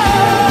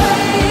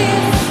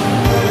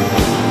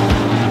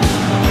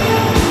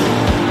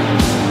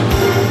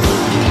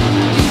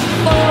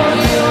 For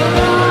your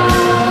eyes,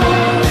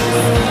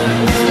 it's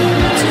a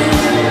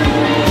glittering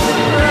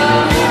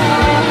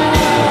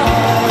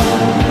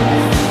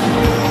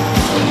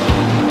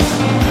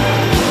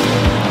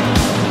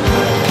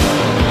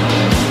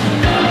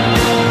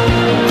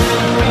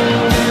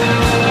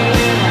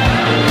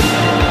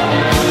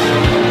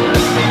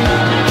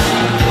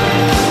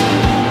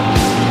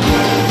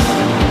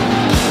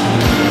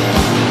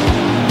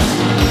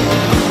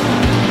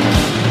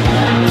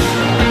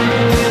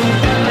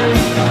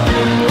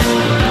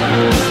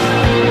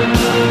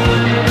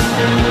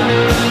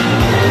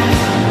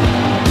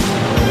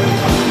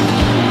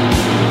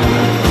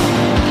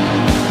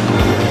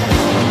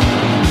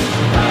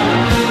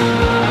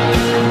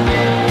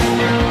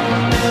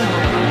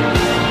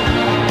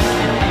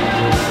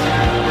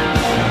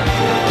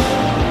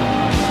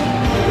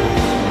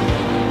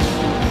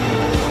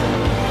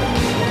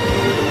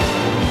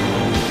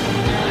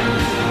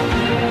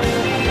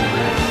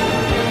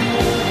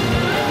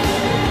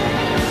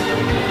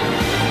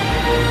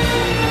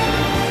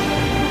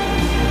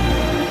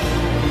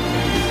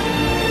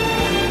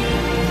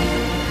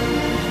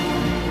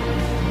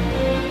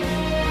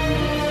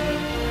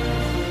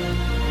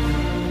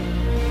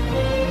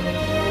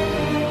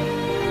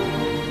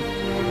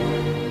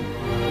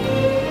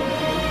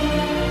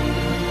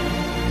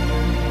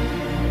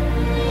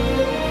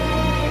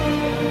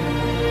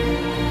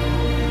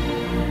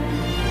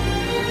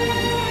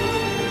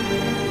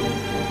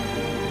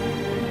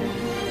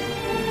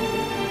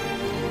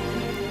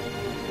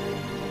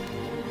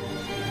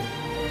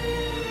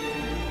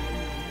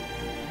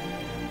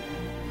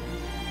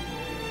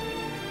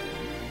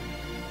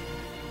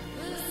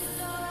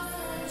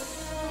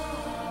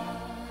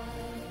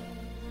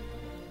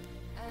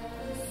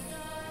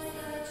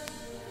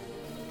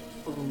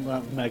On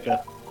that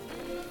mega.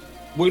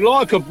 We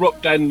like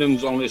abrupt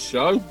endings on this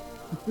show.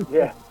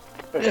 Yeah.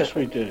 Yes,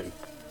 we do.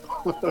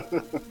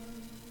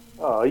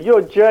 Oh,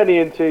 your journey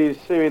into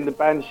suing the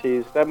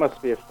Banshees, that must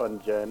be a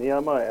fun journey. I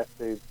might have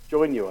to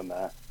join you on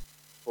that.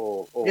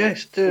 Or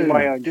Yes, do,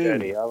 my own do.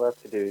 journey. I'll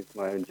have to do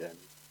my own journey.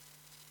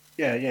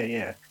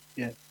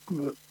 Yeah.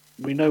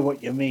 We know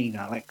what you mean,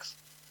 Alex.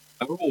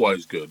 They're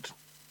always good.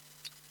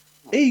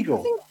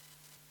 Eagle.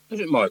 Is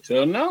it my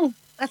turn now?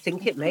 I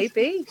think it may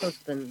be,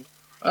 husband.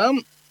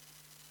 One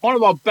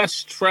of my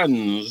best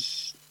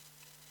friends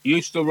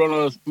used to run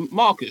a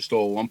market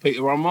stall on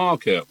Peterborough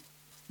Market.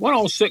 When I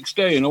was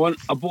 16,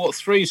 I bought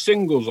 3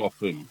 singles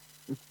off him.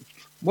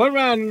 Went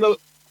round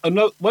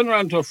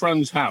to a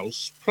friend's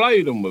house,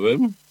 played them with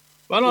him.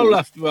 Then I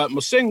left about my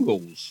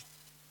singles.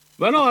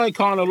 Then I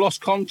kind of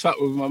lost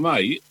contact with my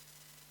mate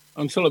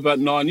until about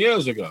 9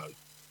 years ago.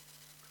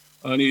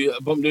 And he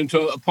bumped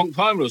into a Punk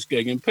Timeless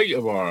gig in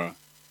Peterborough.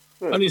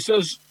 And he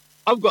says,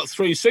 I've got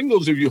 3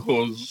 singles of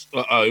yours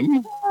at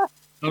home.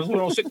 And I said,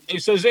 well, he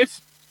says,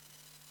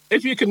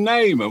 if you can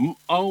name them,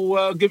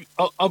 I'll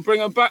bring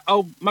them back.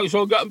 I'll make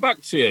sure I get them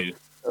back to you.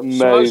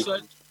 Amazing. So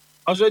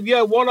I said,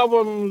 yeah, one of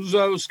them's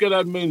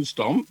Skinhead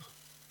Moonstomp.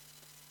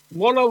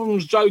 One of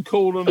them's Joe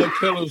Cool and the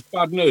Killers'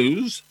 Bad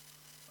News.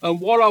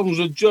 And one of them's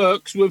a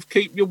Jerks with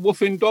Keep Your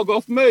Woofing Dog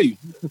Off Me.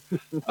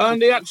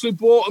 And he actually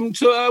brought them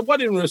to a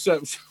wedding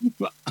reception.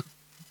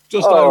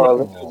 Just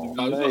over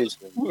years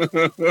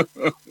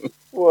ago.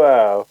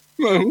 Wow.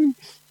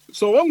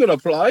 So I'm going to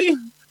play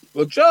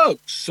the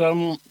Jerks.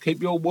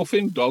 Keep Your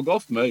Woofing Dog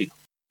Off Me.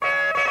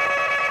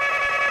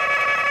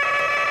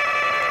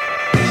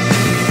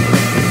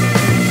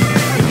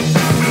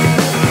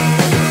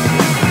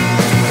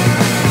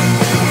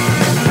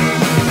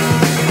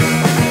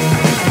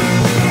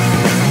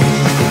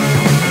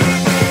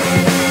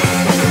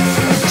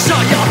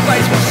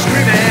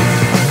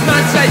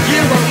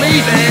 You were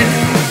leaving,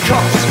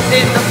 cops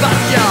in the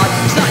backyard.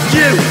 It's like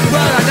you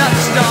were an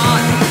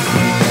upstart.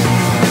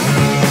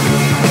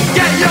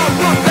 Get your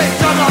rough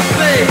done off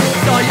me.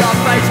 Saw your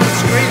face was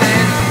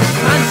screaming.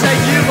 Man said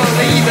you were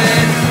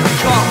leaving,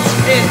 cops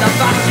in the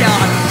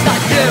backyard. It's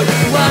like you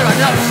were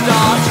an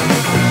upstart.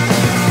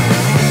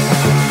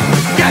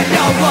 Get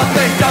your rough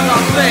done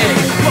off me.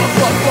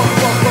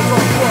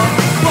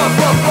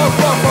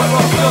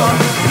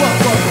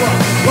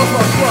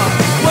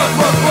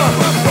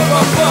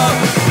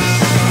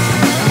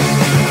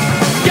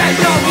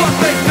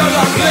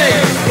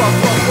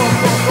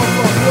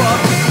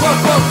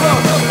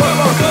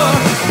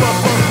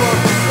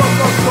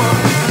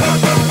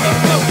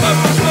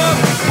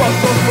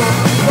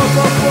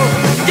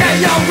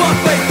 Get your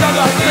weapon done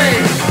on me.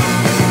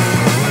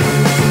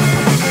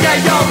 Get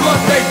your weapon done on me. Get your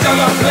weapon done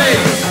on me.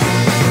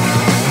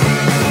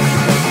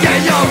 Get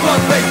your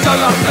weapon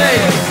done on me.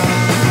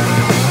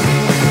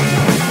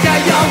 Get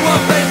your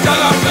weapon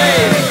done on me.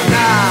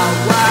 Now,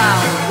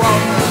 wow,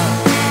 wanna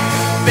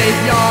be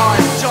your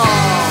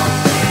dog.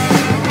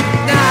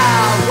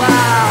 Now,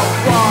 wow,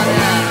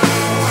 wanna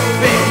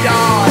be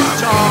your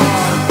dog.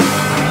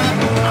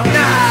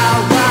 Now,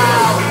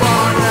 wow,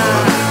 wanna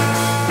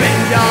be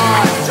your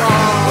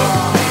dog.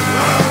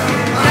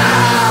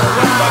 Now,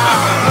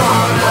 wow,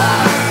 wanna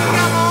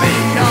be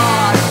your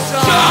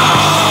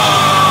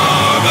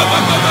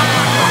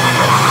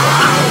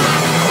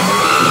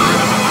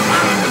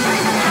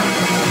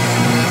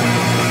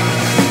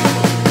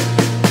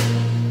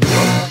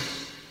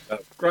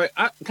Great.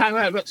 That came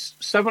out about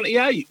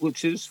 78,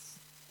 which is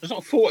it's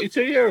not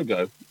 42 years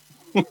ago.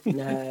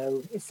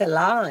 No, it's a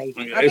lie.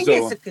 Yeah, I think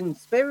it's it's a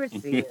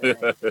conspiracy.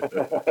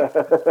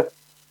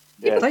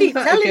 Yeah. You keep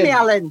telling me,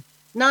 Alan.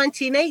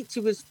 1980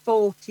 was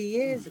 40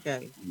 years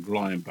ago.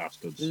 Lying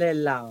bastards.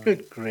 Lie.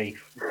 Good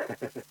grief.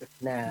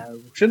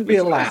 No. Shouldn't be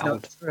It's allowed.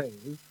 not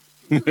true.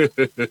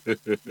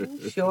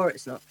 I'm sure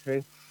it's not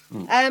true.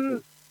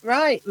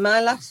 Right, my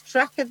last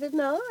track of the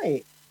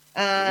night.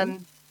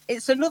 And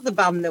it's another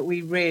band that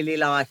we really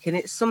like, and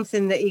it's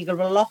something that Igor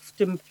will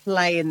often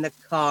play in the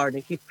car, and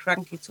if you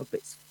crank it up,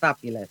 it's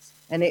fabulous.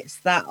 And it's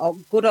that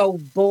good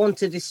old Born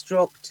to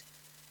Destruct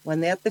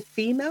when they had the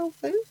female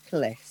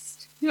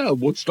vocalist. Yeah,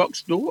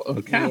 Woodstock's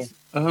daughter, Kath.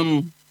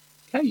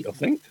 Kate, I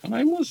think her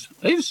name was.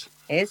 Is.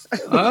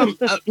 Not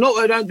that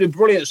they don't do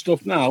brilliant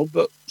stuff now,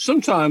 but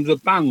sometimes a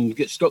band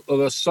gets stuck with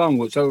a song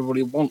which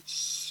everybody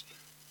wants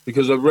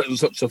because they've written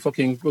such a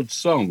fucking good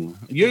song.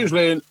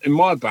 Usually in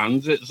my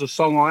bands, it's a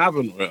song I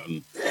haven't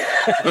written.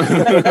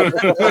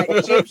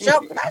 Like Chip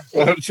Shop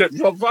Fascist. Chip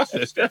Shop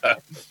Fascist, yeah.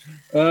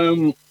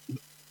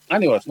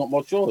 Anyway, it's not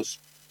my choice.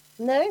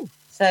 No.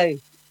 So,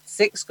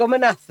 Six Gum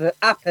and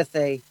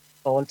Apathy,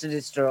 Born to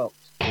Destruct.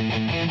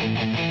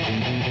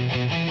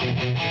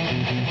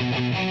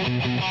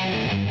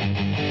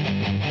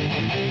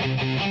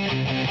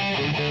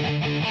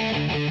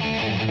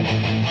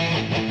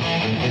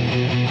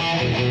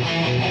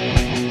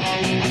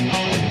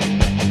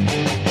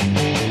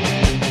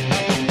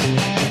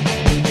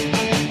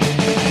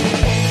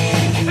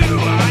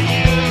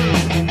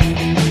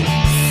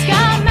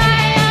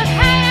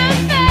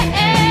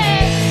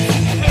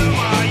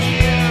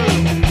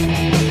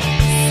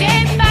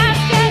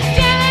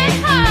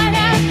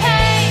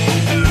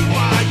 Who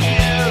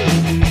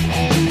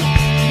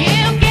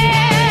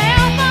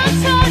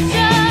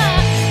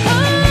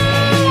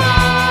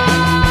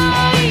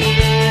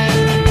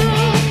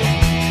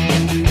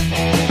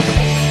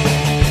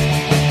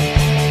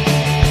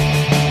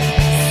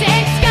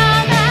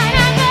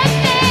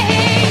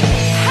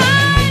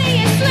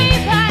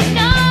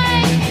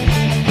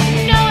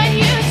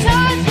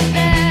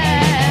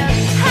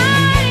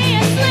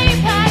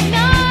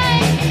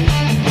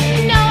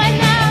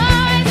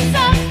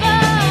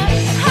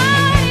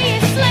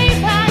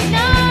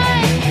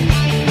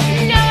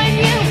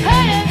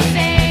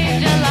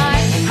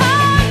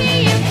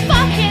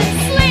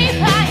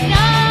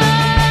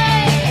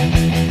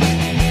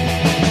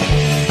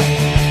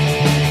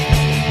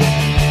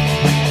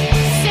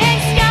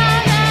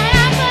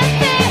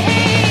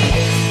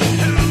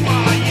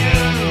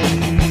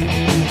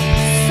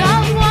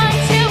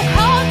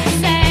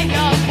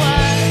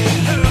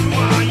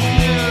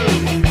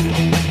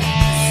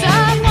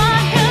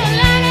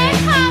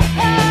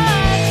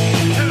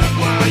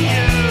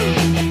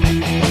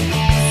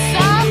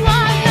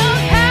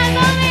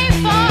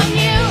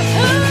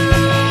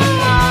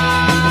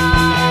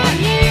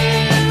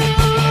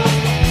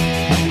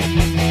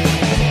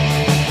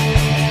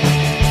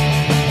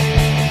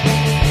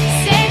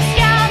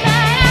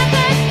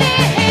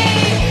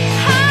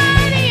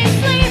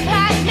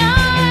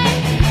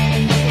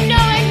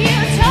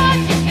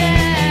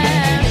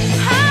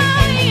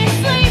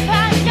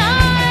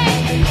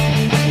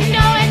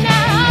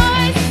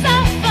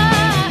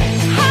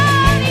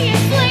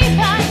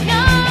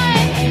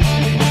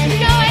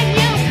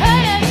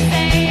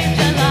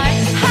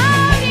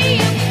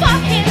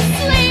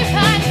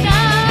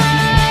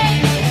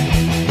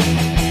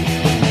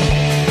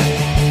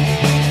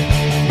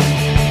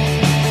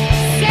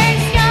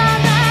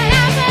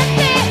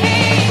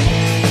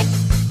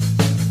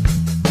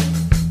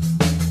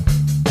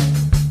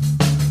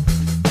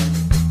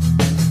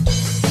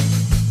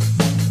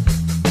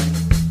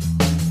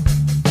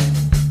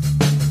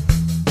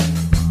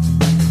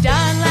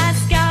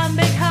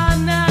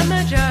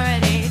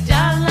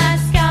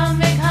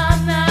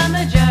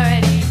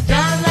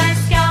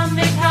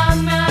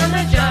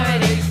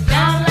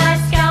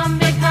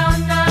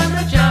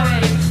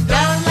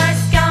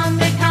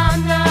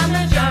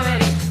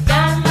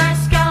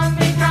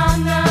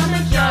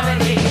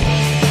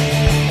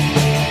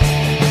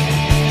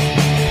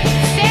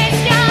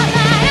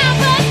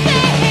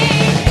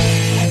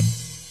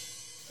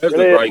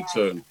great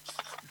tune.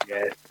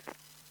 Yes.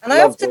 And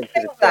I often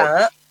think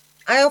that.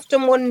 I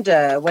often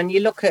wonder when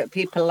you look at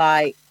people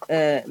like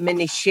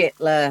Minnie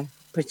Shitler,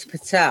 Priti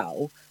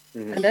Patel,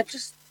 and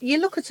you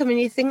look at them and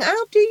you think,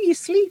 how do you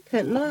sleep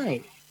at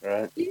night?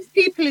 Right. These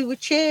people who were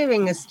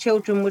cheering as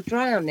children were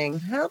drowning,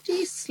 how do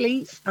you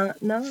sleep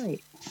at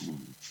night?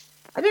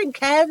 I don't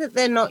care that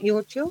they're not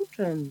your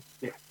children.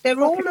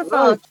 They're all of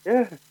ours.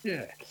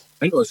 Yeah.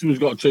 Anyway, someone's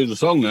got to choose a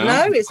song now.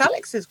 No, it's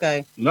Alex's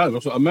go. No,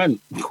 that's what I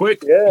meant.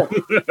 Quick. Yeah.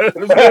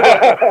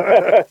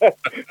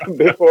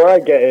 Before I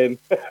get in.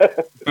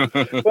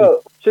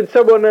 Well, should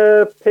someone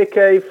pick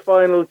a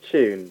final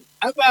tune?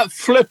 How about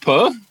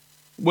Flipper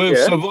with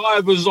Yeah.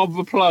 Survivors of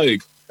the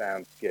Plague?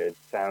 Sounds good.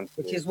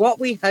 Which is what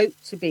we hope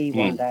to be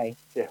one day.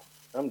 Yeah,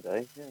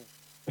 someday. Yeah.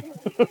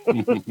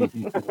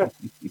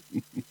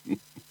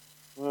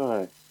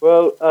 Right.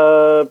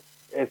 Well,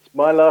 it's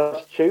my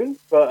last tune,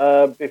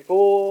 but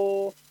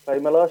before I play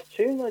my last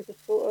tune, I just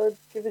thought I'd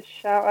give a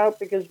shout out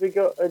because we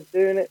got a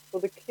Doing It for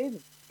the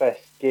Kids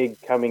Fest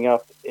gig coming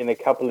up in a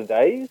couple of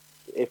days.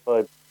 If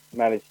I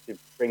manage to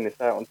bring this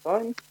out on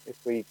time,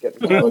 if we get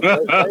the sound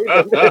on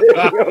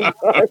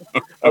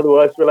time.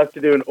 Otherwise, we'll have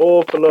to do an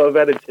awful lot of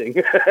editing.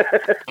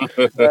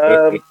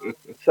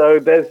 So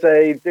there's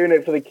a Doing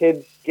It for the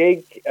Kids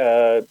gig,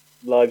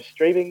 live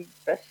streaming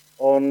fest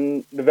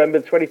on November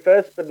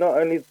 21st, but not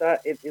only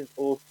that, it is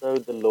also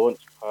the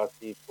launch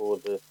party for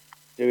the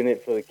Doing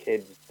It for the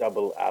Kids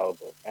double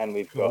album, and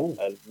we've got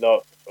a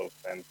lot of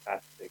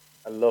fantastic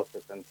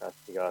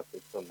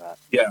artists on that.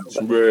 Yeah,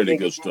 some really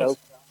good stuff.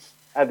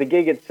 At the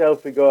gig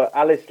itself, we got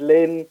Alice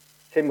Lynn,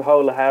 Tim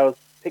Holehouse,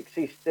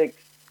 Pixie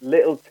Sticks,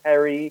 Little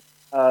Terry,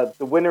 the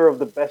winner of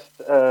the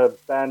best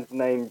band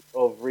name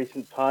of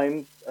recent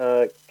times,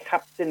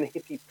 Captain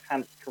Hippie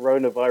Pants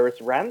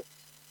Coronavirus Rant.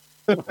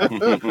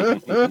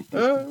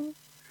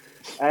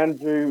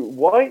 Andrew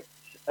White,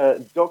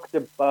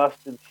 Dr.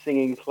 Bastard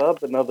Singing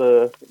Club,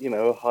 another,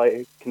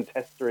 high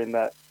contester in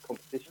that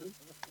competition.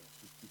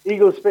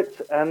 Eagle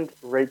Spitz and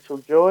Rachel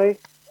Joy.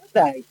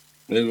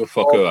 Who the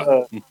fuck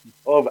are they?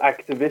 Of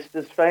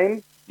Activistas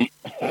fame.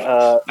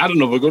 Had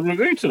another good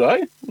review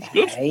today. It's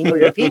good.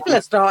 Hey, people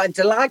are starting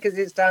to like us.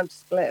 It's time to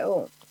split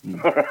up.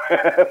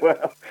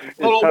 Well,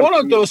 I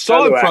want to do a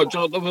side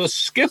project of a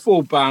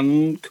skiffle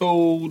band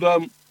called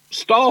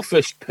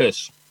Starfish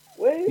Piss.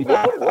 You're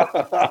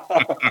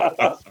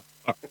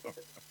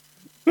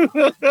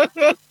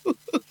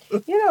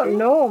not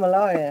normal,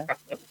 are you?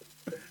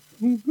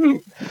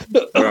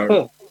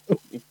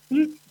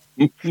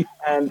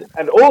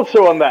 And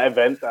also on that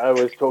event that I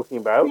was talking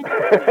about.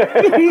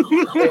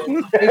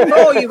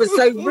 Before you were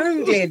so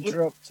rudely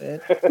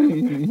interrupted.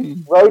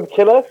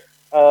 Roadkiller,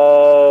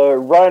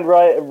 Ryan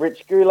Wright and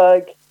Rich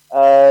Gulag,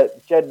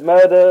 Jed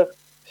Murder,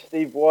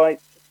 Steve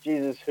White,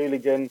 Jesus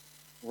Hooligan,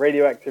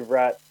 Radioactive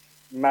Rats,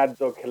 Mad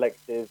Dog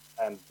Collective,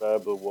 and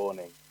Verbal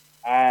Warning.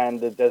 And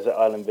the Desert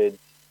Island Vids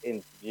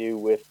interview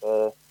with,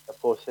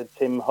 aforesaid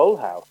Tim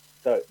Holehouse.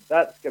 So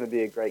that's going to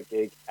be a great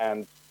gig,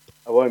 and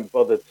I won't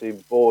bother to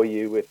bore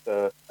you with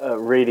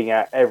reading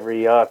out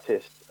every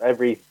artist,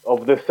 every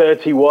of the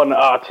 31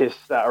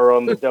 artists that are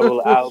on the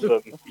double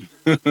album.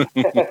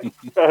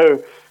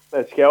 So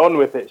let's get on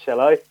with it, shall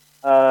I?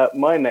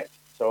 My next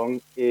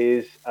song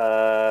is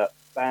a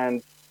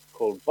band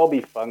called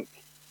Bobby Funk.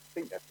 I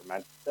think they're from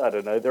Manchester. I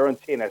don't know. They're on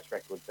TNS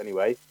Records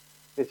anyway.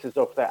 This is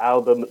off their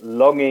album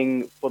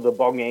Longing for the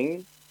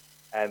Bonging,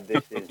 and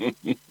this is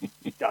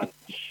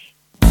Dunch.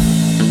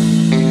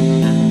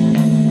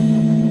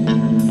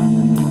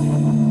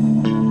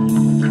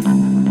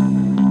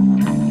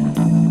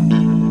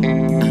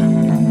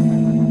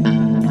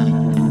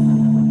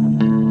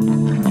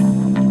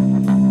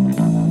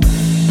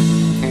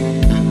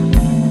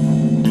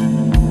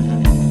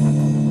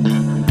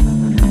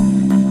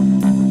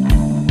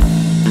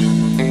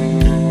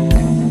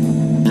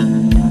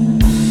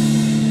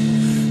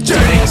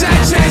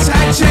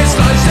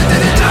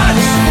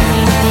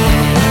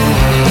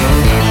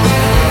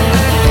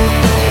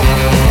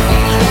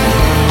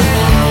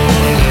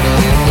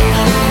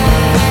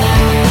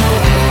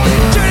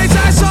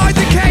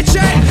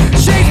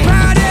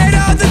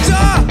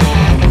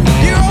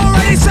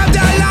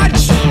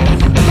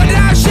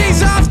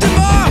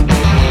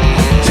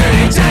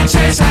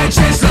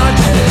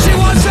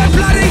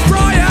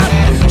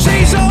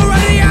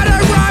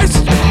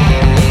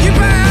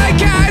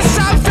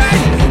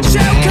 She'll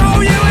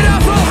call you an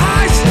awful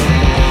heist.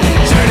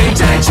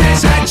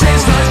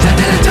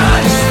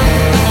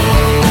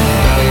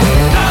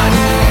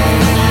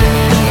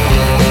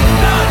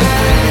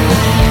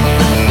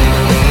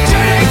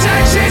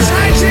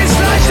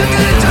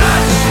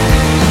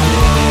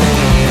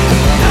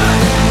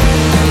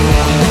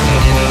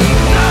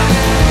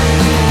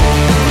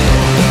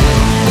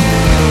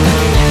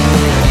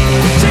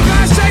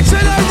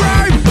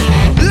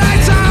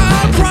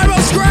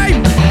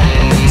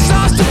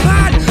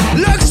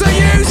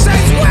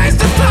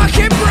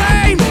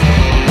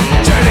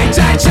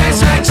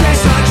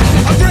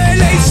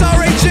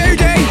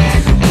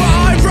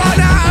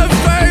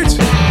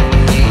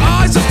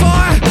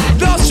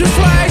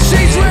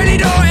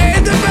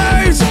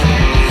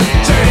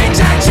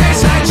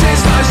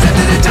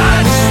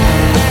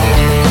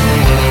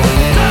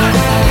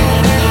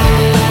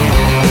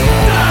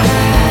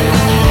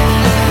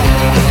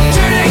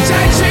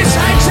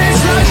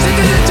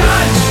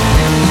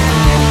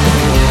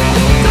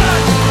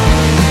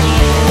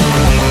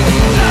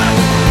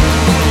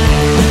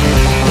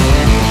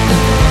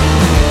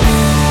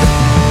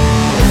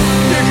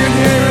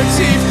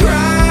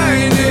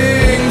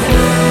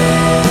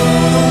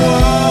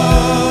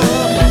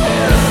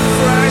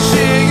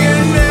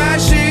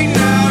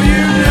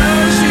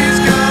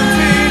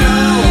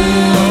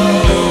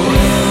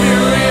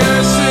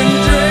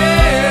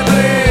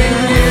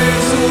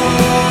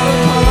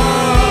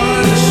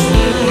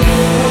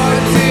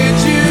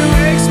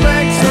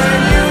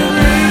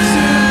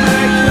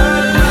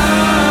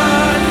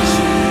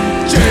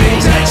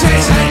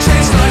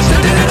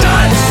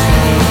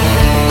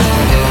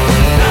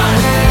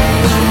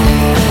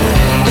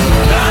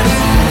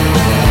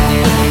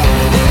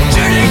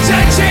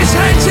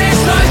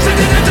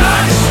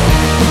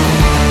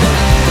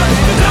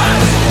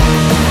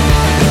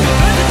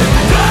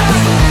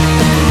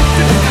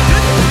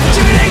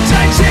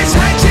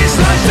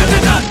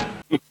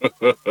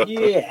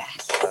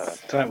 Yes.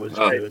 That was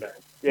Oh. good.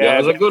 Yeah,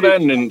 it was a good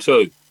ending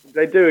too.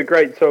 They do a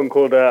great song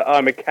called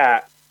I'm a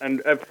Cat.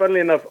 And funnily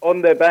enough,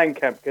 on their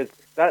Bandcamp, because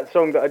that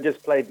song that I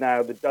just played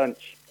now, The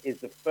Dunch, is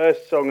the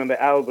first song on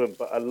the album,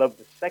 but I love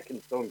the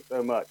second song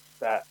so much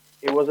that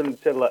it wasn't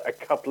until like a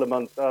couple of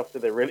months after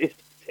they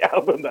released the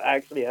album that I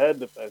actually heard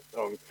the first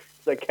song.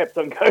 So I kept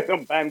on going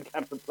on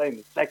Bandcamp and playing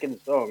the second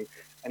song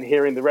and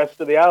hearing the rest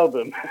of the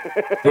album.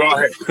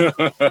 Right.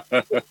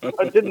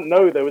 I didn't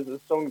know there was a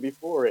song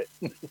before it.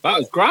 That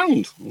was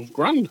grand. It was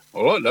grand. I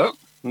like that.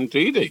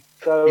 Indeedy.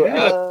 So,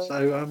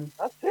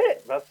 That's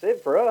it. That's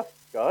it for us,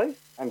 guys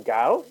and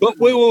gals. But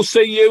we will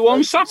see you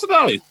on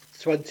Saturday.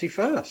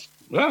 21st.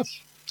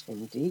 Yes.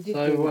 Indeedy.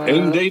 So,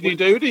 Indeedy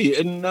doody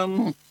in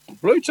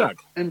Blue Tack.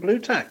 In Blue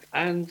Tack.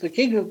 And the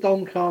King of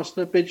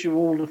Doncaster bids you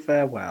all a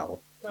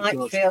farewell. Night,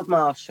 Field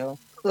Marshal.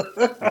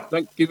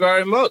 Thank you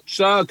very much.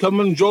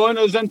 Come and join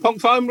us in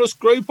Punk Homeless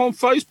Group on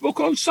Facebook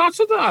on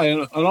Saturday.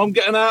 And I'm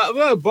getting out of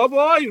there.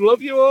 Bye-bye.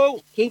 Love you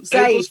all. Keep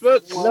safe.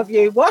 Love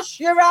you. Wash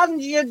your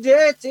hands, you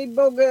dirty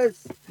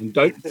buggers. And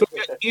don't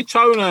forget your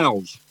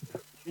toenails.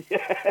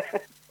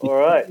 All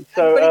right.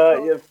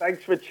 So, yeah,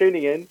 thanks for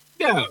tuning in.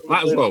 Yeah,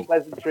 might as well.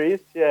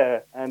 Pleasantries, yeah.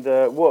 And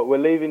what we're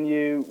leaving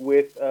you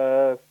with,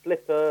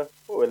 Flipper.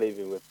 What we're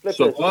leaving with? Flipper.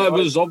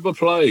 Survivors of the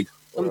Plague.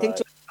 Something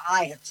to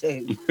aspire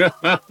to.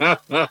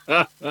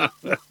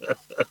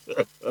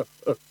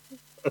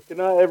 Good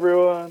night,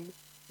 everyone.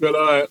 Good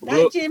night.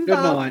 Night, Jim Good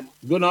Bob. night.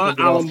 Good night,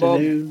 Good Alan Bob.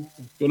 afternoon.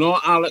 Good night,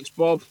 Alex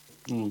Bob.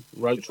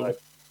 Rachel.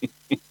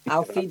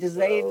 Auf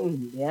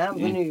Wiedersehen. Ja,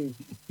 menü.